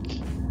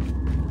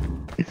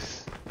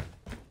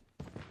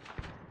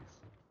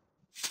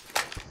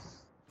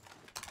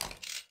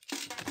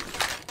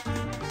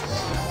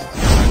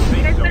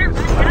 You guys better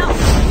run out.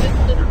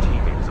 Your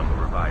teammate is on the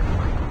revive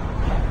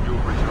flight. You'll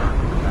return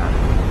to the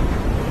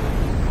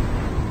battle.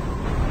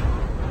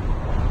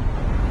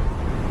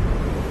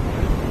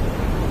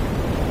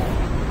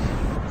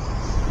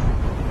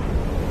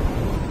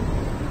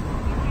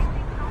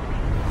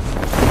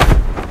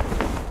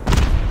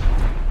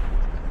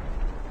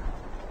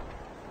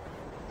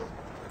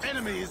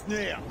 Enemy is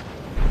near.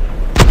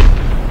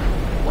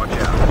 Watch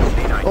out.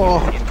 C9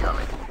 Oh. incoming.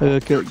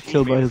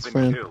 killed by teammate his has been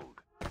friend. killed.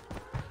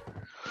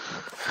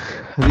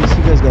 At least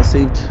you guys got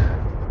saved.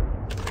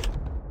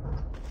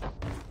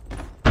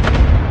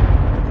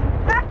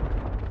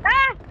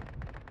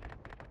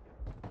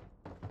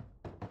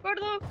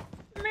 Gordo.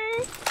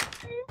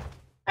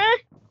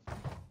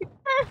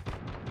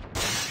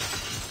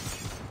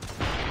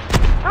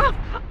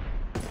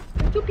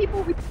 There's two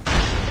people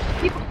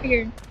here.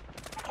 Your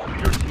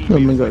Oh teammate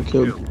man has got been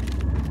killed.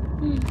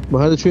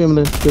 Behind the tree,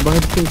 Emily. Get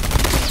behind the tree.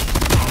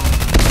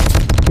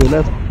 To your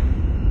left.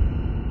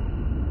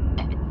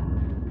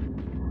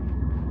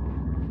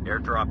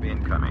 Airdrop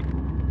incoming.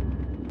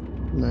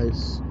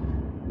 Nice.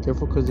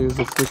 Careful, cause there's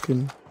a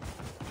freaking.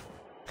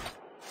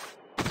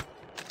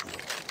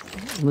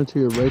 I'm to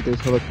your right. There's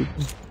hella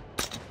people.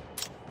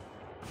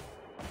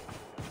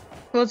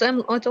 Well,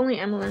 it's only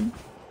Emlyn.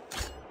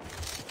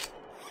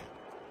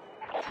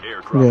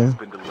 Airdrop Yeah. has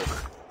been delivered.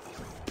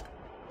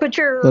 Put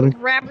your Better.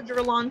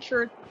 Ravager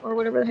launcher or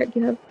whatever the heck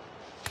you have.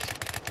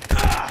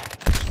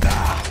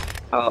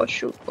 Oh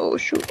shoot! Oh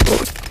shoot!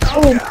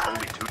 Oh!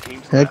 Only 2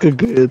 teams Heck left. of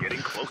good. Getting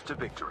close to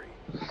victory.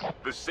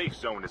 The safe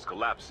zone is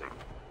collapsing.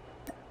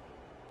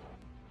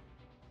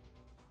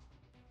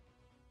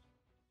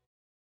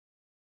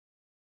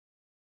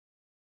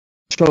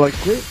 Shall I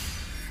quit?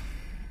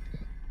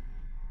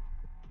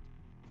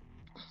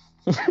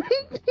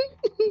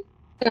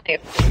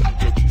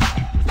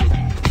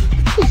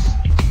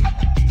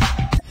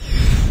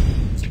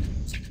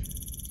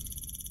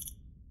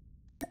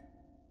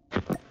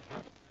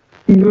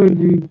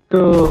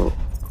 Gordito.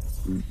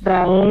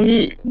 That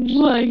one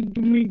like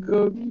me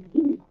go.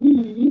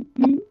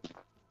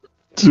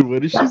 Dude,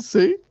 what did she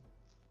say?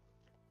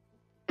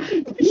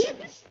 I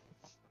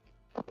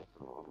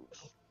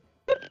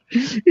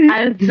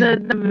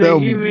said the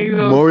making me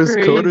go Morse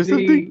crazy. code or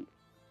something?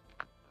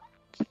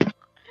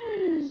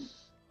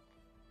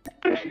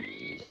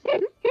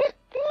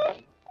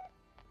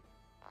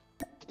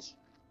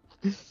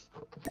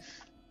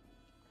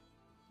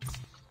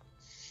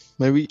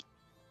 Maybe.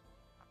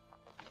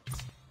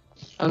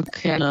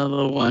 Okay,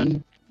 another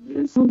one.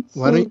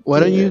 Why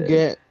don't you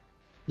get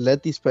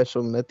Letty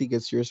special and Letty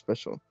gets your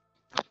special?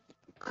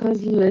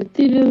 Cause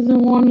Letty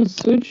doesn't want to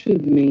switch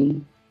with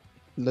me.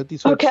 Letty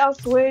switch. Okay, I'll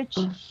switch.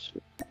 Oh,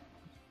 shit.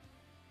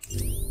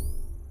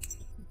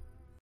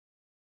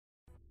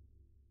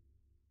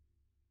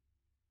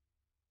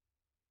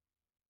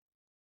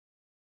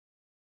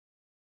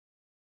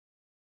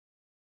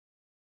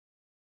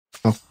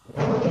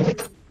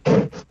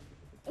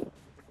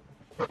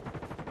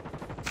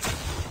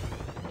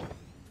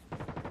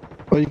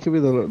 Or you could be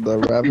the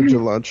Ravager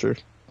launcher.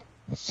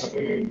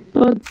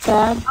 But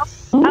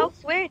that's I'll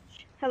switch.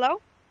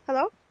 Hello?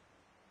 Hello?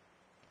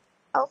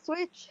 I'll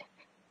switch.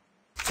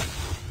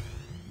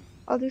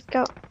 I'll do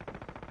scout.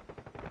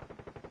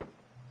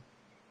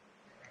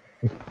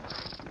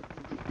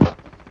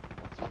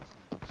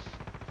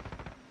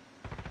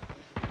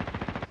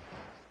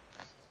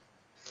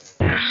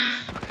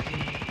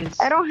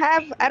 I don't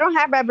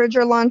have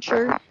Ravager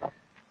launcher.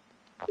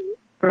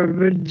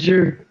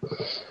 Ravager.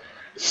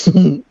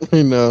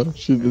 I know.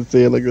 She did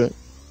say it like that.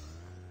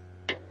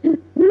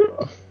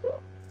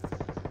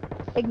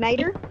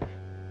 Igniter?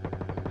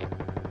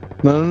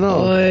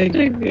 No. Like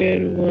a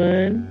good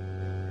one.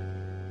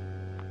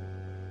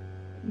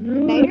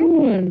 Another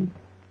one.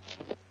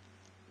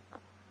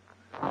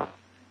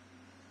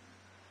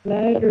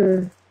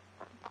 Lighter.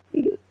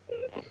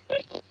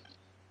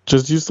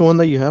 Just use the one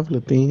that you have,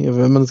 Letty. If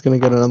Emma's gonna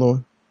get another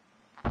one.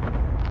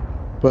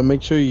 But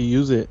make sure you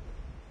use it.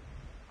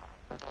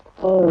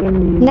 Oh,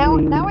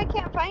 Now I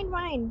can't find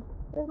mine.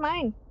 Where's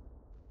mine?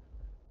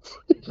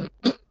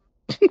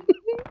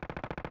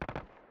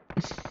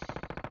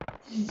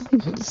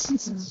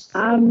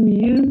 I'm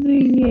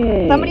using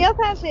it. Somebody else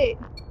has it.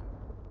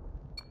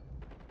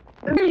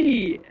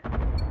 Hey.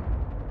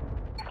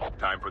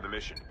 Time for the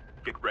mission.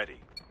 Get ready.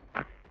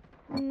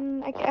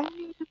 I can't.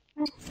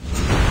 We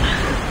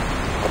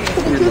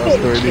lost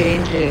already.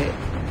 Change it.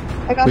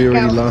 I got We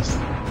already scout. lost.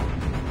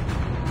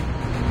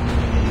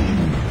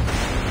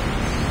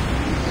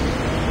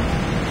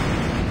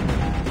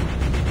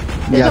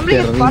 Did Ya somebody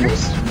get spotted?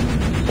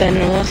 perdimos.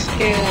 Tenemos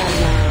que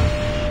ganar.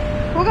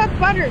 Who got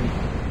spotted?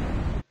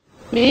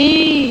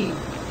 Me.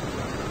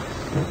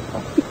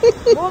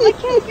 Well, I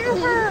can't hear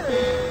her.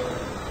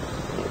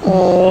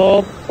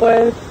 Oh,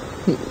 pues.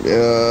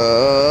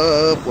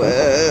 Yeah,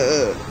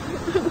 well.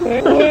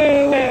 Where?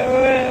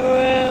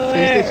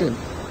 PlayStation.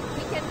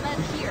 We can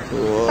lend here.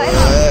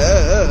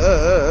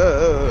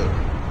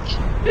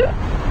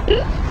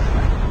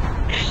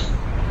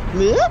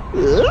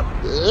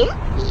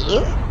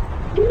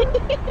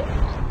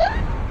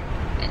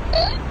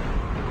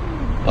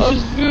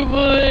 Oh,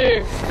 people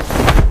there.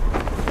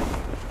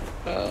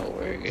 Oh,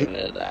 we're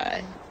gonna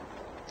die.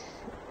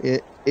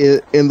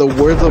 In the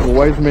words of a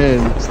wise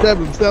man, stab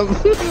him.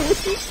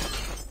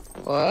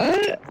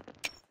 What?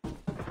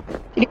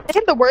 Did you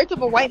say the words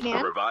of a white The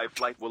man? revived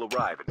flight will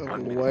arrive in A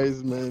 1 minute.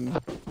 wise man.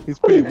 He's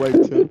pretty white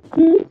too.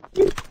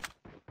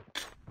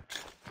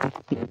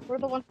 We're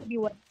the ones to be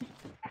wet.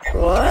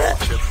 What?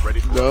 Ships ready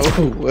for No,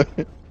 what?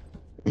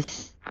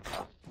 There's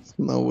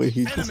no way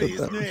he just said Enemy is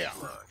that. near.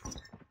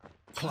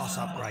 Class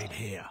upgrade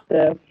here.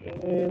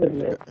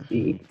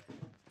 Definitely.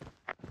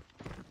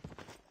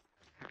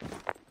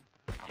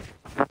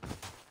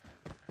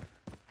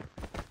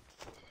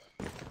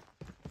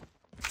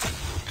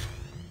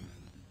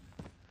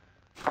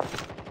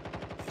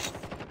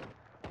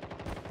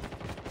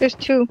 There's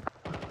two.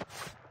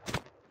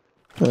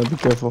 Be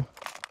careful.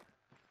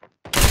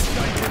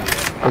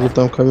 Look at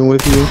them coming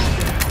with you.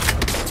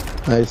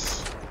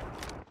 Nice.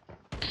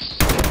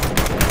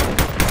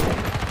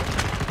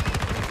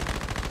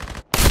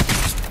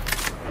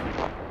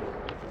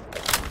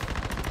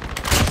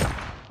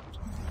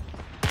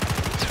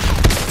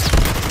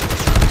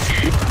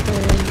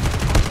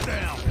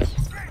 Down.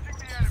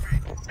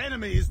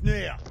 Enemy is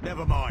near.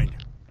 Never mind.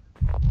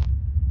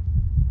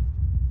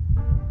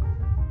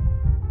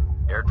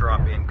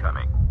 airdrop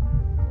incoming.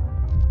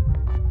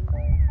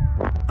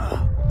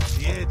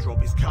 The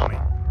airdrop is coming.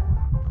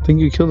 I think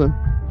you killed him.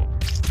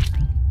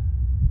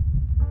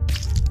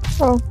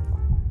 Oh.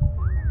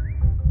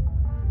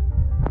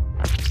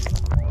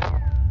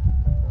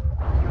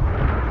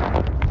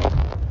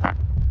 I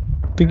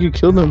think you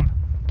killed him.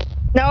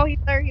 No, he's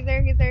there, he's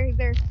there, he's there, he's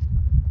there.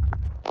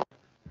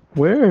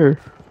 Where?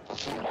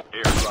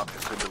 Airdrop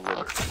has been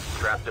delivered.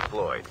 Trap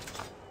deployed.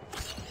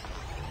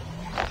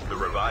 The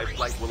revived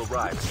flight will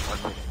arrive in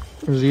 1 minute.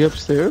 Is he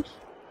upstairs?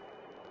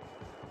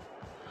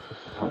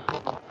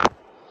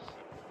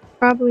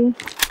 Probably.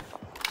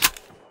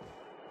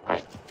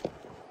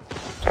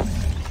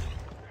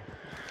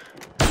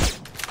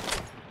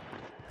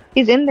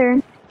 He's in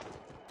there.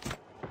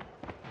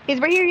 He's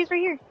right here, he's right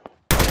here.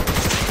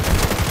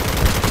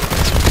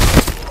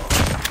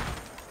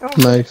 Oh,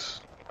 Nice.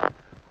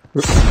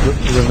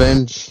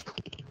 Revenge.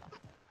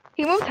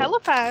 he moves hella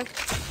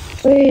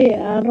fast. Wait,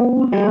 I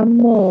don't have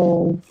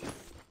ammo.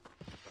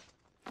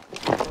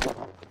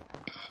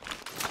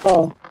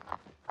 Oh.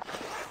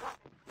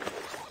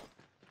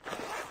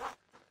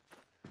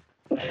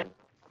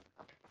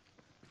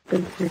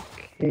 It's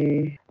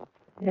okay.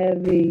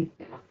 Heavy.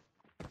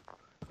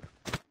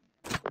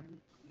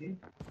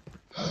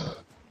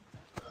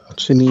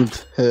 She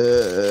needs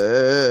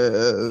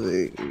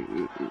heavy.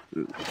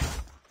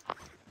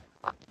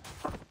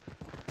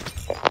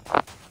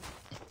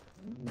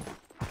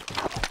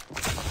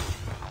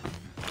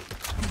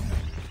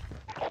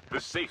 The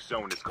safe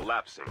zone is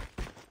collapsing.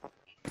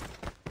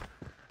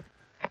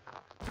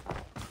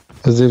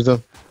 As if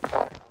the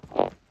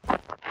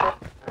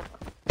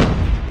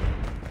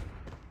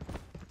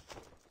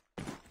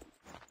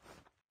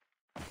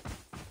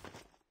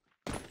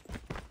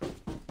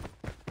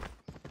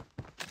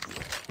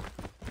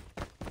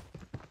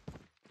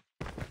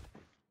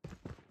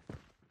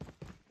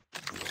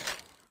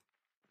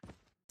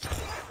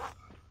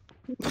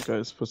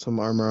guys put some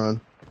armor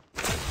on.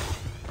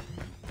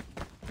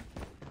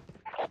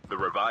 The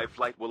revived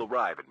flight will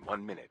arrive in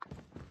 1 minute.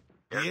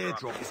 The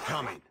airdrop is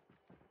coming.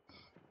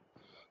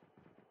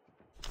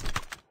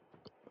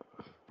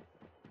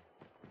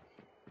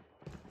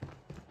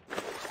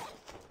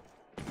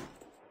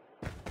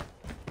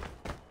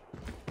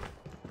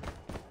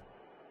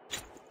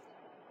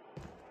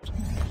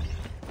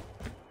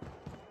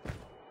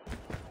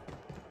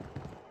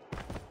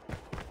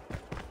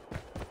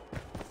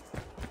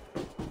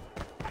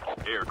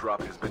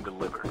 Airdrop has been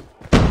delivered.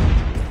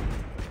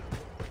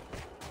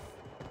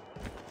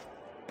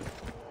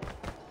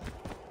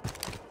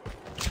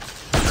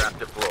 Trap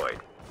deployed.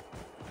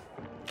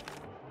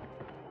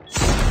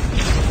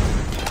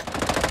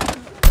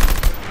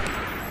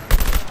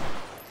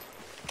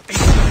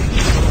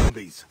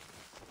 Zombies.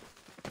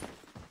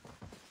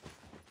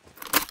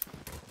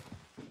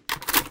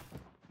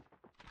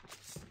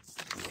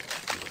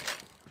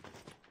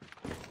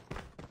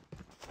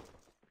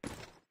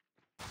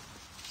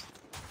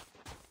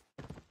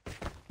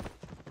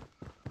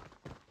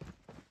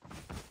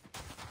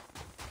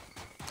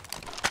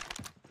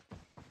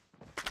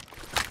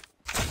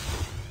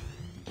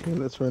 Okay,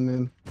 let's run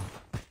in.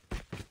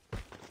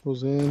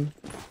 Goes in.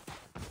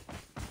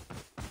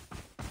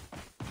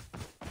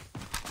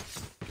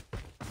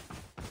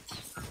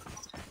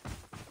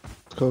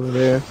 Let's go over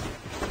there.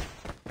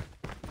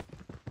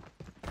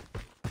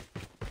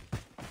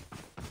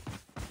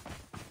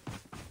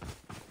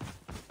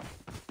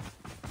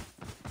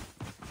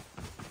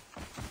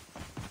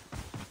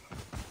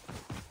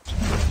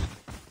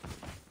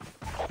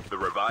 The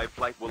revived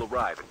flight will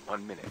arrive in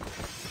 1 minute.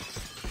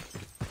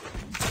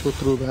 Go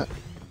through that.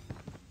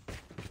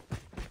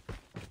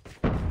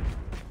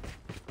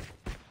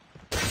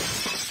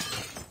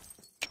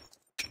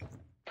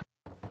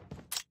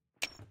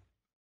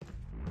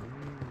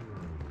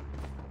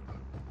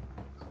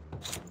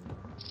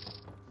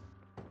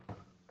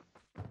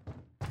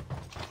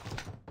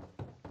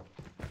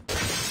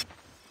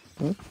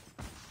 Huh?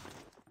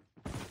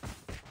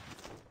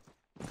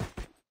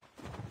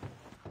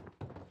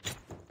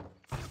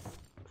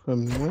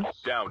 From this?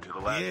 Down to the The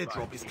last airdrop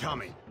five. is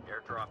coming.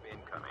 Airdrop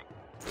incoming.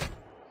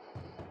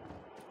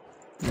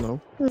 No.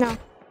 No.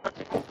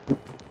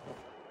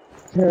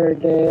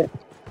 Heard it.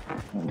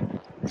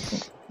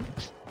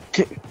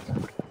 Okay.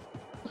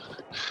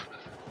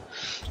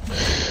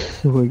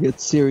 We'll get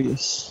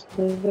serious.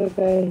 There's a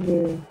guy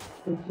here.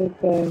 There's a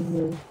guy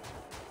here.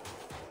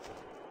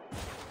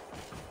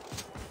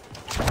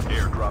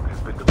 Airdrop has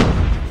been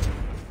delivered.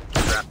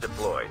 Trap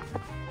deployed.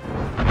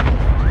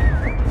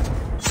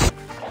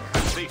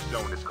 Safe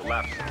zone is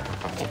collapsing.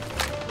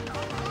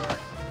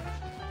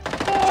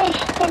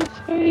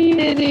 Are you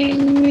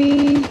kidding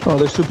me? Oh,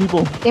 there's two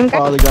people. Same guy.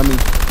 Oh, they got me.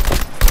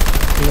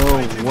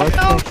 Yo, what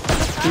the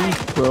freak,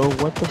 bro?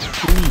 What the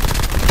freak?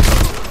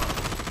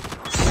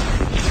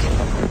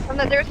 Oh,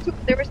 no, there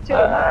was two.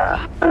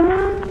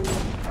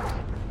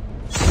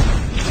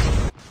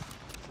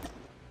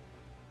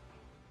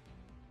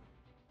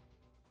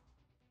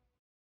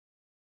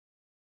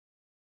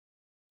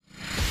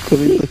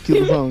 Carlita, cue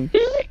the song.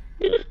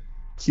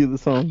 Cue the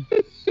song.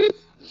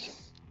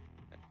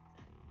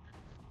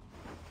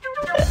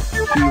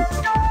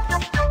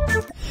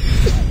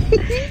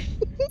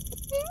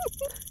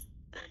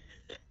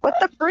 What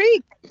the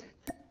freak?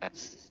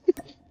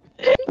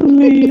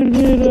 Leave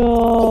it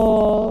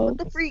off. What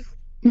the freak?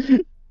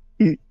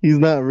 He's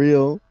not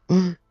real.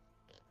 I'm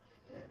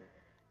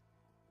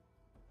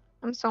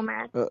so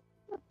mad. Alright,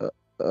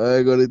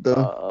 Carlita.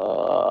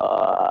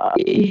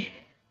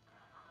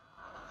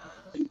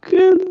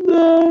 Good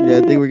night. Yeah,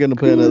 I think we're gonna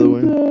play another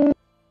one.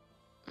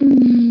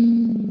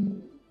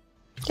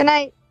 Good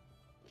night.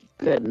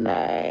 Good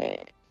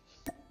night.